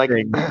yeah, I mean, like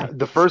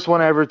the first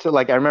one I ever took,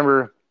 like I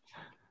remember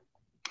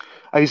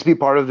I used to be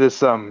part of this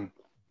this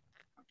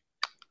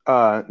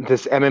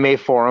MMA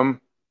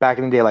forum back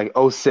in the day, like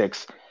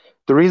 06.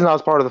 The reason I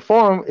was part of the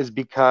forum is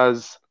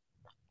because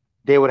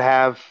they would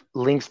have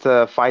links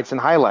to fights and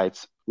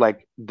highlights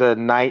like the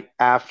night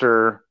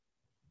after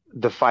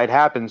the fight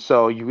happened.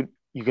 So you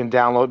can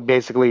download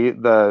basically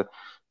the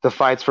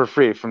fights for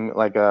free from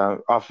like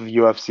off of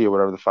UFC or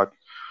whatever the fuck.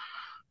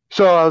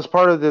 So I was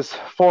part of this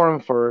forum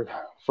for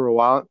a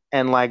while,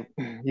 and like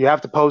you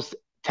have to post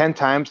 10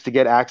 times to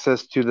get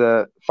access to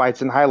the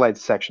fights and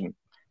highlights section.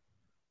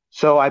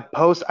 So I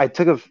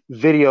took a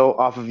video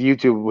off of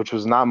YouTube, which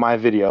was not my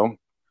video,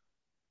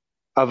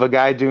 of a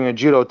guy doing a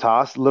judo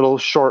toss, little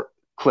short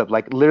clip,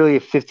 like literally a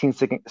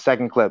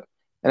 15-second clip.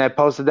 And I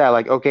posted that,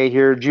 like, okay,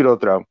 here, judo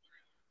throw.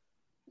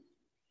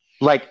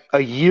 Like a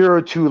year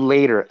or two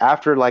later,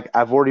 after like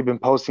I've already been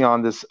posting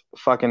on this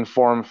fucking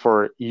forum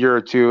for a year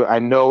or two, I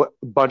know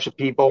a bunch of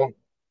people.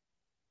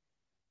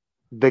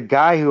 The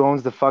guy who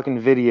owns the fucking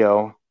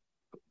video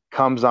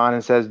comes on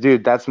and says,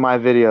 dude, that's my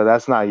video.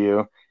 That's not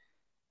you.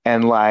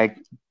 And like,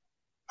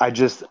 I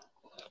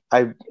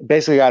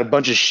basically got a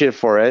bunch of shit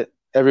for it.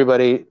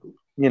 Everybody,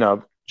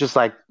 just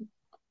like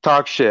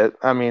talk shit.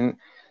 I mean,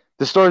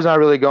 the story's not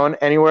really going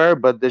anywhere,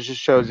 but this just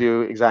shows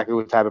you exactly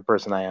what type of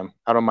person I am.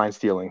 I don't mind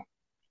stealing.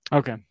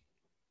 Okay.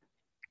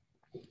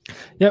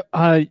 Yep.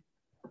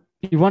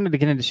 You wanted to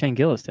get into Shane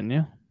Gillis, didn't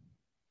you?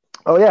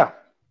 Oh yeah.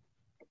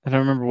 I don't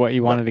remember what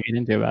you wanted to get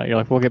into about it. You're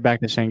like, we'll get back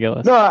to Shane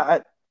Gillis. No,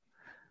 I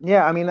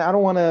mean, I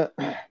don't want to,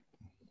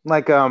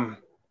 like,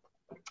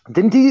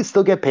 didn't he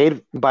still get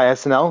paid by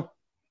SNL?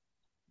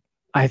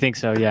 I think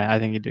so, yeah. I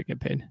think he did get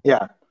paid.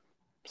 Yeah.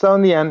 So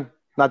in the end,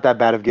 not that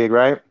bad of a gig,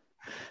 right?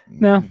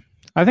 No,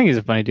 I think he's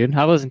a funny dude.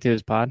 I listen to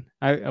his pod.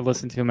 I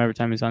listen to him every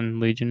time he's on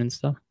Legion and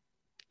stuff.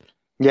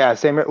 Yeah,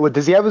 same.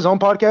 Does he have his own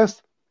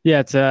podcast?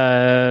 Yeah, it's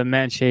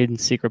Matt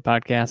Shaden's secret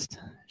podcast.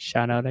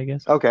 Shout out, I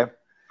guess. Okay.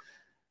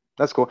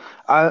 That's cool.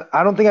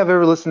 I don't think I've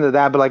ever listened to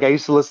that, but like I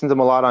used to listen to him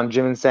a lot on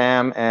Jim and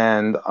Sam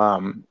and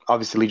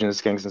obviously Legion of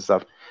Skanks and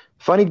stuff.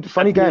 Funny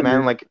guy,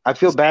 man. Like I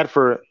feel bad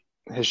for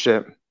his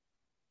shit.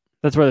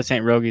 That's where the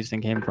St. Rogies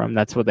thing came from.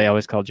 That's what they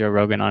always call Joe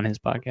Rogan on his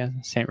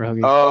podcast, St.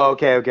 Rogies. Oh,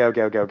 okay.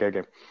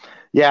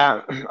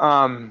 Yeah.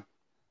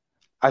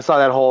 I saw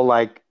that whole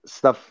like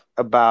stuff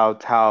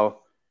about how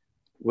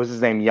what's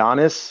his name,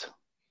 Giannis.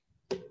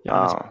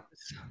 I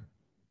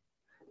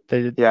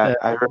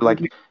heard like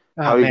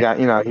how he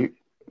got, he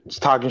was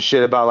talking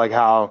shit about like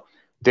how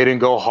they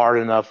didn't go hard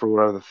enough or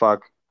whatever the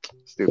fuck.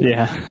 Stupid.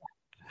 Yeah.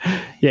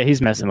 Yeah,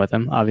 he's messing with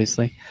him,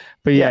 obviously.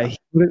 But yeah,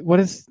 what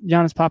is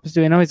Giannis Papas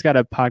doing? I know he's got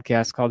a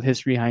podcast called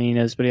History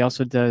Hyenas, but he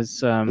also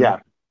does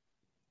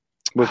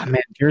with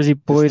Jersey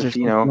Boys or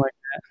something like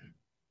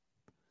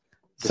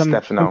that.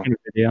 Stefano.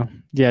 Video.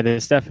 Yeah, the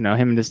Stefano,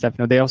 him and the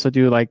Stefano. They also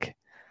do like,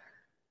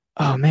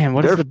 oh man,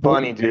 what is the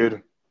funny,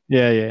 dude?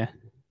 Yeah.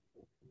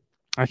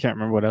 I can't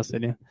remember what else they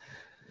do.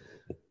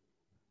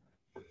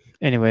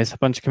 Anyways, a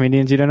bunch of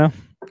comedians you don't know?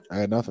 I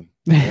had nothing.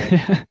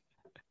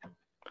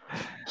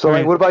 So,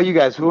 like, what about you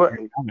guys? Who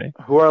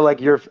are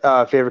like your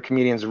favorite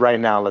comedians right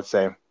now? Let's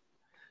say.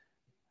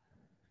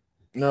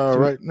 No,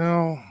 right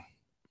now.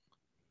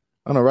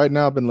 I don't know. Right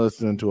now, I've been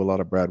listening to a lot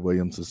of Brad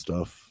Williams'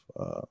 stuff.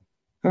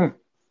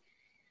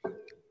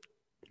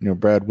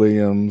 Brad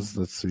Williams.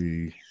 Let's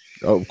see.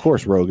 Oh, of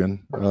course,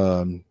 Rogan.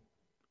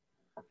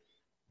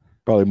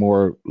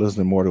 Probably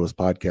listening more to his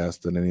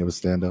podcast than any of his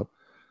stand-up.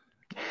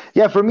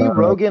 Yeah, for me,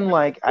 Rogan.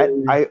 Like,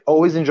 I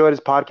always enjoyed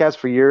his podcast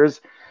for years.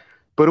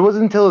 But it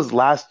wasn't until his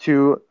last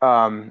two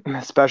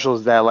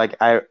specials that like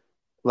I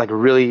like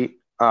really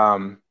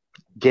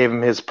gave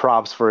him his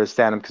props for his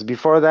stand-up. Because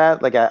before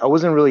that, like I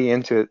wasn't really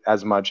into it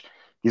as much.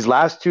 These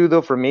last two,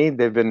 though, for me,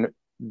 they've been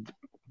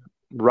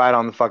right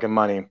on the fucking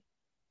money.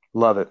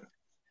 Love it.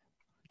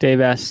 Dave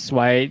asks,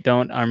 why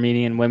don't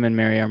Armenian women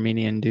marry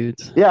Armenian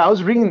dudes? Yeah, I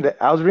was reading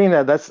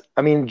that. That's,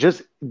 I mean,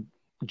 just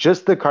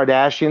the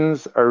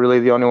Kardashians are really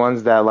the only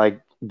ones that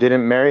like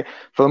didn't marry.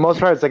 For the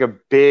most part, it's like a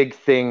big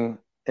thing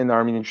in the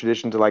Armenian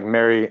tradition to like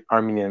marry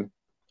Armenian.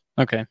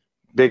 Okay.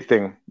 Big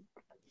thing,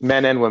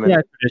 men and women. Yeah,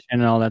 tradition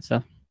and all that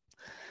stuff.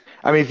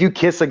 I mean, if you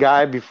kiss a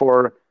guy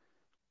before,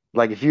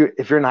 like if you're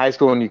in high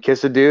school and you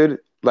kiss a dude,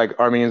 like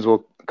Armenians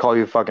will call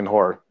you a fucking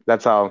whore.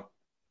 That's how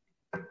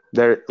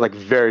they're like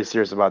very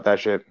serious about that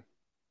shit.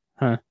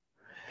 Huh.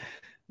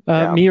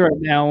 Yeah. Me right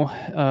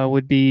now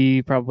would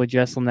be probably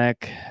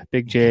Jesselneck,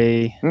 Big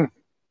J.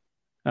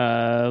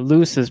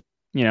 Loose is,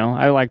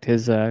 I liked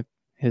his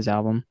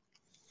album.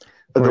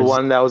 The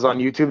one that was on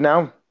YouTube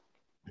now?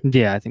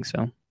 Yeah, I think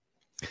so.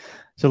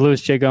 So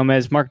Louis J.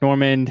 Gomez, Mark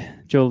Normand,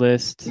 Joe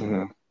List.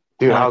 Mm-hmm.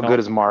 Dude, how good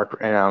is Mark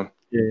right now?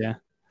 Yeah.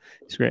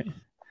 It's great.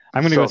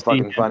 I'm gonna go see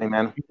fucking funny,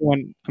 man.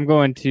 I'm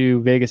going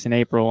to Vegas in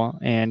April,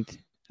 and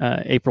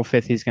April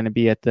 5th he's going to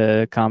be at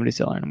the Comedy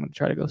Cellar, and I'm going to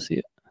try to go see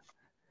it.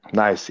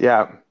 Nice,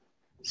 yeah.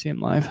 See him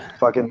live.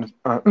 Fucking,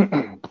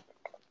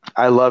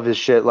 I love his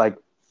shit. Like,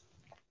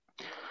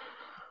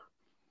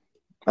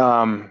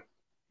 who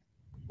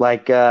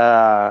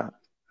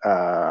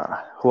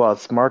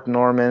else? Mark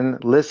Norman.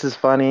 Liz is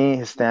funny.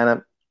 His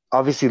stand-up.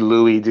 Obviously,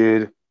 Louis,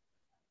 dude.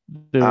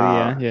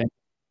 Yeah.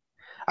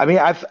 I mean,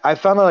 I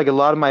found out like a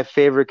lot of my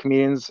favorite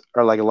comedians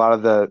are like a lot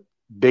of the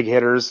big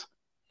hitters,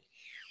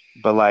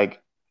 but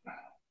like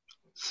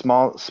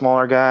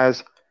smaller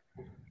guys.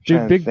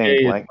 Dude, Big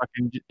J,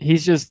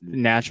 he's just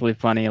naturally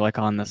funny, like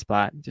on the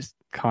spot, just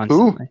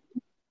constantly.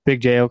 Who?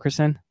 Big J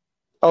Okerson.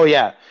 Oh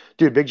yeah,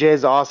 dude, Big J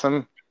is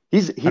awesome.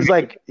 He's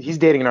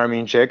dating an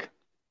Armenian chick.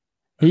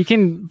 He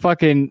can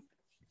fucking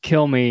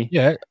kill me.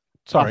 Yeah,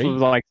 sorry, off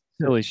of, like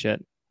silly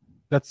shit.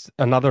 That's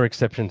another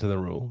exception to the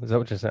rule. Is that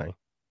what you're saying?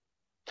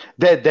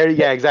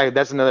 Yeah, exactly.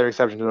 That's another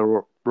exception to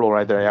the rule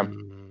right there. Yeah.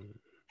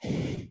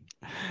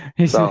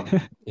 So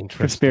interesting.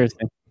 Conspiracy.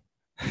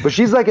 But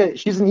she's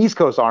an East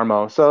Coast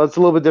Armo, so it's a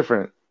little bit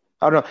different.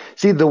 I don't know.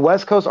 See, the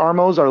West Coast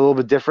Armos are a little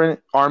bit different.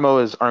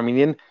 Armo is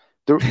Armenian.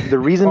 The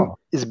reason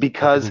is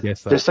because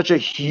there's such a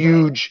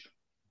huge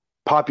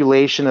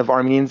population of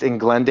Armenians in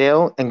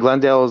Glendale, and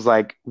Glendale is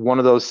like one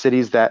of those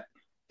cities that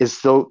is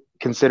still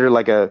considered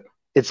like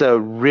it's a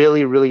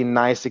really, really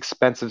nice,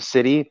 expensive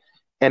city,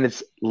 and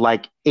it's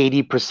like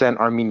 80%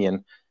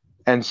 Armenian.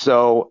 And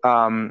so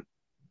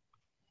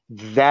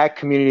that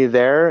community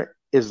there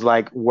is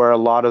like where a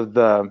lot of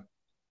the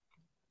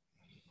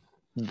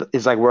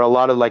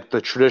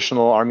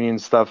traditional Armenian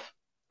stuff,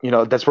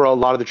 that's where a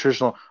lot of the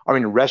traditional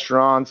Armenian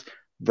restaurants,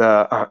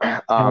 what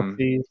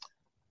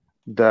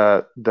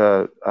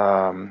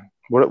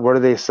do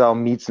they sell,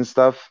 meats and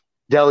stuff,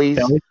 delis.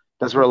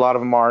 That's where a lot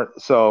of them are.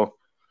 So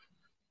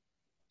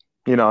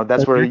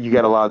that's where you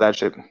get a lot of that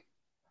shit.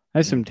 I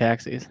assume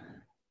taxis.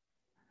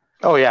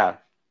 Oh yeah.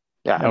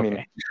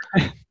 Okay.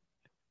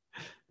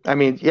 I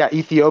mean, yeah,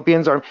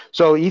 Ethiopians are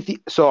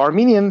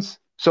Armenians.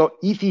 So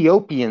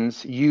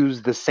Ethiopians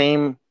use the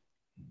same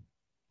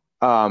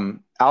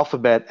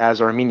alphabet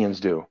as Armenians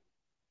do.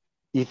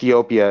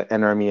 Ethiopia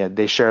and Armenia,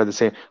 they share the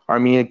same.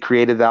 Armenia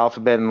created the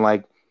alphabet in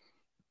like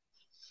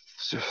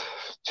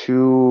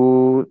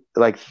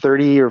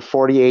 30 or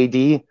 40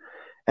 AD,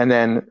 and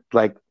then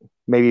like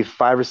maybe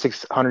 500 or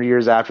 600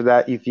 years after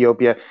that,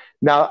 Ethiopia.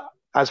 Now,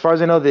 as far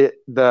as I know,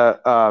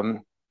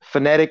 the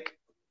phonetic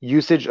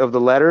usage of the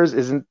letters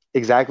isn't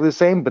exactly the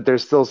same, but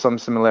there's still some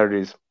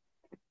similarities.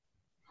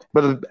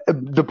 But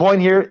the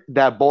point here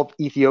that both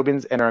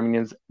Ethiopians and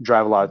Armenians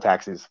drive a lot of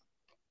taxis.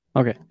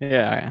 Okay,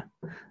 yeah.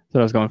 That's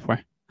what I was going for.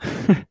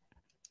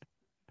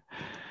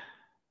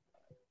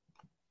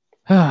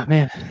 Oh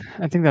man,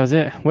 I think that was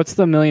it. What's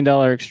the $1 Million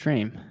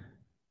Extreme?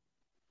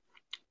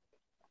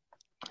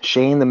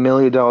 Shane, the $1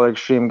 Million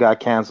Extreme got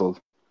canceled.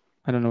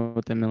 I don't know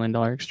what the $1 Million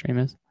Extreme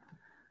is.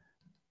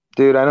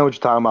 Dude, I know what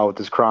you're talking about with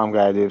this Crom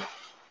guy, dude.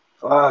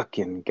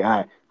 Fucking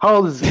guy. How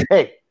old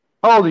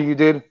are you,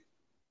 dude?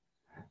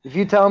 If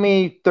you tell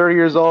me 30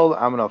 years old,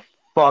 I'm going to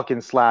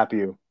fucking slap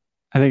you.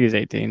 I think he's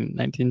 18,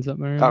 19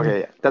 something.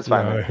 Okay, yeah, that's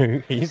fine.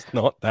 No, he's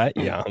not that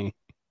young.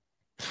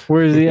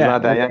 Where is he He's at?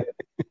 not that young.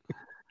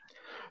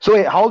 So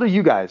wait, how old are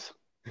you guys?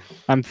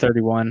 I'm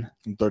 31.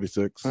 I'm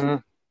 36. Mm-hmm.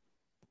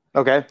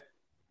 Okay.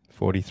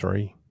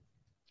 43.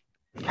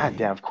 God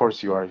damn, of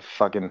course you are.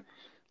 Fucking,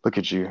 look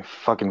at you.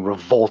 Fucking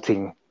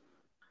revolting.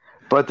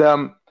 But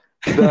have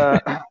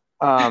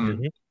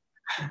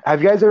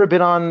you guys ever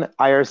been on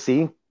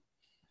IRC?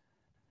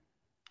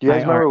 Do you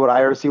guys remember what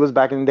IRC was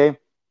back in the day?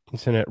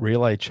 Internet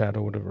Relay Chat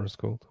or whatever it's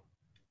called.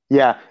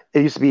 Yeah,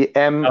 it used to be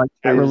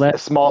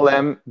small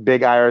M,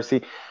 big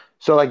IRC.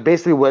 So like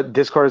basically what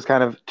Discord has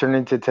kind of turned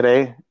into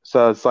today.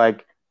 So it's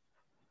like,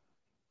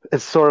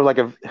 it's sort of like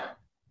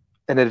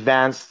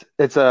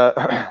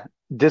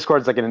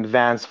Discord's like an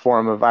advanced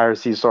form of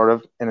IRC sort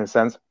of in a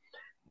sense.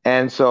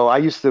 And so I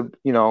used to,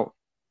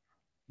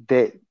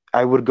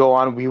 I would go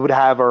on, we would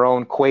have our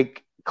own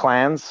Quake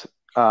clans.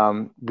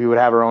 We would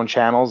have our own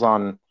channels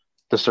on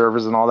the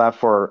servers and all that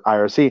for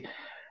IRC.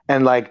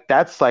 And like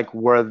that's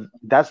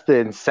the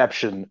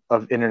inception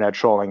of internet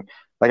trolling.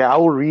 Like I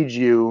will read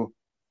you.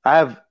 I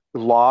have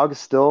logs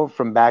still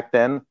from back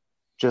then,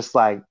 just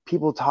like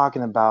people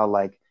talking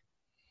about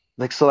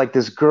so like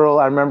this girl.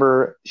 I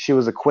remember she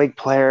was a Quake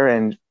player,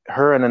 and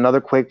her and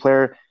another Quake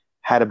player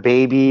had a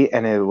baby,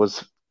 and it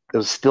was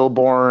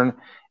stillborn.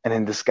 And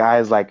then this guy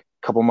is like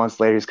a couple months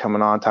later, he's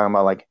coming on talking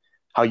about like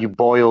how you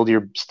boiled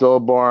your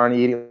stillborn,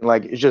 eating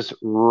like it's just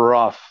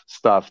rough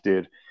stuff,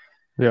 dude.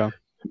 Yeah.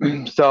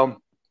 So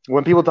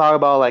when people talk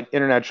about like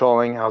internet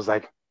trolling, I was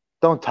like,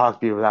 don't talk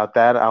to me about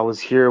that. I was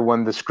here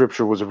when the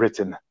scripture was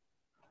written.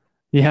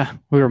 Yeah,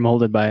 we were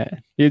molded by it.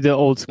 You the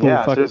old school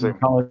fucking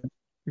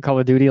Call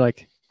of Duty,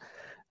 like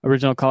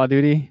original Call of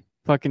Duty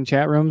fucking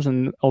chat rooms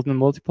and Ultimate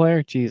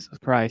Multiplayer. Jesus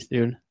Christ,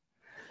 dude.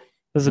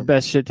 This is the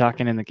best shit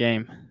talking in the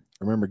game.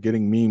 I remember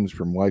getting memes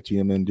from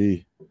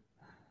YTMND.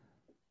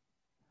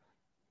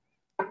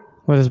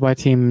 What is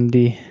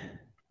YTMD?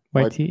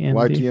 YTMD?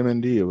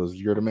 YTMND. It was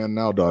You're the Man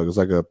Now, Dog. It's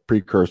like a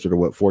precursor to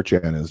what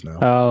 4chan is now.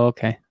 Oh,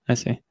 okay. I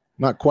see.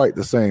 Not quite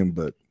the same,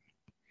 but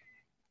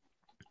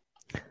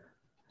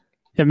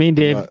yeah, me and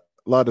Dave, a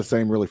lot of the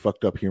same really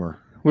fucked up humor.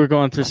 we were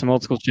going through some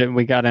old school shit and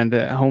we got into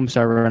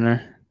Homestar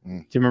Runner. Do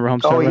you remember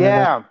Homestar Runner? Oh,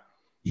 yeah.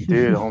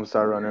 Dude,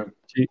 Homestar Runner.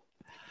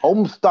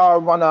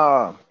 Homestar Runner.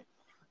 I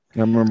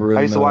remember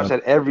I used to watch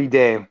that every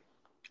day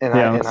in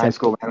high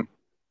school, man.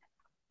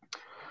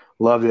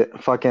 Loved it.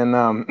 Fucking,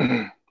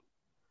 I'm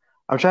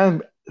trying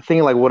to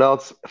think like what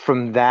else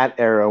from that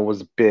era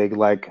was big,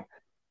 like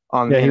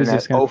on the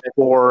internet.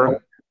 04. I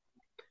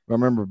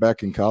remember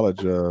back in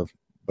college, a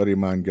buddy of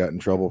mine got in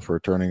trouble for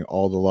turning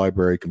all the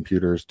library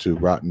computers to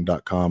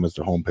rotten.com as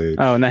their homepage.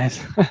 Oh,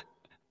 nice. Yeah,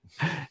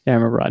 I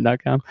remember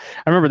rotten.com.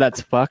 I remember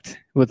That's Fucked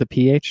with a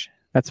PH.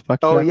 That's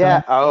Fucked. Oh,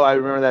 yeah. Oh, I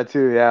remember that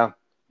too. Yeah.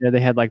 Yeah, they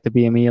had like the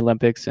BME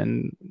Olympics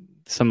and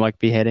some like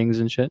beheadings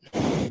and shit.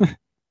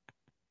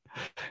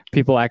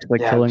 People actually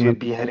killing them.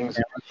 Beheadings.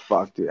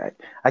 Fuck, dude.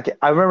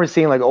 I remember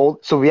seeing like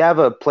old. So we have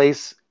a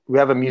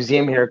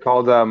museum here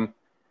called the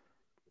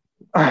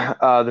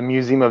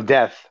Museum of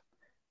Death,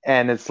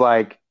 and it's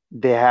like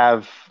they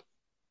have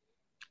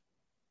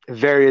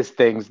various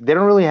things. They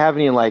don't really have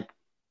any like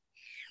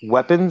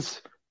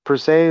weapons per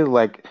se,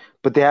 like,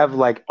 but they have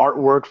like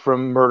artwork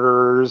from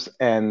murderers,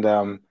 and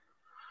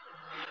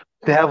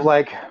they have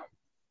like.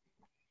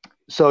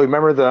 So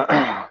remember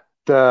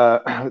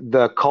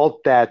the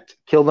cult that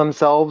killed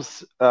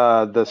themselves,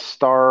 the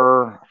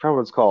Star, I forgot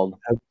what it's called.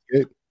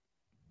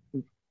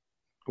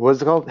 What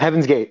is it called?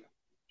 Heaven's Gate.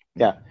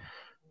 Yeah.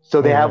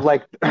 So they have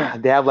like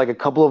a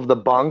couple of the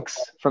bunks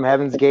from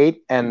Heaven's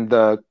Gate and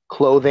the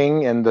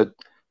clothing and the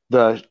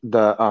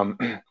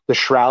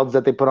shrouds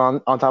that they put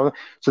on top of it.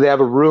 So they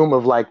have a room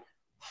of like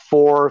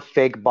 4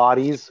 fake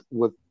bodies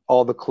with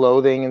all the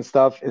clothing and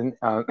stuff in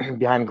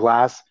behind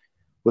glass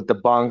with the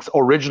bunks,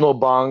 original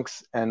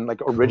bunks and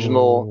like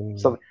original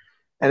stuff.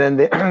 And then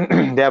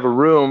they have a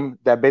room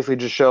that basically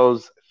just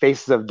shows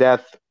Faces of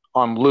Death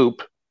on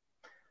loop.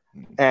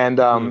 And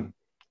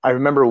I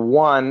remember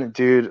one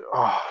dude.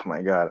 Oh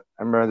my God.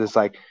 I remember this,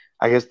 like,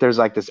 I guess there's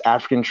like this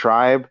African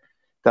tribe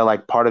that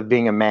like part of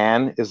being a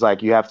man is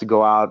like, you have to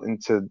go out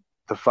into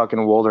the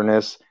fucking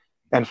wilderness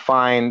and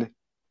find,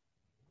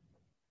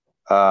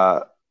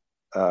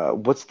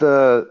 what's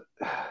the,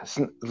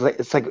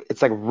 it's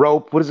like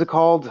rope. What is it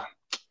called?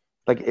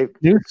 Like it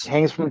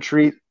hangs from a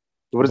tree.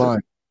 What is it?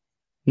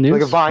 Noose?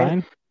 Like a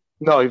vine?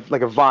 No,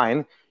 like a vine.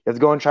 You have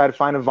to go and try to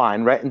find a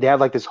vine, right? And they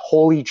have like this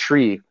holy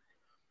tree.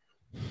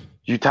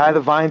 You tie the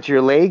vine to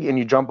your leg and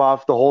you jump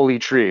off the holy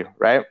tree,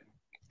 right?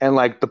 And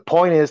like the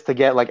point is to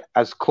get like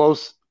as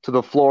close to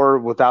the floor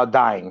without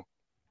dying.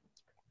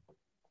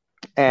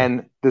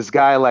 And this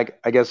guy, like,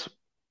 I guess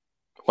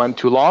went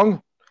too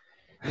long,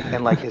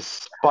 and like his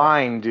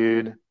spine,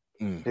 dude,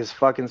 his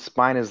fucking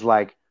spine is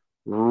like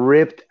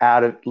ripped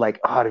out of, like,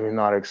 oh, I don't even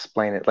know how to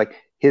explain it. Like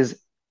his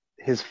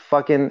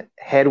fucking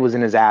head was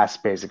in his ass,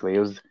 basically. It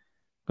was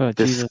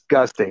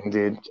disgusting,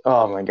 dude.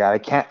 Oh my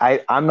God.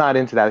 I'm not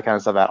into that kind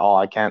of stuff at all.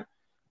 I can't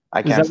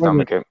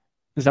stomach it.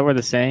 Is that where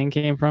the saying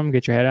came from?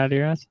 Get your head out of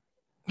your ass?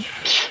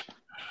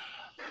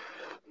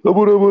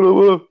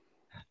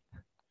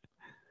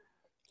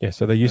 Yeah,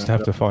 so they used to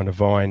have to find a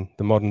Vine.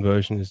 The modern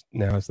version is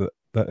now is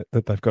that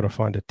they've got to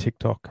find a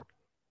TikTok.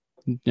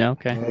 Yeah,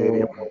 okay.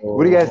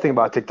 What do you guys think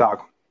about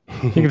TikTok?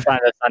 You can find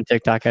us on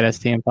TikTok at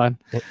STM Pod.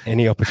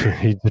 Any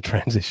opportunity to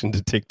transition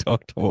to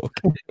TikTok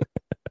talk.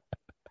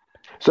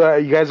 So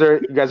you guys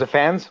are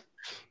fans?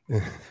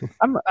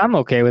 I'm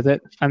okay with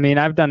it. I mean,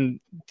 I've done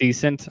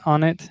decent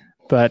on it,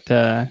 but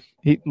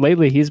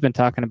lately he's been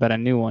talking about a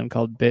new one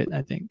called Bit,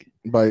 I think.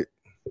 Byte.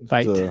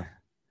 Byte.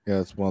 Yeah,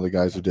 it's one of the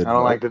guys who did. I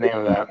don't like the name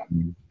of that.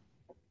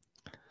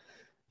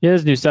 Yeah,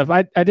 there's new stuff.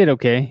 I did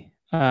okay.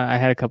 I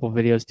had a couple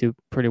videos do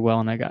pretty well,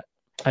 and I got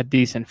a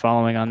decent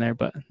following on there,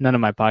 but none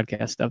of my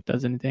podcast stuff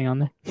does anything on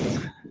there.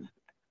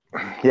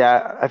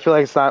 Yeah, I feel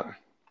like it's not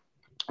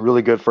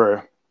really good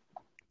for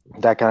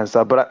that kind of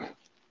stuff. But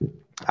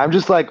I'm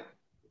just like,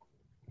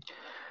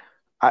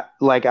 I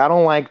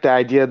don't like the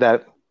idea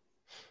that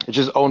it's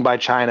just owned by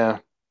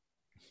China,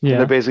 Yeah,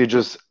 They're basically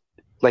just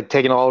like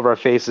taking all of our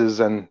faces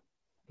and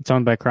it's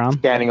owned by Crown.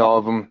 scanning all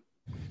of them.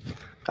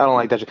 I don't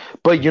like that shit.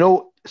 But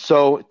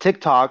so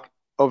TikTok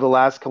over the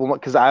last couple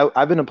months, because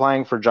I've been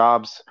applying for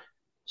jobs,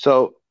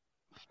 so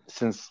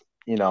since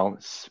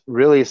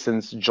really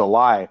since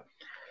July,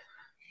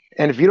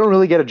 and if you don't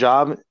really get a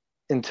job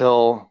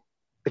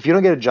if you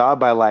don't get a job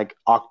by like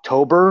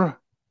October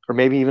or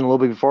maybe even a little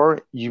bit before,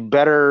 you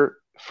better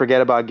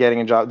forget about getting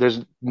a job.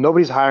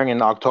 Nobody's hiring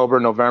in October,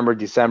 November,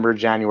 December,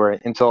 January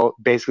until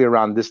basically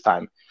around this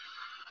time.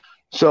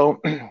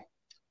 So a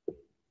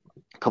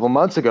couple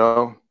months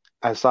ago,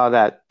 I saw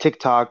that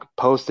TikTok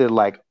posted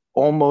like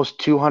almost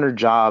 200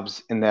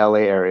 jobs in the LA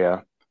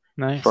area.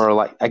 Nice. For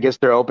like, I guess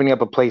they're opening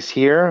up a place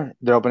here.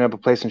 They're opening up a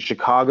place in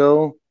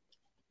Chicago,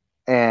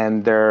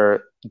 and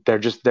they're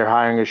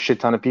hiring a shit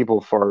ton of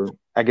people for.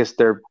 I guess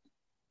they're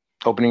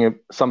opening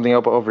something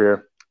up over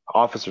here,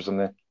 office or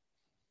something.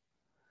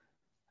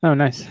 Oh,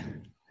 nice.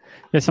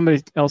 Yeah,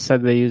 somebody else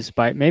said they use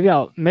Byte. Maybe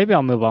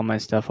I'll move all my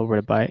stuff over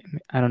to Byte.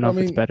 I don't know if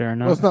it's better or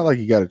not. Well, it's not like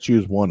you got to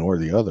choose one or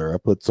the other. I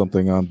put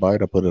something on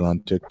Byte. I put it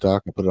on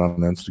TikTok. I put it on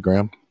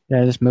Instagram.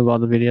 Yeah, just move all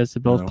the videos to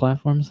both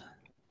platforms.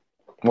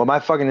 Well, my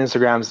fucking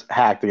Instagram's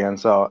hacked again,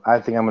 so I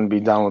think I'm gonna be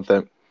done with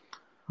it.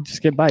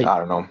 Just get Byte. I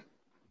don't know.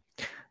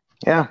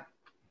 Yeah.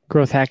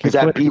 Growth hacking. Is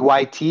that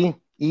BYTE?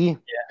 Yeah,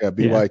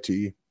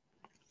 BYTE.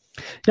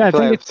 Yeah, I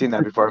think I've seen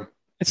that before.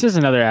 It's just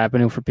another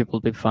avenue for people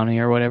to be funny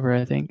or whatever,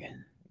 I think.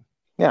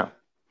 Yeah.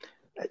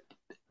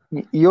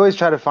 You always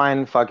try to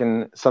find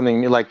fucking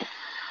something like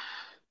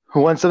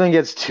when something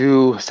gets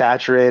too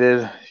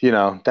saturated,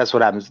 that's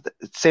what happens.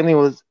 Same thing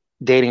with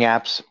dating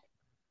apps.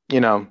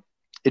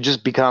 It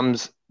just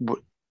becomes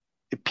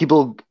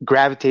people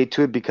gravitate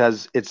to it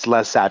because it's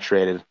less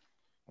saturated.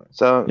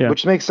 So,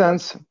 which makes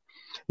sense.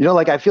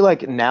 Like I feel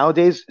like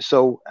nowadays,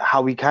 so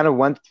how we kind of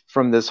went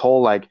from this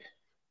whole like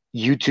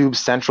YouTube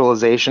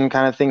centralization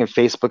kind of thing and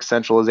Facebook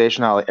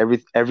centralization, how like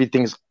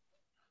everything's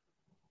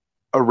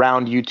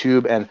around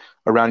YouTube and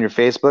around your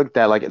Facebook,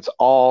 that like it's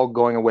all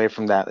going away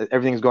from that.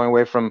 Everything's going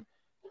away from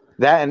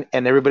that,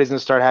 and everybody's gonna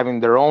start having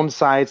their own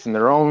sites and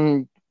their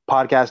own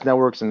podcast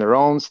networks and their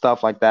own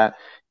stuff like that.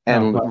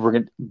 And we're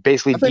gonna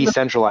basically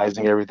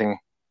decentralizing everything.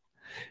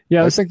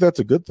 Yeah, I think that's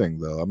a good thing,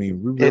 though. I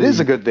mean, we really it is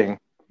a good thing.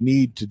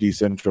 Need to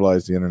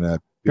decentralize the internet.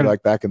 Be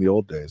like back in the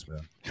old days, man.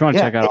 If you want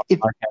to check out all the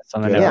podcasts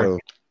on the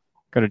network,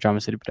 go to Drama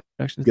City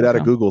Productions. Get out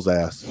of Google's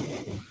ass.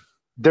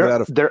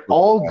 They're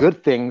all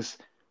good things.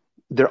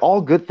 They're all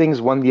good things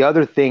when the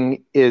other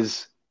thing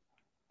is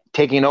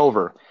taking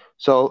over.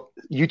 So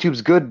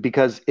YouTube's good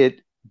because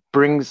it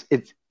brings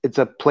it's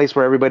a place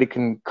where everybody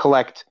can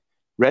collect.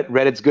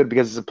 Reddit's good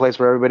because it's a place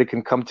where everybody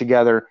can come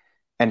together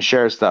and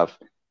share stuff.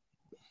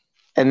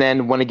 And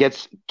then when it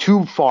gets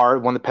too far,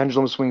 when the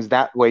pendulum swings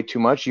that way too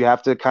much, you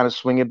have to kind of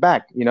swing it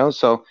back,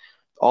 So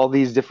all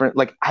these different,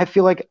 like, I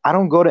feel like I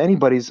don't go to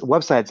anybody's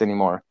websites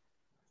anymore.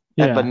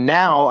 Yeah. But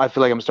now I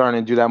feel like I'm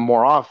starting to do that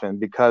more often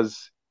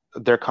because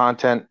their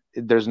content,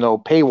 there's no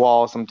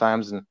paywall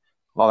sometimes and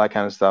all that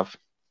kind of stuff.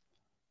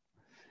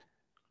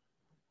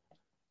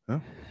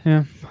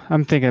 Yeah,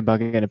 I'm thinking about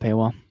getting a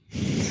paywall.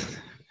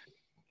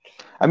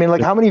 I mean,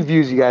 like, how many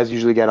views you guys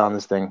usually get on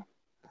this thing?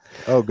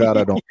 Oh God,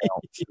 I don't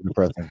count. It's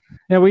depressing.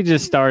 Yeah, we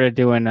just started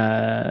doing.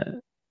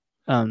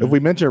 If we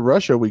mention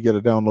Russia, we get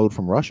a download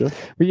from Russia.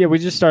 But yeah, we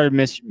just started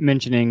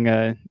mentioning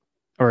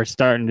or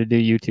starting to do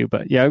YouTube.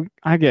 But yeah,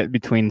 I get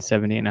between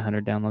 70 and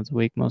 100 downloads a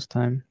week most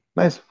time.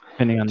 Nice,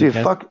 depending on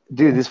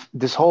dude.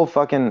 This whole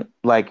fucking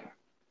like,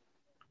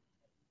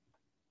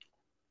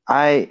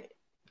 I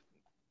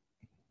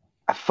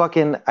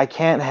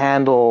can't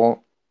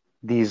handle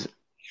these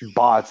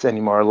bots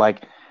anymore.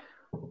 Like,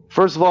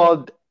 first of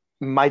all,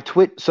 my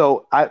Twitch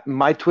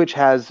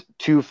has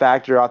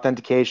 2-factor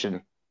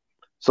authentication.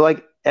 So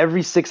like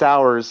every 6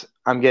 hours,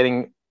 I'm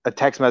getting a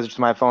text message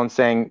to my phone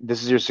saying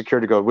this is your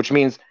security code, which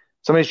means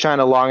somebody's trying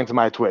to log into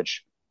my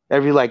Twitch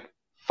every like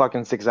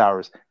fucking 6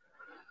 hours.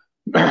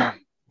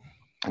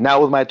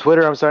 Now with my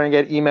Twitter, I'm starting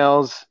to get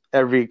emails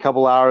every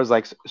couple hours.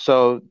 Like,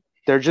 so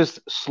they're just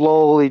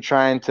slowly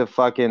trying to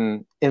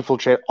fucking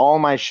infiltrate all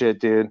my shit,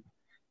 dude.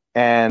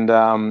 And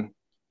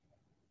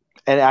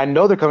I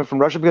know they're coming from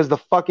Russia because the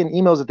fucking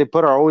emails that they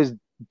put are always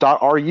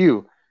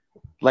 .ru.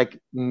 Like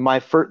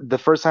the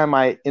first time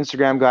my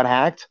Instagram got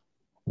hacked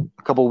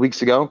a couple of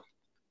weeks ago.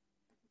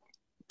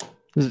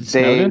 Is it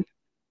Snowden?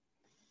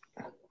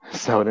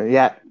 Snowden,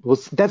 yeah. Well,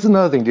 that's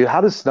another thing, dude.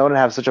 How does Snowden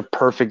have such a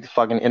perfect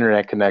fucking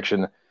internet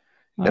connection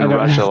in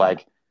Russia?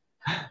 Like,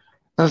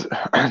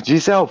 do you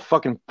see how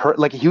fucking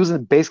like he was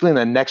basically in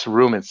the next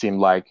room? It seemed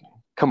like.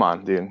 Come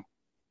on, dude.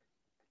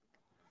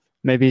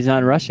 Maybe he's not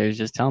in Russia. He's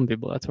just telling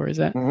people that's where he's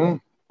at.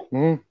 Mm-hmm.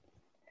 Mm-hmm.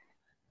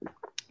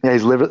 Yeah,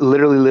 he's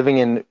literally living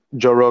in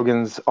Joe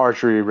Rogan's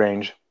archery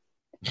range.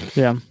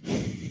 Yeah.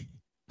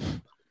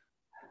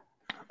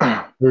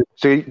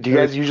 So do you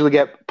guys usually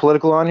get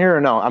political on here or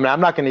no? I mean,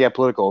 I'm not going to get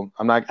political.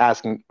 I'm not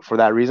asking for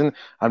that reason.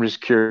 I'm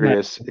just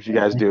curious if you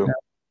guys do.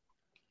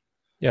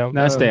 Yeah.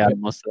 I stay out of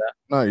most of that.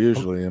 Not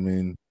usually. I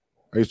mean,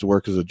 I used to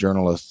work as a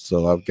journalist,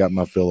 so I've got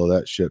my fill of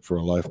that shit for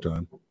a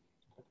lifetime.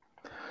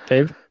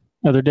 Dave?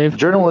 Other Dave?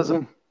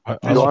 Journalism. I Go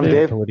like on, being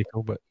Dave.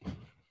 political, but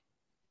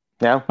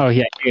Yeah. Oh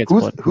yeah, he gets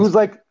Who's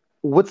like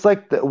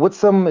what's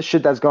some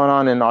shit that's going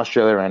on in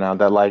Australia right now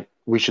that like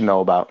we should know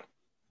about?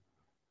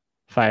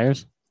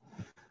 fires.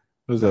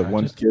 There's that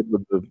one just- kid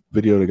with the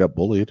video that got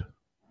bullied.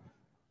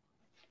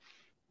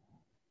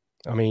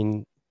 I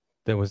mean,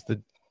 there was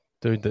the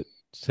dude that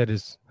set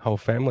his whole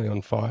family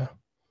on fire.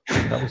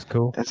 That was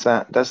cool.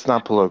 That's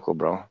not political,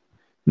 bro.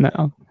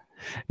 No.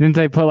 Didn't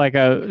they put like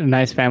a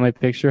nice family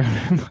picture of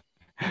him?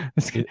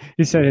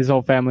 He set his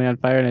whole family on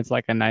fire, and it's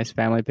like a nice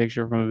family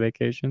picture from a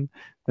vacation.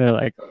 They're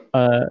like,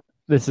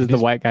 this is the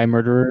white guy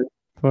murderer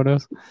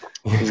photos.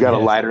 He's got a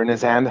Yeah. lighter in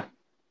his hand.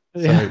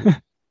 Yeah.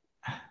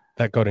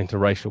 That got into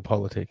racial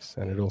politics,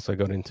 and it also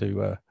got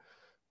into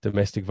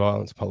domestic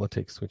violence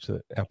politics, which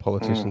our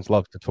politicians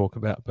love to talk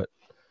about, but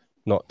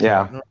not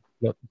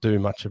do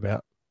much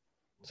about.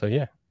 So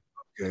yeah,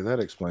 Okay, that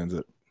explains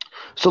it.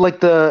 So like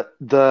the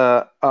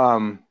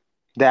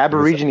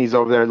Aborigines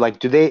over there,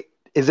 like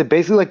is it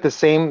basically like the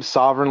same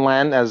sovereign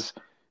land as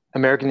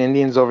American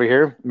Indians over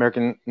here,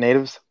 American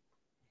natives?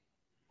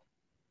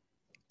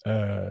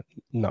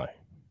 no.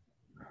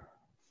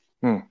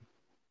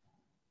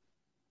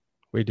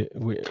 We did.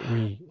 We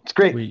It's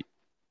great.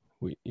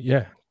 we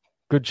yeah.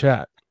 Good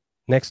chat.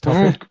 Next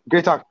topic.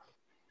 Great talk.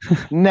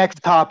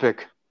 Next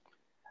topic.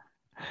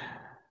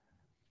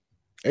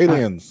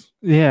 Aliens.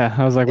 Yeah,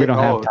 I was like, we don't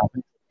have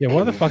topics. Yeah,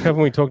 why the fuck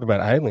haven't we talked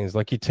about aliens?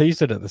 Like you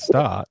teased it at the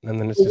start, and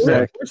then it's just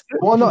like,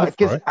 Well, no,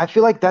 because I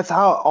feel like that's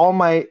how all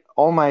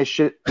my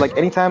shit. Like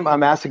anytime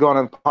I'm asked to go on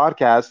a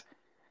podcast,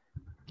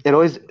 it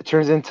always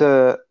turns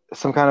into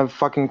some kind of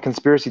fucking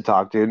conspiracy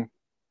talk, dude.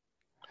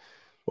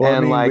 Well, And, I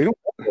mean, like, we don't.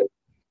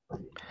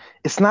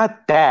 It's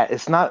not that.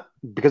 It's not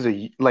because of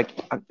like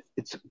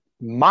it's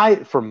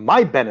for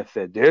my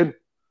benefit, dude.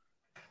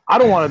 I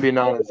don't want to be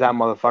known as that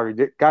motherfucker,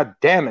 dude. God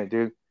damn it,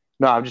 dude.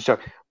 No, I'm just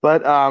joking.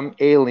 But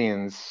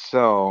aliens.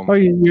 So Oh,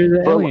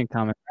 you're the alien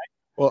comment.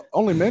 Well,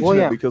 only mention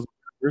it because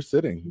we're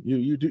sitting.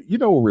 You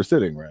know where we're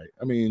sitting, right?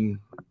 I mean,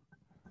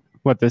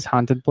 What, this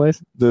haunted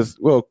place? this.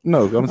 Well,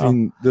 no, I'm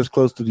saying this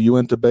close to the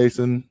Uinta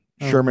Basin.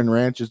 Sherman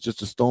Ranch is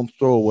just a stone's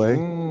throw away.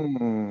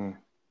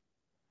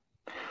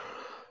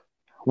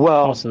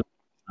 Well, Also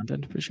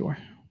haunted for sure.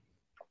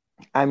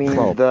 I mean,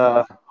 Well-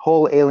 the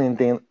whole alien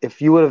thing,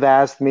 if you would have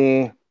asked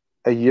me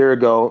a year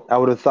ago, I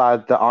would have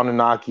thought the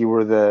Anunnaki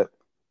were the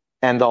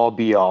end all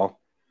be all.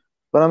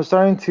 But I'm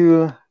starting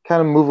to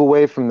kind of move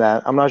away from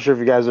that. I'm not sure if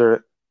you guys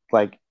are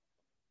like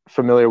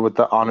familiar with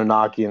the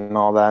Anunnaki and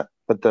all that,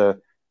 but the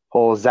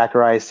whole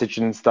Zachariah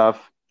Sitchin stuff.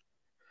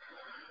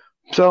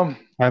 So,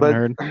 I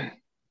haven't heard.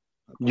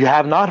 You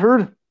have not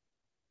heard?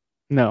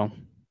 No.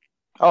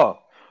 Oh,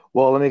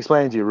 well, let me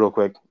explain it to you real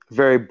quick.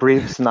 Very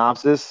brief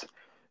synopsis.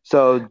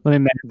 So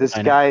this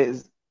guy,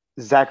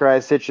 Zachariah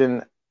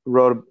Sitchin,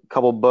 wrote a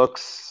couple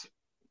books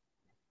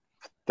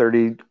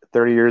 30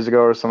 years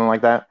ago or something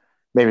like that,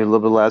 maybe a little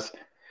bit less,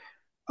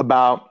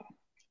 about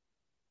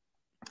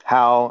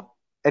how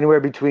anywhere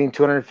between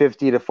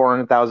 250 to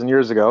 400,000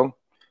 years ago,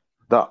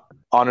 the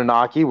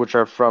Anunnaki, which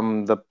are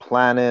from the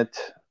planet,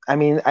 I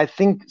mean, I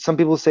think some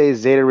people say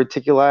Zeta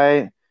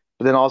Reticuli,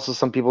 but then also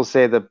some people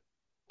say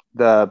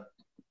the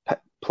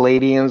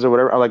Palladians or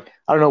whatever. Like,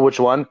 I don't know which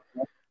one,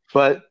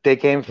 but they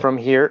came from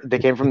here. They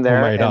came from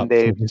there, and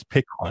they just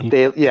pick one.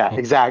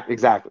 Exactly.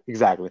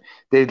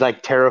 They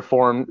like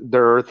terraformed the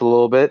Earth a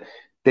little bit.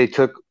 They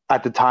took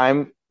at the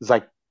time it's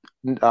like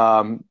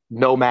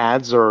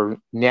nomads or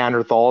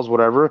Neanderthals,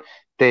 whatever.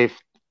 They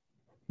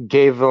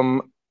gave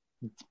them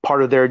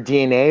part of their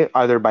DNA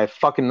either by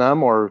fucking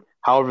them or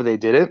however they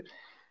did it.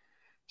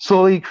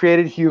 Slowly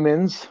created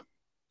humans,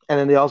 and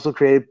then they also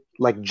created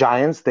like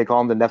giants. They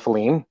call them the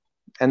Nephilim.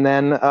 And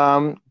then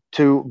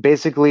to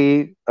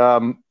basically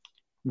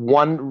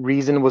one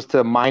reason was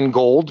to mine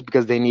gold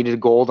because they needed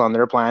gold on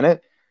their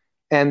planet,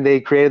 and they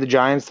created the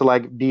giants to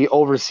like be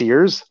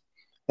overseers.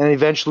 And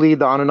eventually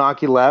the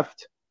Anunnaki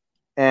left,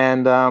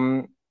 and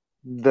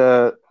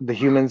the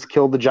humans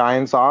killed the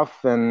giants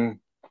off, and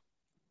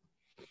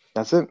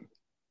that's it.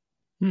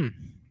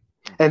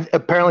 And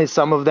apparently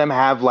some of them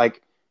have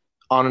like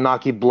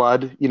Anunnaki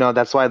blood. You know,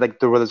 that's why like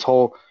there was this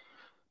whole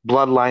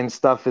bloodline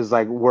stuff is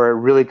like where it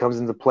really comes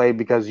into play,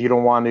 because you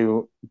don't want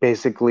to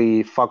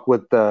basically fuck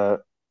with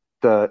the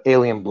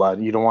alien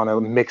blood. You don't want to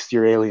mix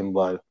your alien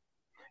blood.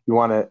 You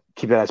want to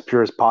keep it as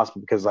pure as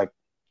possible, because like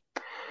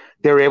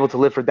they were able to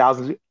live for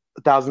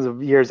thousands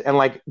of years. And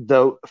like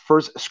the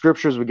first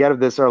scriptures we get of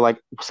this are like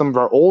some of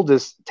our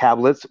oldest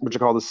tablets, which are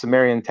called the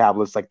Sumerian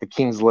tablets, like the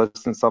King's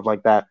List and stuff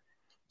like that.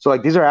 So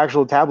like these are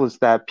actual tablets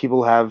that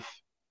people have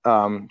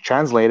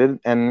translated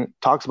and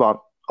talks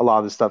about a lot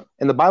of this stuff.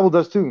 And the Bible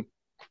does too.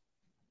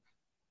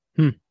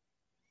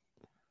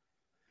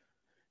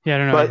 Yeah, I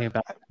don't know anything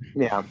about it.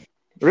 Yeah,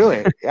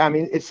 really. I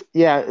mean, it's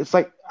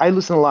like I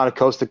listen to a lot of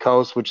Coast to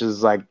Coast, which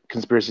is like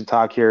conspiracy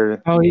talk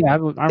here. Oh yeah, I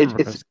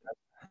remember this.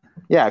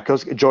 Yeah,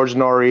 George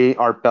Norrie,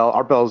 Art Bell.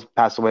 Art Bell's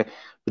passed away,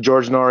 but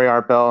George Norrie,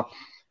 Art Bell.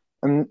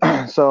 And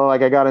so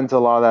like I got into a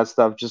lot of that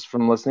stuff just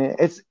from listening.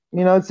 It's,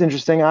 you know, it's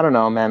interesting. I don't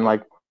know, man.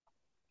 Like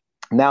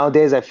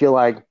nowadays I feel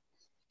like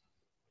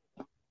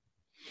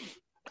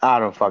I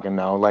don't fucking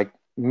know. Like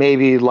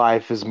maybe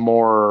life is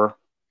more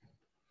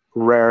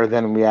rare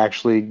than we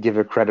actually give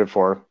it credit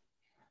for.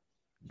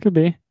 Could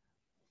be.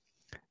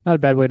 Not a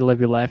bad way to live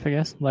your life, I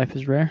guess. Life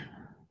is rare.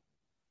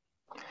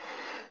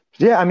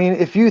 Yeah, I mean,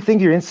 if you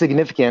think you're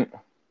insignificant,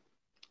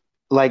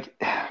 like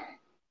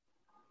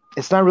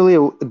it's not really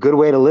a good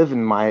way to live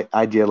in my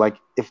idea. Like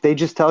if they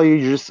just tell you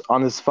you're just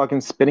on this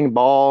fucking spinning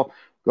ball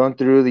going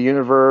through the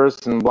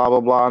universe and blah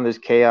blah blah and there's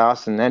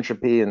chaos and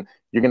entropy and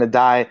you're gonna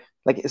die,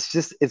 like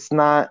it's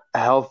not a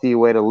healthy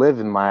way to live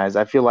in my eyes.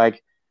 I feel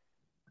like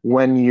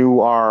when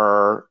you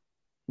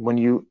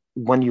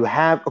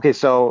have okay,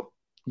 so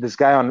this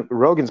guy on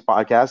Rogan's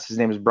podcast, his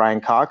name is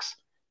Brian Cox.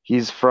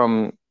 He's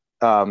from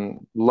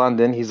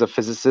London. He's a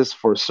physicist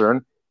for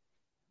CERN.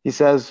 He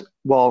says,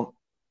 well,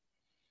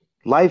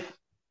 life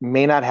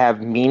may not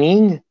have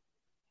meaning,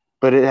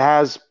 but it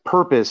has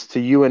purpose to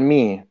you and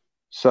me.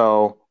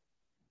 So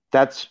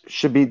that's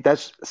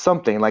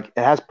something. Like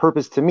it has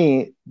purpose to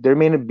me. There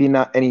may not be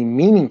any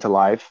meaning to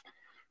life,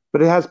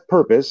 but it has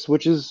purpose,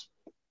 which is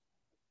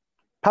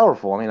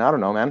powerful. I mean, I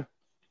don't know, man.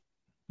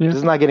 Yeah.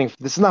 This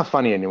is not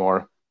funny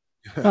anymore.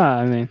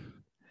 I mean,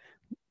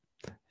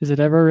 is it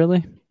ever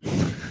really?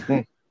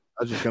 I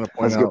was just gonna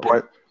That's a good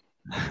point.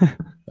 I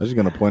was just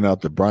gonna point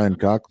out that Brian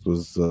Cox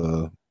was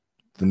the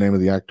name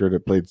of the actor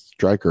that played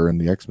Stryker in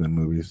the X-Men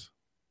movies.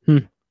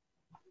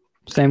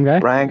 Same guy?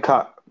 Brian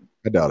Cox.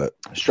 I doubt it.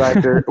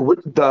 Stryker,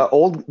 the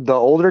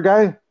older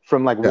guy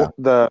from like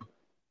Yeah.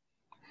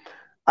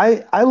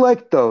 I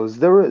liked those.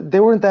 They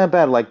weren't that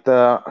bad. Like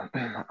the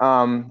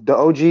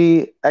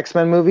OG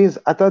X-Men movies,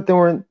 I thought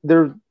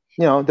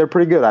they're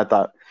pretty good. I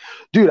thought,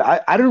 dude,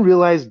 I didn't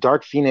realize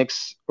Dark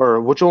Phoenix,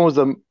 or which one was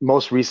the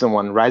most recent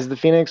one, Rise of the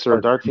Phoenix or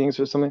Dark Phoenix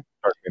or something.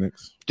 Dark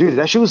Phoenix. Dude,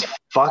 that shit was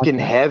fucking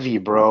heavy,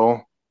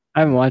 bro. I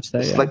haven't watched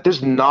that It's yet. like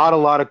there's not a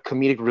lot of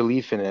comedic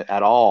relief in it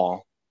at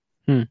all.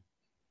 I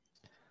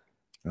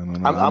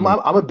don't know.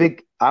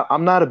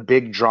 I'm not a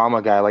big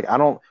drama guy. Like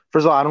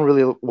first of all, I don't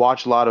really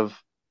watch a lot of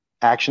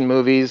action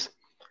movies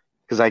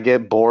because I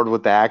get bored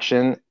with the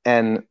action,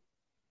 and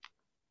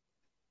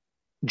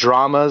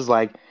dramas,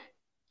 like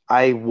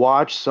I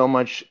watch so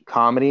much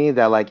comedy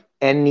that like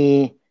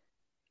any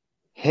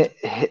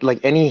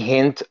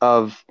hint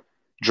of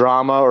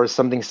drama or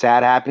something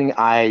sad happening,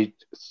 I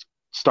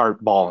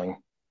start bawling.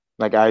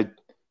 Like I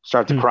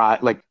start to cry,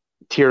 like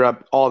tear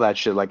up, all that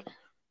shit. Like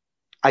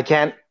I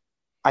can't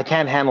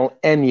handle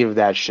any of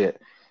that shit.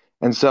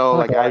 And so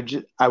like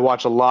I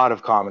watch a lot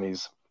of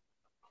comedies.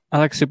 I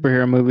like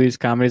superhero movies,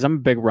 comedies. I'm a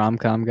big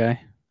rom-com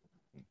guy.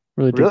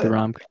 Really dig the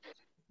rom-com.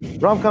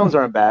 Rom-coms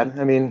aren't bad.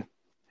 I mean,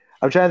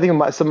 I'm trying to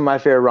think of some of my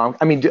favorite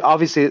I mean,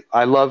 obviously,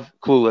 I love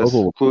Clueless.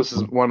 Clueless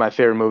is one of my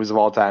favorite movies of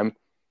all time.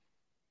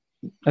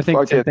 I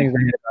think 10 Things I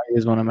Hate About You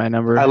is one of my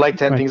number. I like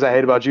 10 Things I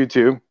Hate About You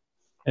too.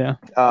 Yeah.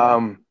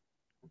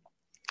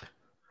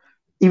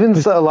 Even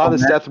a lot of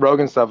the Seth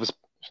Rogen stuff is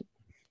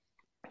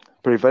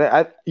pretty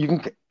funny. You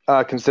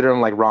can consider them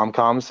like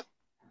rom-coms.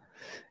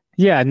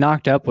 Yeah,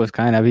 Knocked Up was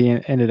kind of. He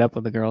ended up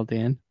with a girl at the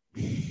end.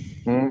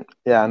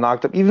 Yeah,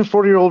 Knocked Up. Even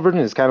 40-Year-Old Virgin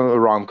is kind of a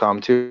rom-com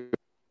too.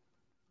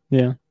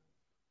 Yeah,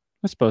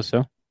 I suppose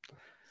so.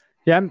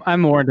 Yeah,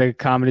 I'm more into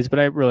comedies, but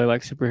I really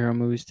like superhero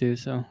movies too.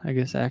 So I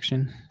guess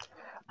action.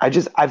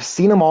 I've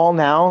seen them all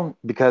now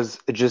because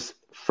it just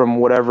from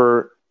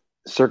whatever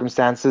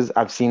circumstances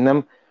I've seen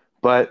them,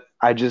 but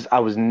I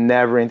was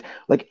never in.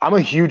 Like I'm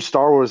a huge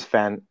Star Wars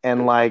fan,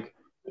 and like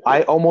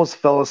I almost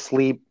fell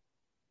asleep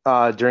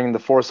during The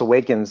Force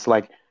Awakens.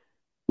 Like,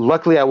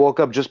 luckily I woke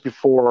up just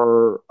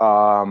before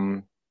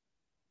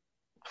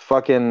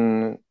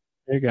fucking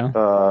there you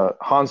go.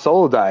 Han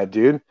Solo died,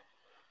 dude.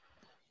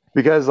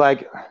 Because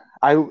like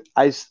I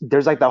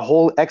there's like the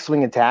whole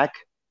X-wing attack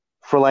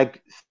for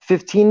like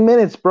 15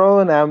 minutes, bro,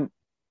 and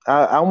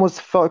I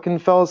almost fucking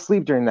fell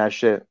asleep during that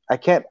shit. I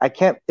can't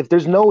if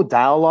there's no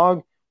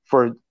dialogue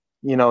for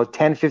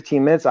 10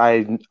 15 minutes,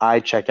 I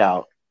check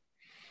out.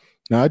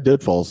 No, I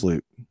did fall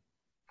asleep.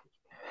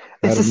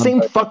 It's the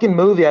same fucking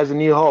movie as A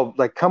New Hope.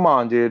 Like, come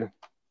on, dude.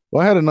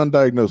 Well, I had an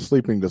undiagnosed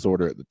sleeping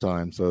disorder at the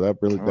time, so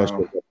that was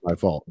my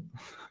fault.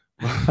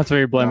 That's what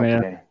you're blaming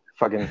it.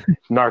 Fucking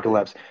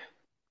narcolepsy.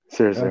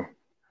 Seriously.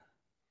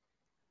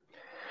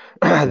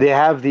 They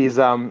have these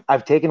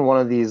I've taken one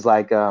of these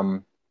like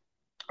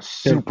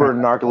super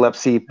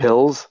narcolepsy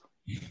pills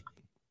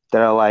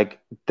that are like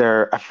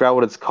I forgot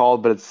what it's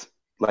called, but it's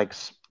like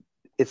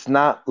it's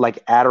not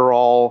like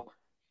Adderall.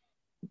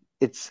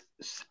 It's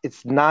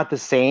not the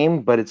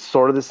same, but it's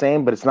sort of the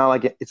same, but it's not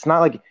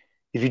like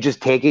if you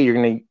just take it, you're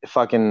gonna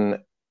fucking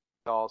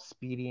all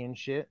speedy and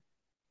shit.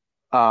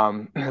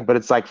 But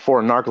it's like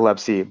for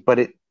narcolepsy, but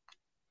it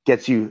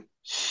gets you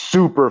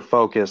super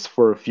focused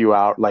for a few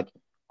hours, like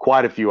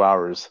quite a few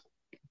hours.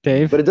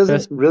 Dave, but it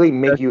doesn't really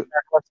make you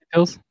narcolepsy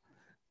pills.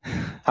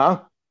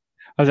 Huh?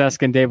 I was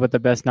asking Dave what the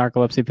best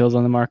narcolepsy pills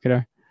on the market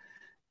are.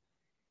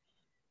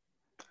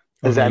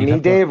 Is that me,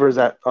 Dave, or is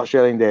that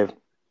Australian Dave?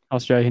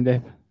 Australian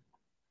Dave.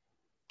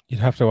 You'd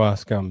have to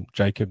ask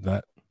Jacob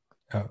that.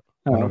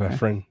 One of our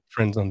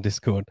friends on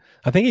Discord.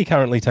 I think he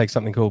currently takes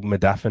something called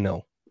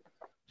modafinil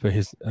for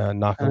his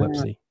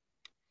narcolepsy.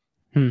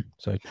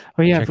 So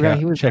I forgot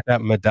he was. Check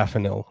out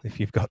modafinil if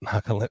you've got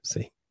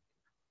narcolepsy.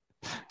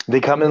 They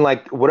come in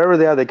like whatever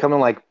they are. They come in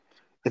like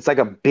it's like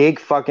a big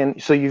fucking.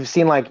 So you've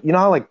seen like you know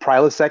how like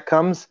Prilosec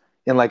comes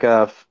in like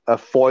a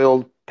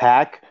foiled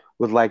pack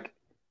with like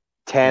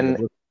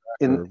 10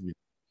 in.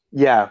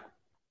 Yeah,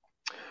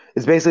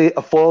 it's basically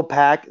a foiled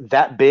pack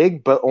that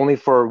big, but only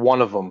for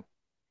one of them.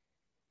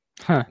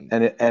 Huh.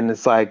 And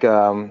it's like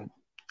it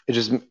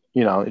just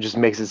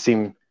makes it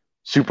seem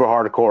super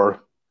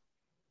hardcore.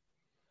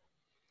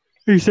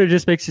 You said it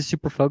just makes you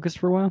super focused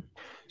for a while?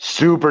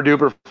 Super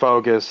duper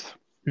focused.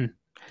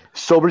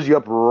 Sobers you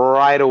up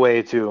right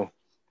away too.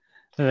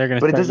 So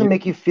but it doesn't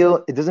make you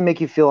feel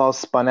all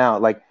spun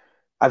out. Like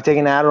I've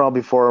taken Adderall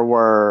before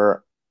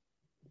where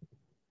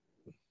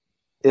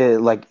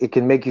it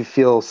can make you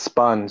feel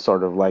spun,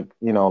 sort of like,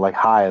 like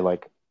high,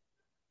 like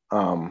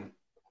but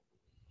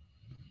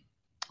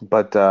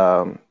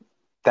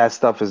that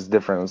stuff is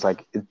different. It's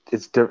like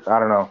it's different. I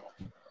don't know.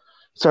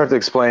 It's hard to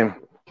explain.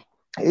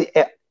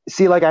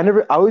 See, like I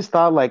always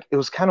thought like it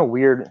was kind of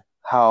weird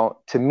how,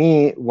 to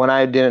me, when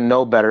I didn't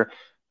know better,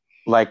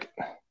 like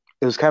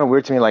it was kind of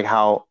weird to me, like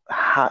how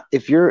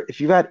if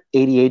you've had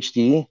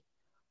ADHD,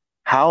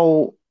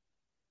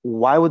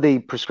 why would they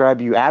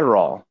prescribe you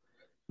Adderall?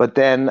 But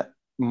then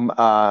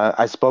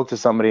I spoke to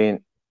somebody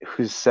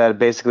who said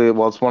basically,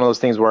 well, it's one of those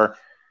things where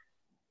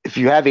if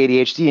you have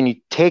ADHD and you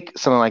take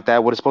something like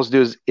that, what it's supposed to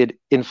do is it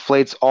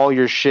inflates all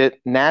your shit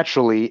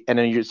naturally, and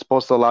then you're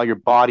supposed to allow your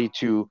body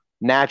to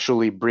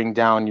naturally bring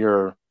down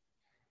your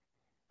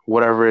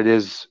whatever it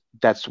is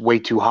that's way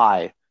too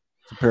high.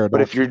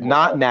 But if you're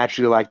not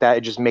naturally like that,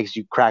 it just makes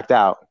you cracked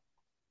out.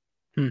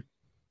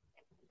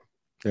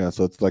 Yeah,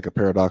 so it's like a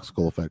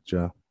paradoxical effect,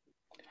 Joe.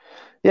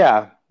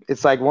 Yeah,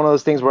 it's like one of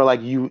those things where like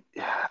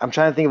I'm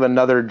trying to think of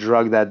another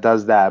drug that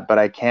does that, but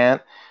I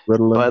can't.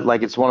 Ritalin. But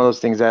like it's one of those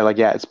things that like,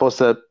 yeah, it's supposed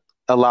to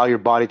allow your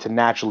body to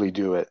naturally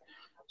do it.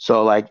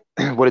 So like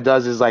what it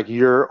does is like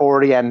you're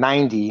already at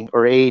 90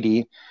 or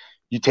 80,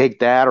 you take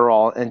the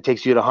Adderall and it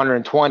takes you to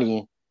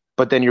 120,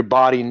 but then your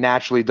body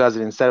naturally does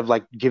it instead of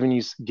like giving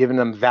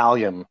them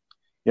Valium.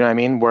 You know what I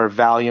mean? Where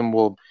Valium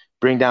will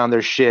bring down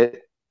their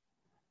shit.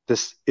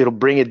 It'll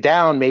bring it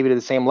down maybe to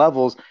the same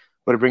levels,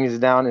 but it brings it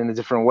down in a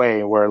different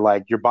way where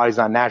like your body's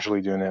not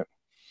naturally doing it.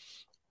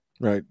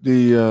 Right.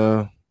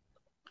 The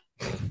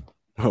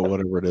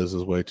whatever it is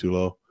way too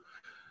low.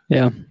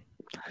 Yeah.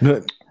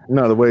 No,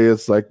 the way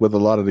it's like with a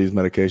lot of these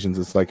medications,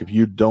 it's like if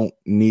you don't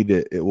need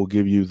it, it will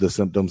give you the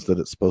symptoms that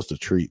it's supposed to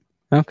treat.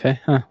 Okay.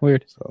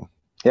 Weird. So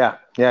yeah.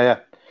 So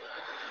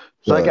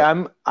like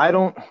I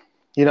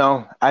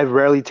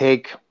rarely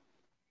take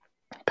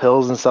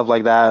pills and stuff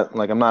like that.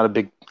 Like I'm not a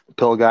big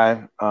pill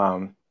guy.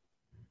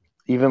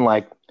 Even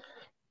like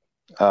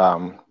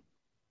Tylenol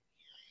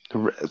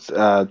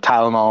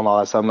and all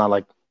that stuff.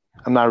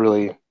 I'm not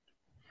really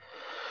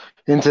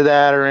into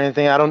that or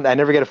anything. I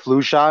never get a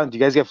flu shot. Do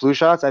you guys get flu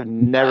shots? I've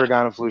never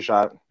gotten a flu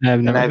shot.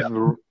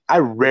 I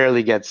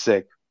rarely get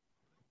sick.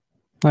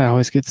 I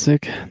always get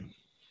sick.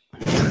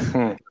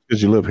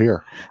 Because you live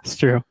here. It's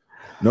true.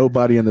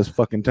 Nobody in this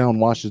fucking town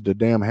washes their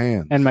damn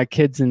hands. And my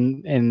kid's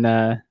in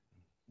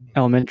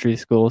elementary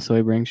school, so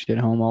he brings shit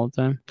home all the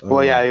time.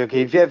 Well, yeah,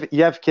 okay. If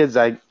you have kids,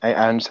 I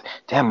understand.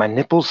 Damn, my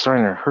nipple's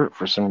starting to hurt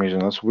for some reason.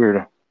 That's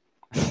weird.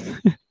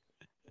 Keep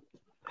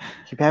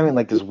having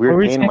like this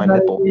weird pain in my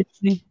nipple.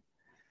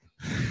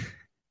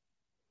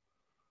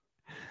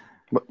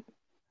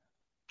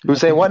 Who's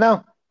saying what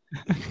now?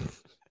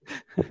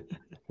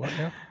 What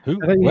now?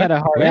 Who? I thought you had a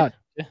heart out.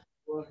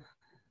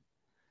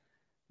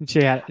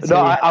 No,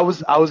 I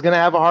was gonna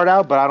have a heart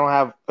out, but I don't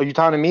have. Are you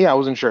talking to me? I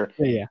wasn't sure.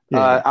 Yeah.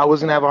 I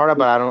was gonna have a heart out,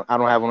 but I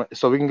don't have one.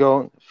 So we can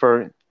go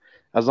for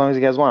as long as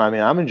you guys want. I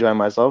mean, I'm enjoying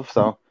myself.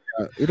 So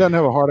he doesn't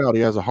have a heart out.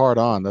 He has a heart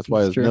on. That's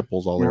why his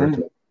nipples all over.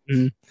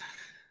 He's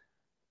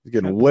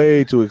getting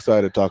way too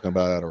excited talking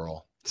about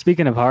Adderall.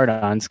 Speaking of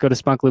hard-ons, go to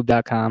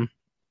spunklube.com.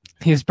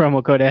 Use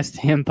promo code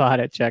STMPod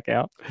at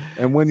checkout.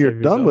 And when you're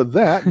done with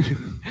that,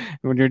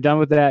 when you're done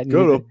with that,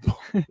 when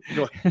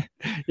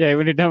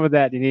you're done with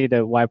that, you need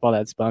to wipe all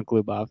that spunk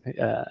lube off,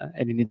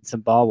 and you need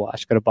some ball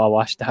wash. Go to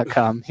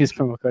ballwash.com. Use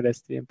promo code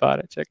STMPod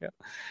at checkout.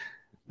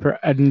 For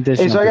an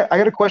additional. Hey, so I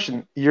got a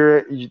question.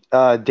 You're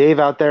Dave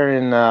out there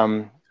in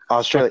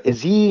Australia.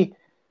 Is he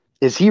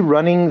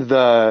running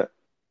the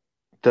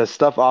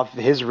stuff off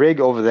his rig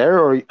over there,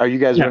 or are you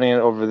guys running it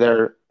over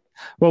there?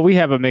 Well, we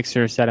have a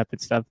mixer set up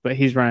and stuff, but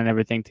he's running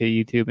everything to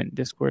YouTube and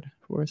Discord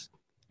for us,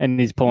 and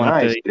he's pulling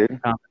up the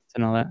comments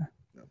and all that.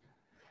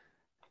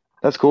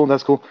 That's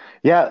cool.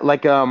 Yeah,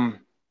 like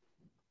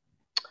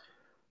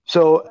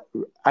so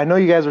I know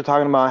you guys were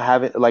talking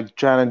about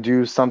trying to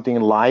do something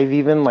live,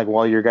 even like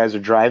while you guys are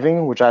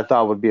driving, which I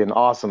thought would be an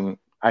awesome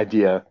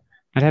idea.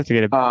 I'd have to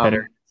get a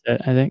better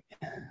headset, I think.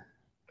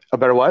 A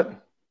better what?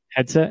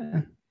 Headset,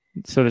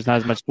 so there's not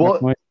as much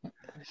noise.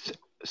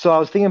 So I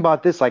was thinking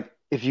about this, like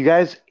if you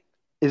guys.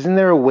 Isn't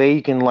there a way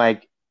you can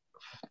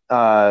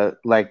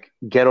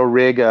ghetto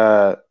rig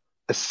a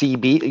a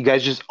CB. You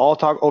guys just all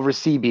talk over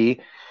CB,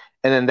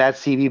 and then that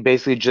CB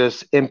basically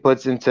just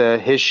inputs into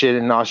his shit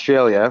in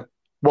Australia.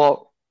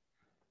 Well,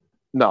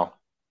 no,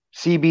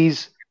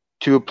 CB's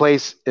to a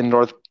place in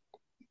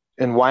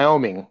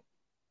Wyoming.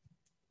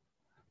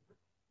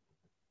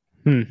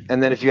 And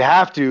then if you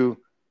have to,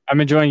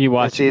 I'm enjoying you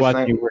watching you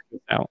like, work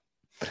this out.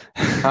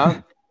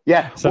 Huh?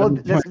 Yeah. So well,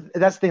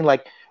 that's the thing.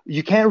 Like,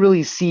 you can't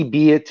really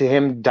CB it to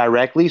him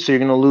directly, so you're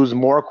going to lose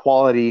more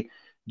quality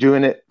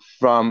doing it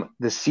from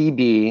the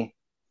CB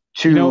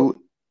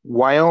to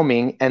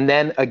Wyoming and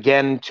then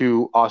again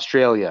to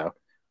Australia.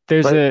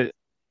 It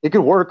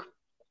could work.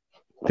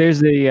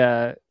 There's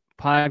a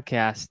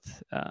podcast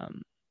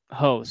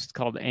host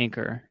called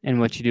Anchor, and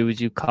what you do is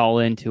you call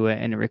into it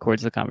and it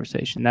records the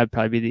conversation. That'd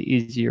probably be the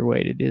easier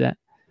way to do that.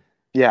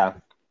 Yeah.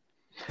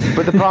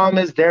 But the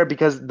problem is there,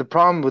 because the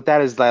problem with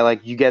that is that,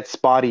 like, you get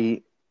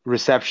spotty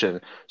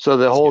reception. So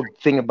the whole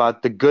thing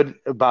about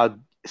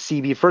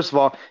CB, first of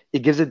all,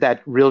 it gives it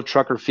that real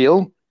trucker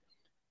feel.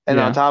 And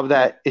on top of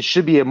that, it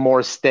should be a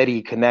more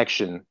steady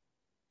connection.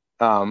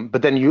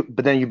 But then you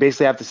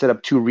basically have to set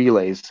up 2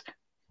 relays,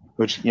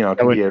 which, can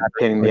be a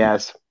pain in the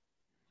ass.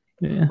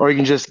 Yeah. Or you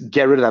can just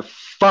get rid of that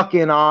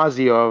fucking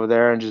Aussie over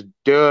there and just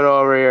do it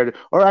over here.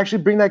 Or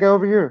actually bring that guy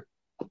over here.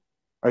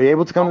 Are you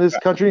able to come to this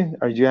country?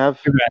 Or do you have?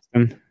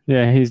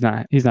 Yeah, he's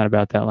not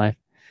about that life.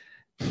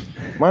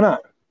 Why not?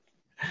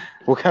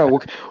 What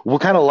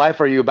kind of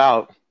life are you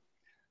about?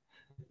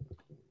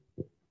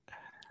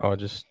 Oh,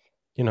 just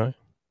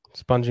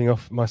sponging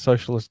off my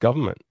socialist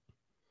government.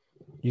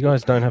 You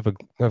guys don't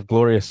have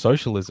glorious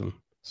socialism,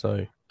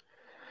 so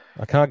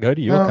I can't go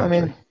to your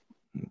country.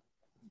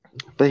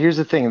 But here's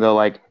the thing, though.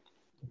 Like,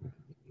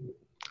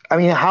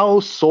 do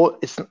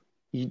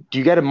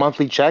you get a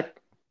monthly check?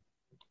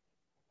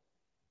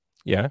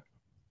 Yeah.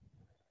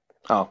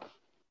 Oh.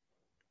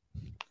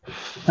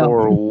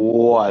 For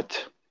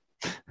what?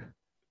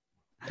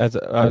 As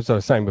I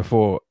was saying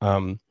before.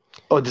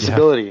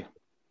 Disability.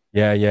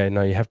 You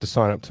have to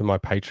sign up to my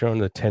Patreon,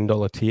 the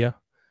 $10 tier,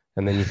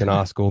 and then you can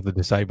ask all the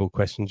disabled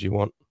questions you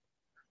want.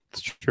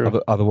 It's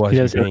true.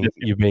 Otherwise,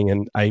 you're being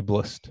an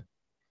ableist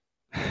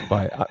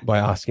by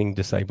asking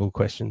disabled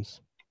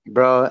questions.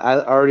 Bro,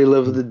 I already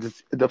live with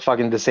the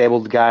fucking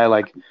disabled guy.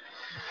 Like,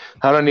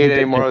 I don't need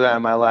any more of that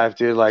in my life,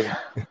 dude. Like,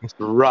 it's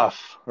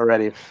rough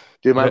already.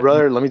 Dude, my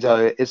brother, let me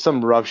tell you, it's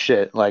some rough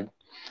shit. Like,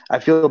 I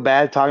feel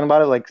bad talking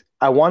about it. Like,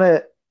 I want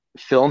to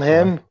film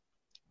him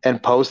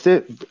and post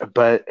it,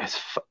 but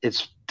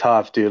it's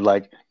tough, dude.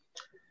 Like,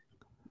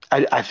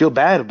 I feel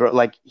bad, bro.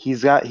 Like,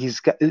 he's got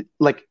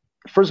like,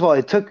 first of all,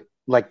 it took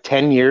like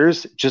 10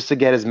 years just to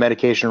get his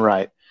medication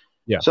right.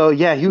 Yeah. So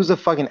yeah, he was a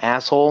fucking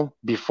asshole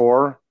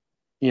before,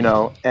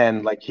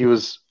 and like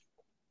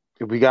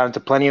we got into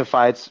plenty of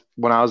fights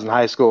when I was in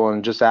high school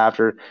and just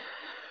after.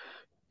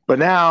 But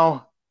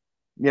now,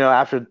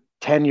 after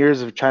 10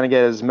 years of trying to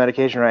get his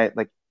medication right,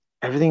 like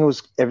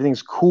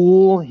everything's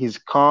cool. He's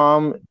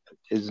calm,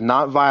 is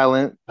not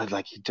violent, but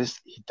like he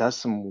does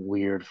some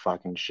weird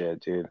fucking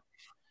shit, dude.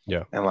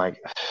 Yeah. And like,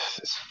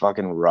 it's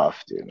fucking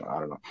rough, dude. I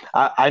don't know.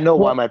 I know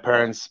why my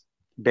parents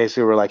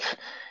basically were like,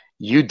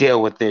 you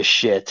deal with this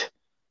shit.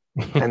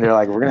 And they're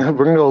like, we're gonna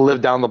go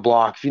live down the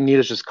block. If you need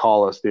us, just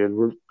call us, dude.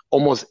 We're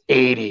almost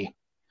 80.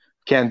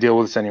 Can't deal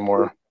with this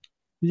anymore.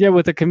 Yeah,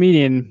 with a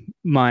comedian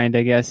mind,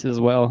 I guess, as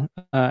well.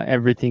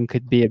 Everything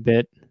could be a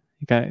bit.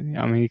 You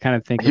kind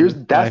of think.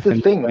 That's the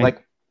thing.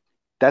 Like,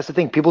 that's the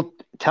thing. People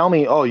tell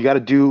me, "Oh, you got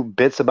to do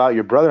bits about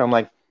your brother." I'm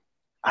like,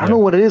 I don't know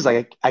what it is.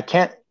 Like, I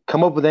can't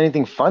come up with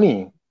anything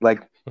funny.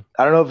 Like,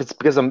 I don't know if it's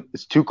because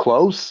it's too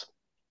close.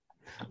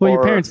 Well,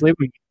 your parents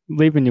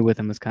leaving you with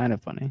him is kind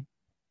of funny.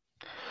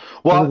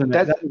 Well, too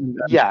bad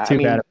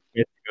to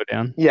go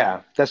down.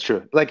 Yeah, that's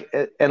true. Like,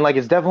 and like,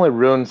 it's definitely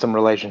ruined some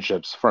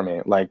relationships for me.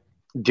 Like,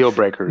 deal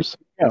breakers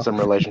in some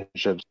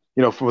relationships.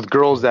 With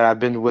girls that I've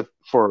been with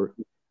for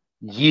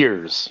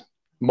years,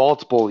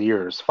 multiple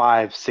years,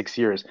 5-6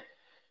 years,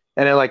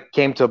 and it like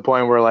came to a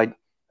point where like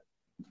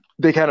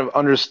they kind of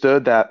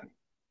understood that,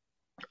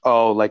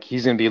 oh, like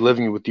he's gonna be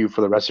living with you for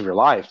the rest of your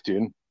life,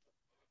 dude.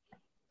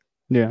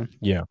 Yeah.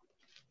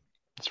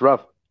 It's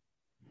rough.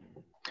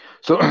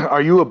 So,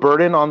 are you a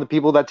burden on the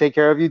people that take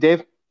care of you,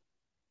 Dave?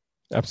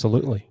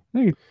 Absolutely.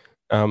 Hey.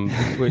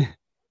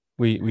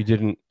 We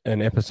did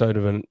an episode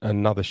of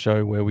another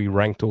show where we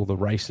ranked all the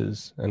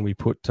races, and we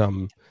put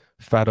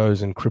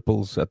fattos and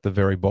cripples at the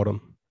very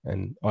bottom,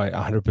 and I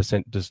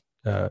 100% just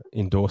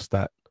endorse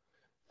that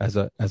as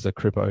a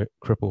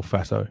cripple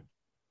fatto.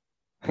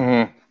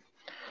 Mm-hmm.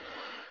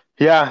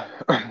 Yeah,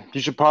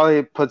 you should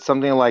probably put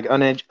something like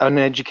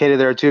uneducated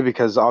there too,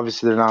 because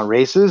obviously they're not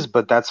racist,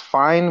 but that's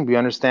fine. We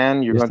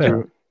understand you're going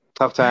through a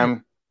tough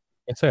time.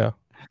 Yes, they are.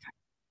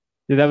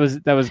 Yeah,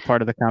 that was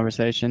part of the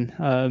conversation.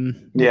 I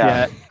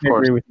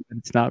agree with you.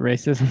 It's not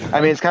racism.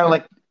 I mean, it's kind of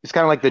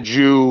like the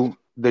Jew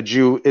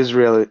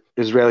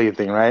Israeli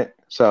thing, right?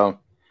 So,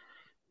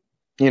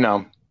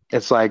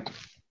 it's like,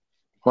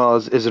 well,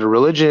 is it a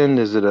religion?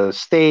 Is it a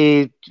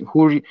state?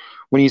 When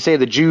you say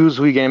the Jews,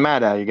 who are you getting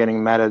mad at? You're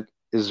getting mad at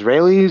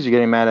Israelis? You're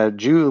getting mad at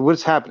Jews?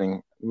 What's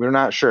happening? we're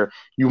not sure.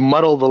 You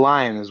muddle the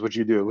line is what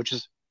you do, which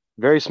is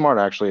very smart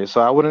actually.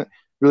 So I wouldn't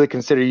really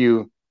consider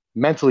you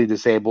mentally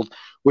disabled,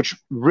 which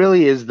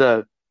really is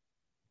the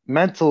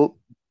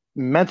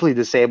mentally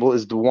disabled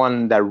is the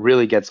one that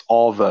really gets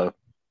all the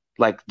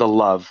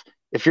love.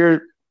 If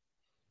you're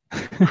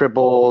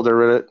crippled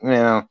or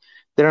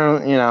they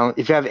don't,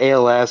 if you have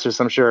ALS or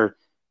some sure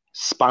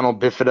spinal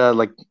bifida,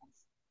 like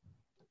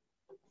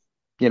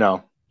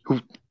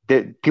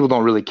people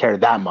don't really care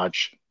that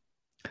much.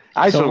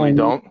 I certainly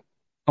don't.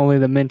 Only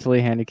the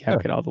mentally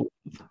handicapped get all the love.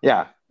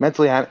 Yeah,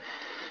 mentally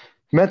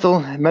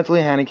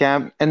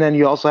handicapped, and then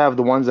you also have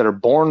the ones that are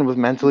born with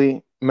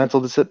mental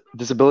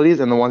disabilities,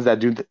 and the ones that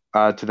do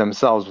to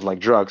themselves with like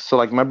drugs. So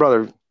like my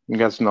brother, you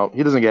guys know,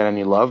 he doesn't get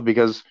any love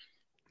because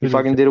he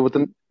fucking did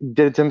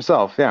it to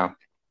himself. Yeah.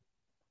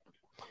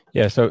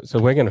 Yeah, so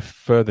we're going to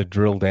further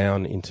drill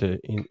down into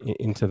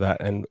that,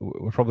 and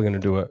we're probably going to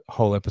do a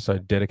whole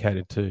episode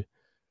dedicated to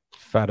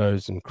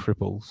fattos and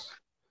cripples,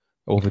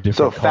 all the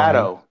different. So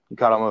fatto, you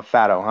call them a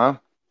fatto, huh?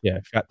 Yeah,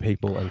 fat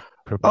people and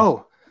cripples.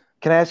 Oh,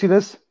 can I ask you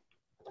this?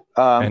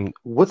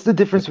 What's the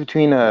difference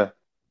between a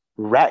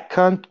rat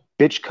cunt,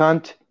 bitch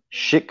cunt,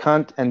 shit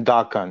cunt, and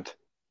dog cunt?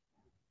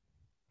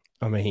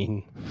 I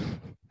mean,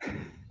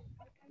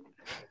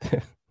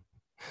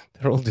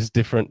 they're all just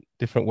different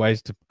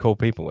ways to call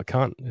people a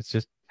cunt. It's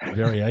just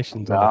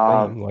variations of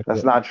a thing. Like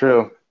that's not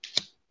true.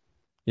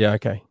 Yeah,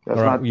 okay. All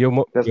right. You're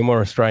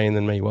more Australian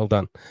than me. Well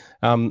done.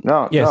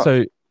 No.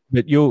 So,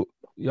 but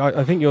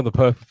I think you're the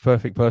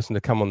perfect person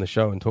to come on the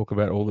show and talk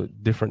about all the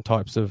different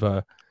types of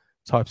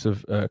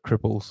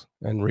cripples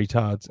and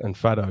retards and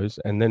fattos,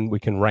 and then we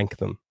can rank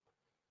them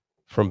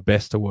from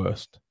best to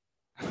worst.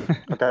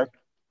 Okay.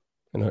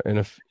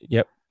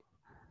 Yep.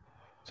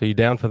 So you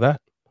down for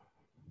that?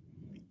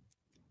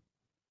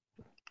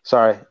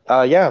 Sorry.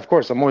 Yeah, of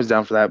course. I'm always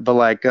down for that. But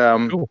like,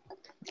 cool.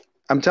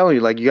 I'm telling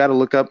you, like, you got to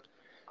look up.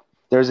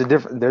 There's a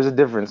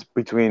difference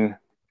between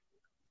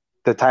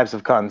the types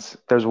of cunts.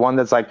 There's one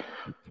that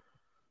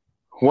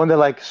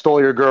like stole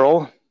your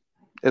girl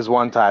is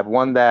one type.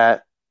 One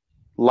that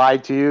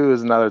lied to you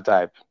is another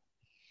type.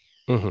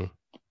 Mm-hmm.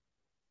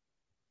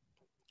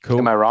 Cool.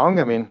 Am I wrong?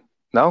 I mean,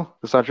 no,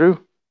 that's not true.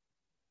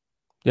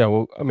 Yeah,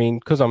 well, I mean,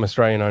 because I'm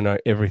Australian, I know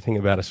everything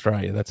about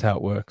Australia. That's how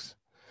it works.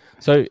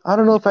 So I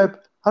don't know if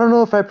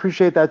I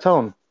appreciate that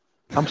tone.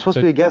 I'm supposed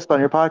to be a guest on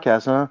your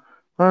podcast, huh?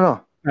 I don't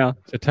know. No.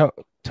 So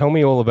tell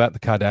me all about the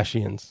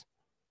Kardashians.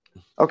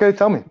 Okay,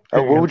 tell me.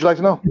 What would you like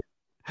to know?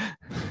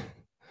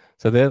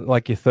 So they're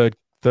like your third,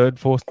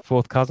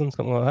 fourth cousin,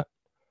 something like that?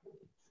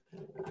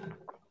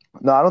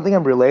 No, I don't think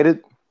I'm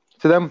related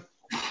to them.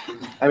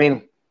 I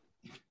mean,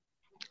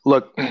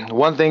 look,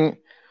 one thing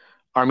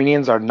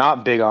Armenians are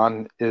not big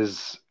on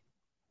is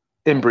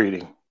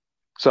inbreeding.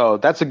 So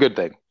that's a good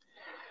thing.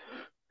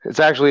 It's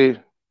actually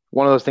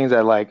one of those things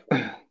that like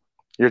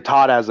you're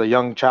taught as a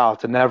young child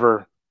to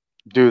never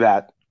do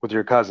that with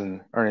your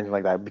cousin or anything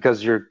like that,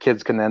 because your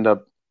kids can end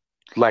up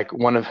like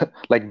one of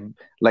like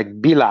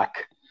Bilak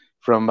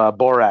from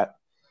Borat.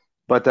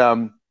 But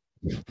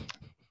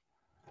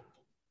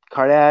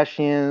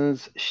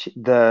Kardashians,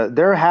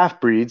 they're half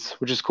breeds,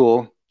 which is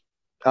cool.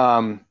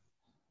 I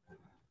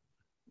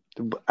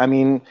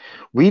mean,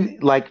 we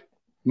like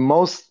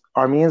most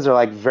Armenians are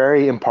like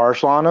very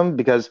impartial on them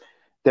because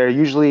they're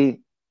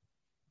usually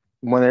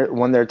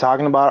when they're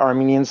talking about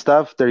Armenian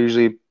stuff, they're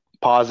usually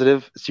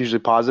positive. It's usually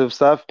positive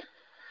stuff.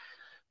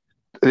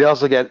 They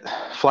also get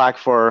flack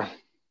for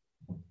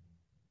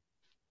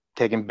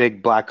taking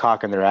big black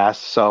cock in their ass.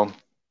 So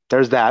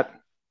there's that.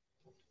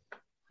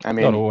 I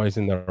mean, not always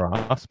in their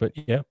ass, but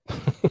yeah.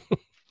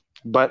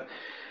 But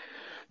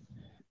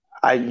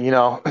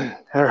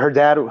her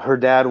dad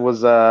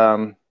was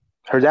a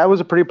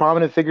pretty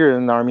prominent figure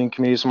in the Armenian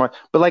community somewhere.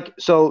 But like,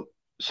 so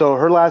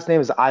her last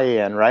name is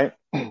Ian, right?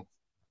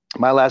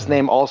 My last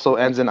name also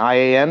ends in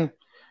Ian.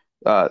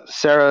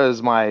 Sarah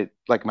is my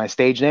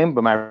stage name,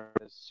 but my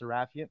is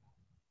Serafian.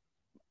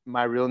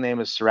 My real name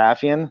is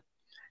Serafian,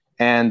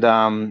 and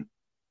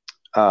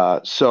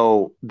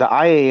so the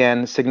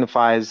IAN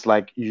signifies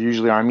like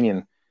usually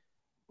Armenian.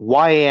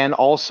 YAN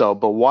also,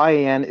 but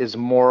YAN is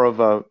more of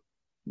a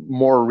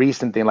more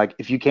recent thing. Like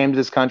if you came to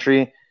this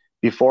country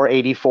before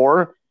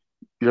 84,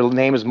 your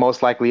name is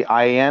most likely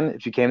IAN.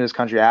 If you came to this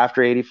country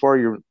after 84,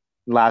 your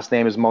last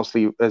name is most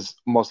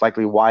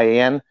likely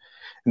YAN.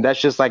 And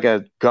that's just like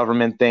a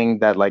government thing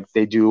that like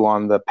they do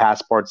on the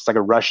passports. It's like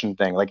a Russian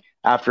thing. Like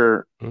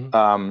after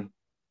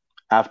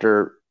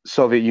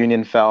Soviet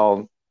Union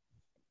fell,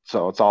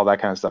 so it's all that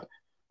kind of stuff.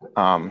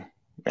 I don't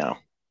know.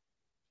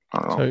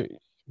 So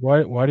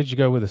why did you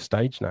go with a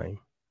stage name?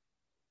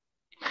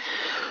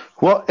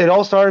 Well, it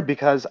all started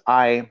because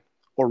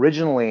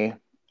originally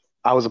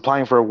I was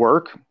applying for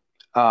work,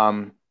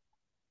 and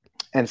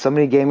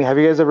somebody gave me. Have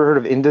you guys ever heard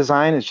of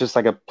InDesign? It's just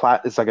like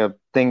it's like a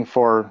thing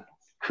for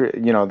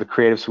the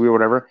creative suite or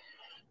whatever.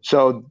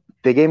 So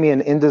they gave me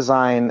an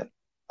InDesign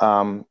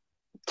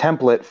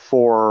template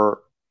for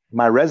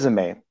my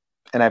resume,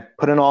 and I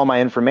put in all my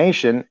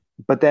information.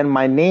 But then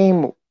my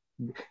name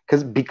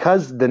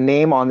because the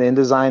name on the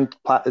InDesign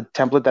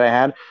template that I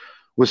had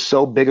was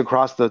so big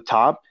across the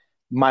top,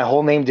 my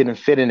whole name didn't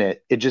fit in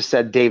it. It just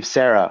said Dave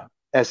Sarah,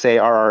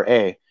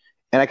 Sarra.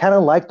 And I kind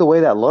of liked the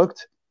way that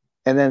looked.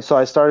 And then so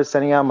I started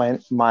sending out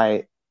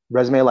my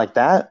resume like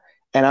that.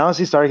 And I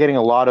honestly started getting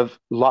a lot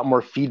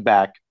more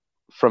feedback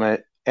from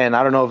it. And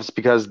I don't know if it's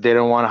because they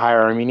didn't want to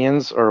hire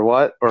Armenians or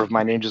what, or if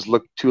my name just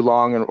looked too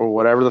long or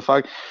whatever the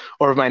fuck,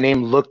 or if my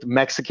name looked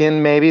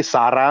Mexican, maybe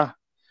Sarra.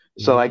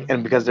 So like,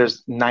 and because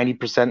there's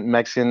 90%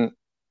 Mexican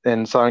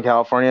in Southern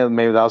California,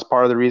 maybe that was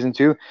part of the reason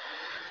too.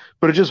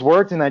 But it just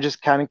worked, and I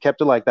just kind of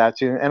kept it like that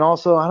too. And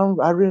also,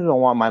 I really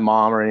don't want my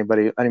mom or any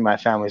of my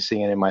family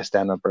seeing it in my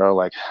stand-up, bro.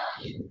 Like,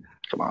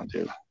 come on,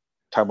 dude.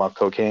 Talk about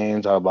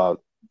cocaine, talk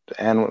about the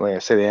N-word, like I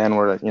say the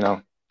N-word, I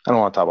don't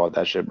want to talk about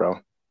that shit, bro.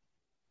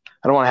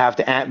 I don't want to have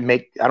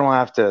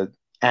to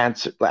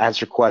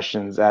answer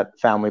questions at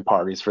family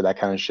parties for that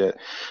kind of shit.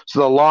 So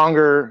the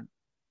longer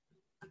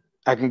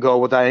I can go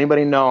without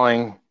anybody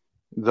knowing,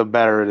 the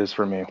better it is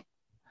for me.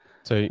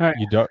 So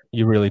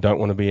you really don't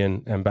want to be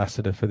an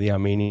ambassador for the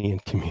Armenian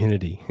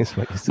community, is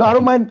what you're saying. No, I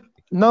don't mind.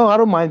 No, I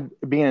don't mind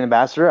being an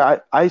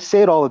ambassador. I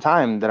say it all the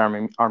time that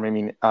I'm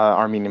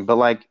Armenian, but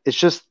like it's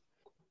just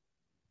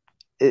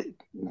I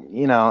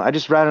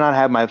just rather not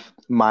have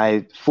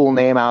my full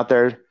name out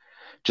there,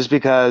 just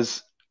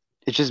because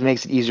it just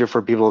makes it easier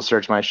for people to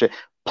search my shit.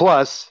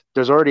 Plus,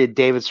 there's already a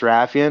David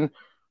Serafian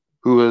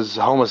who is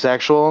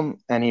homosexual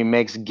and he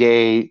makes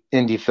gay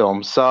indie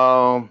films,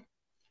 so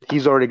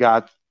he's already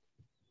got.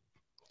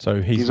 So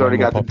he's already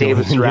got the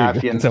David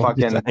Serafian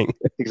fucking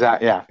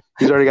exactly. Yeah,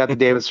 he's already got the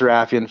David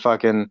Serafian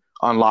fucking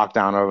on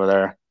lockdown over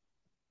there.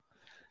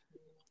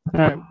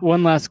 All right,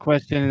 one last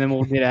question, and then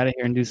we'll get out of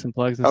here and do some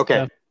plugs and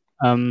okay.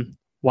 stuff.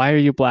 Why are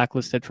you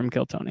blacklisted from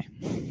Kill Tony?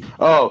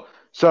 Oh,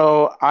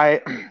 so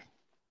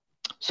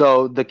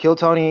the Kill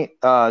Tony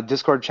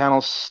Discord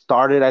channel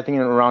started, I think,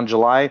 around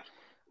July.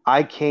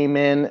 I came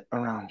in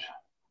around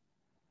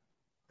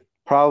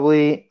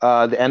probably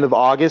the end of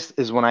August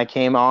is when I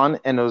came on,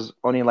 and it was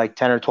only like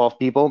 10 or 12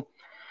 people.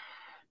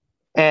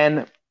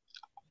 And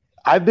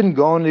I've been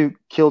going to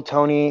Kill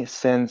Tony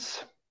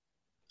since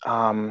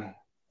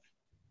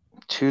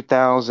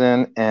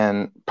 2000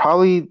 and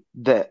probably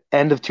the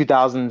end of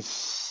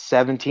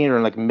 2017 or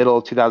like middle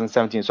of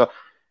 2017. So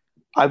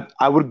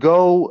I would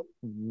go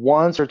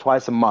once or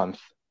twice a month.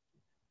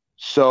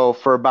 So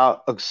for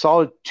about a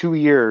solid 2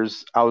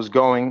 years, I was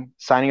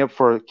signing up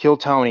for Kill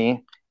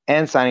Tony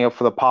and signing up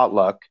for the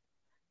potluck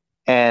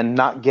and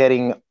not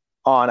getting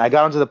on. I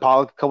got onto the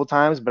potluck a couple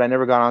times, but I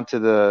never got onto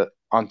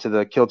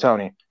the Kill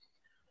Tony.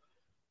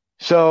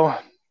 So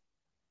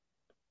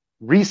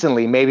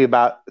recently, maybe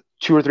about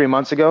 2 or 3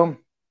 months ago,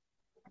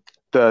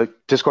 the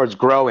Discord's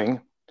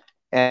growing,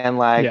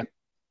 and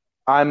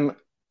I'm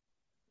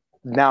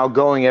now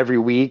going every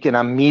week, and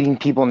I'm meeting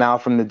people now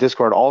from the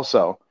Discord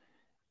also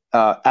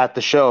at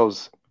the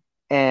shows,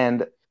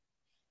 and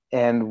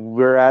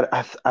we're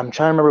I'm trying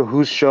to remember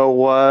whose show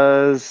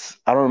was.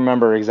 I don't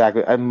remember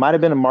exactly. It might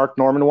have been a Mark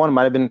Norman one. It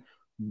might have been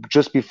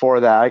just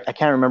before that. I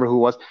can't remember who it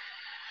was.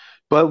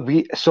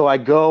 But so I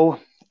go,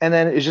 and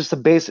then it's just a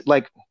basic,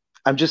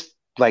 I'm just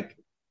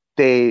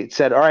they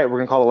said, all right, we're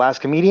going to call the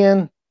last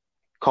comedian.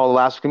 Call the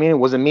last comedian. It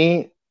wasn't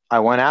me. I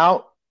went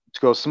out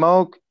to go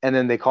smoke, and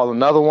then they called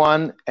another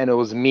one, and it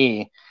was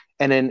me.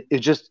 And then it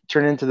just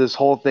turned into this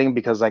whole thing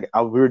because we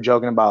were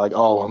joking about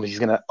he's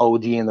going to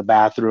OD in the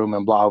bathroom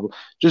and blah, blah,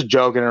 just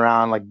joking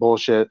around like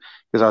bullshit.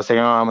 Because I was saying,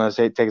 I'm going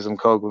to take some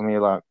coke with me,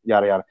 like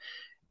yada, yada.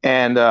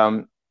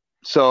 And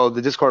so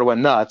the Discord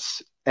went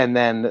nuts. And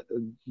then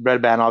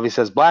Red Band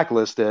obviously says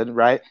blacklisted,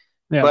 right?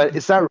 Yeah. But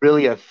it's not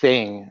really a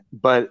thing.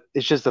 But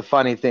it's just a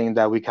funny thing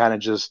that we kind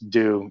of just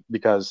do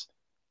because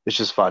it's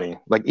just funny.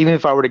 Like even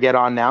if I were to get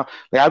on now,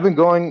 I've been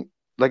going,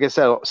 like I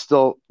said,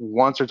 still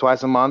once or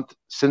twice a month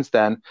since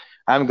then.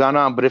 I haven't gone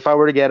on, but if I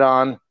were to get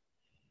on,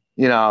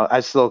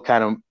 I still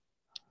kind of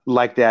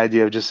like the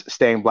idea of just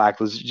staying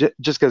blacklisted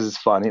just because it's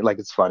funny.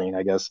 It's funny,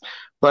 I guess.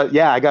 But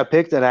yeah, I got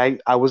picked and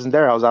I wasn't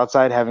there. I was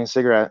outside having a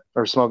cigarette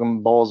or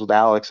smoking bowls with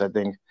Alex, I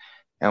think.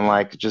 And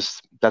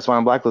that's why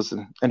I'm blacklisted,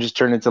 and just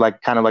turned into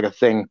kind of a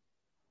thing.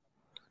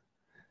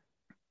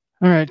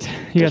 All right.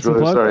 You got some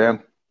really plugs? Sorry, yeah.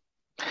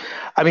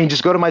 I mean,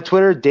 just go to my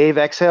Twitter, Dave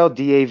Exhale,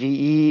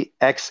 DAVEXHALE.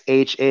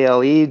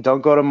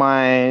 Don't go to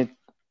my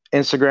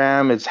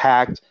Instagram. It's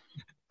hacked.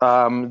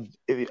 I'm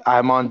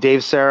on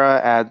Dave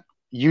Sarra at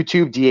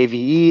YouTube,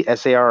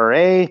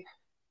 DAVESARRA.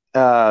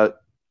 And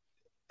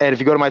if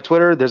you go to my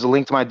Twitter, there's a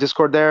link to my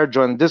Discord there.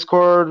 Join the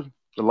Discord.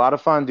 It's a lot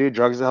of fun, dude.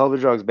 Drugs are a hell of a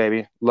drugs,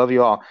 baby. Love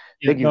you all.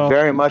 Thank you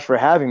very much for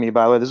having me,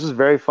 by the way. This was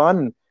very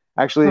fun.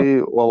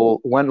 Actually,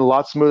 went a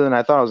lot smoother than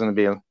I thought it was going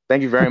to be.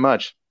 Thank you very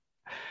much.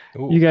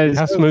 Ooh, you guys,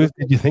 how smooth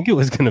did you think it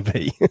was going to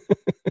be?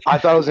 I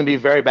thought it was going to be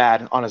very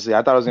bad, honestly.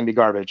 I thought it was going to be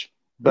garbage.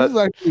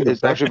 But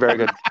it's actually very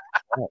good.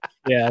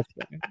 Yeah.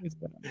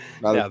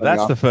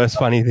 That's the first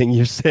funny thing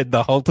you said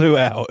the whole 2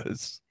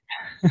 hours.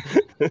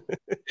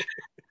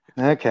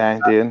 Okay,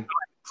 dude.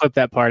 Clip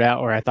that part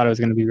out where I thought it was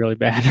going to be really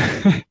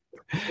bad.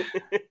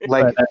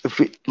 like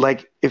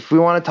if we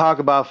want to talk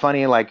about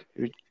funny, like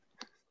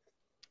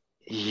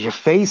your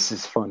face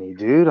is funny,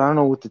 dude. I don't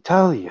know what to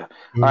tell you. All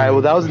right,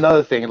 well, that was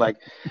another thing. Like,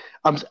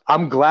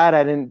 I'm glad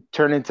I didn't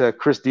turn into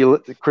Chris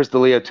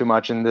D'Elia too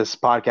much in this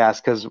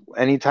podcast, because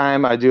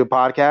anytime I do a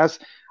podcast,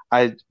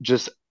 I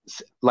just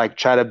like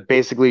try to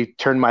basically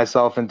turn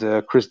myself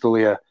into Chris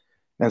D'Elia.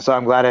 And so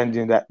I'm glad I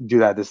didn't do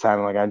that this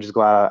time. Like, I'm just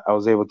glad I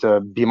was able to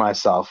be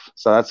myself.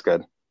 So that's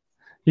good.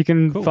 You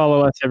can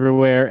follow us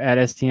everywhere at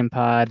STM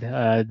Pod.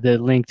 The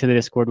link to the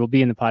Discord will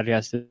be in the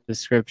podcast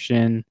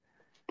description.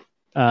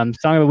 Song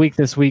of the week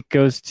this week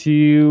goes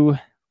to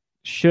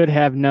Should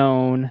Have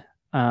Known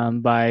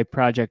by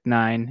Project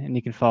 9, and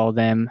you can follow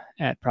them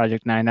at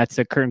Project 9. That's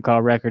a Curtain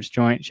Call Records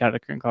joint. Shout out to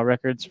Curtain Call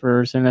Records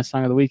for sending us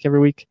Song of the Week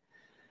every week.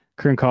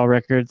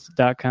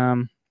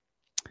 CurtainCallRecords.com.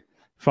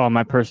 Follow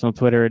my personal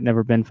Twitter at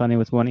Never Been Funny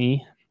with one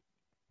E.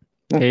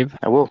 Dave?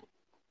 I will.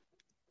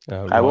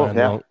 I will,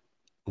 yeah.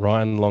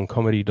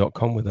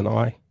 RyanLongComedy.com with an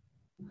I.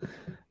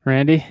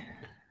 Randy?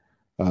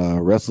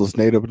 Restless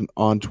Native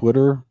on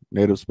Twitter.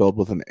 Native spelled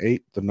with an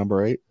 8, the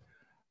number 8.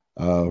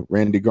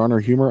 Randy Garner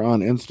Humor on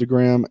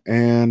Instagram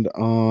and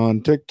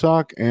on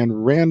TikTok. And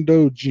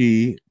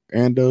Rando_G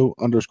on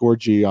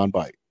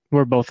Byte.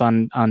 We're both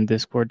on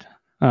Discord.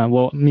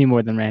 Well, me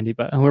more than Randy,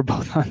 but we're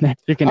both on there.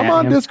 You can I'm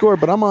on Discord,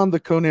 but I'm on the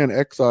Conan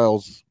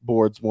Exiles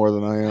boards more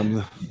than I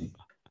am.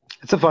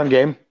 It's a fun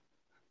game.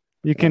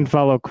 You can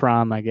follow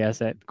Crom, I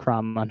guess, at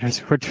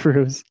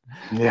Crom_Trues.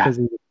 Yeah,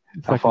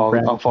 I'll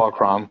follow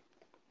Crom.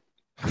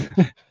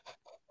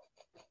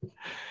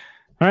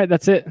 All right,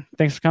 that's it.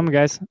 Thanks for coming,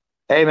 guys.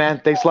 Hey,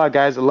 man. Thanks a lot,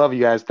 guys. I love you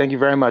guys. Thank you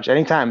very much.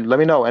 Anytime. Let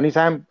me know.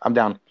 Anytime. I'm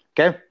down.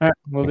 Okay? All right,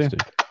 we'll do.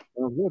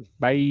 Sounds good.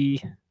 Bye.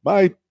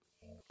 Bye.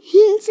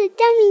 He's a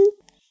dummy.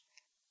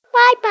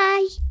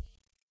 Bye-bye.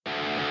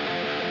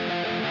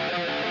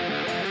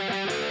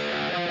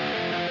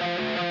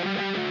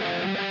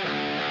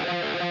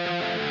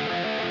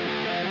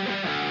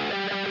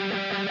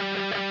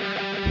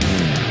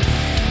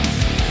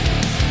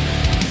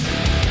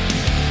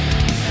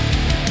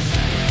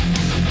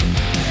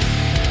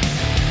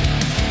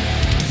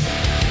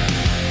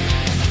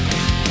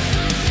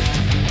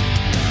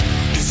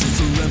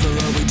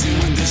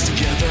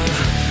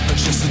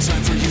 Just the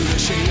time for you to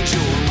change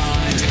your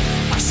mind.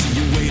 I see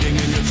you waiting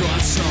and your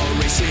thoughts are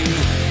racing,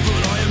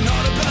 but I am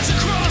not about to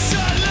cross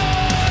that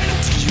line.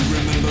 Do you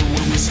remember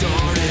when we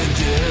started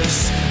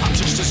this? I'm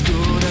just as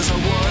good as I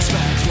was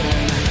back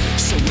then.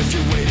 So if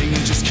you're waiting,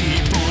 then just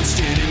keep on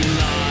standing in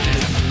line.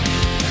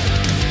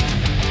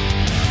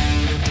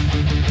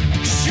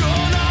 'Cause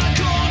you're not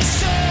gonna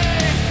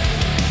stay,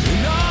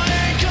 and I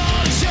ain't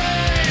gonna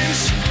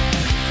change.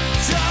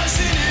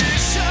 Doesn't it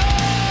show?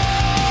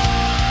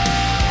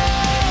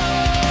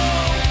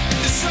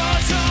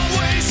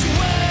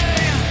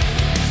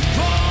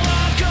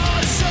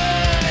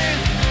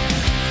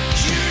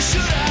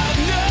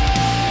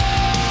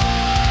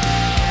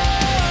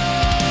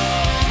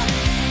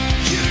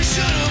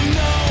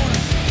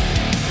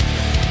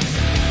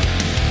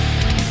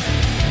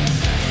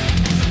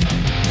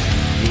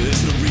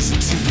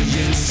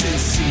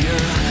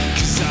 Sincere,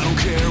 'cause I don't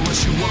care what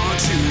you want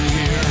to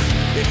hear.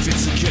 If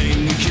it's a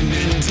game, we can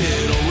end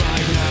it all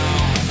right now.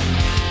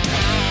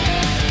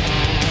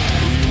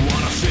 You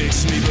wanna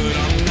fix me, but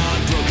I'm not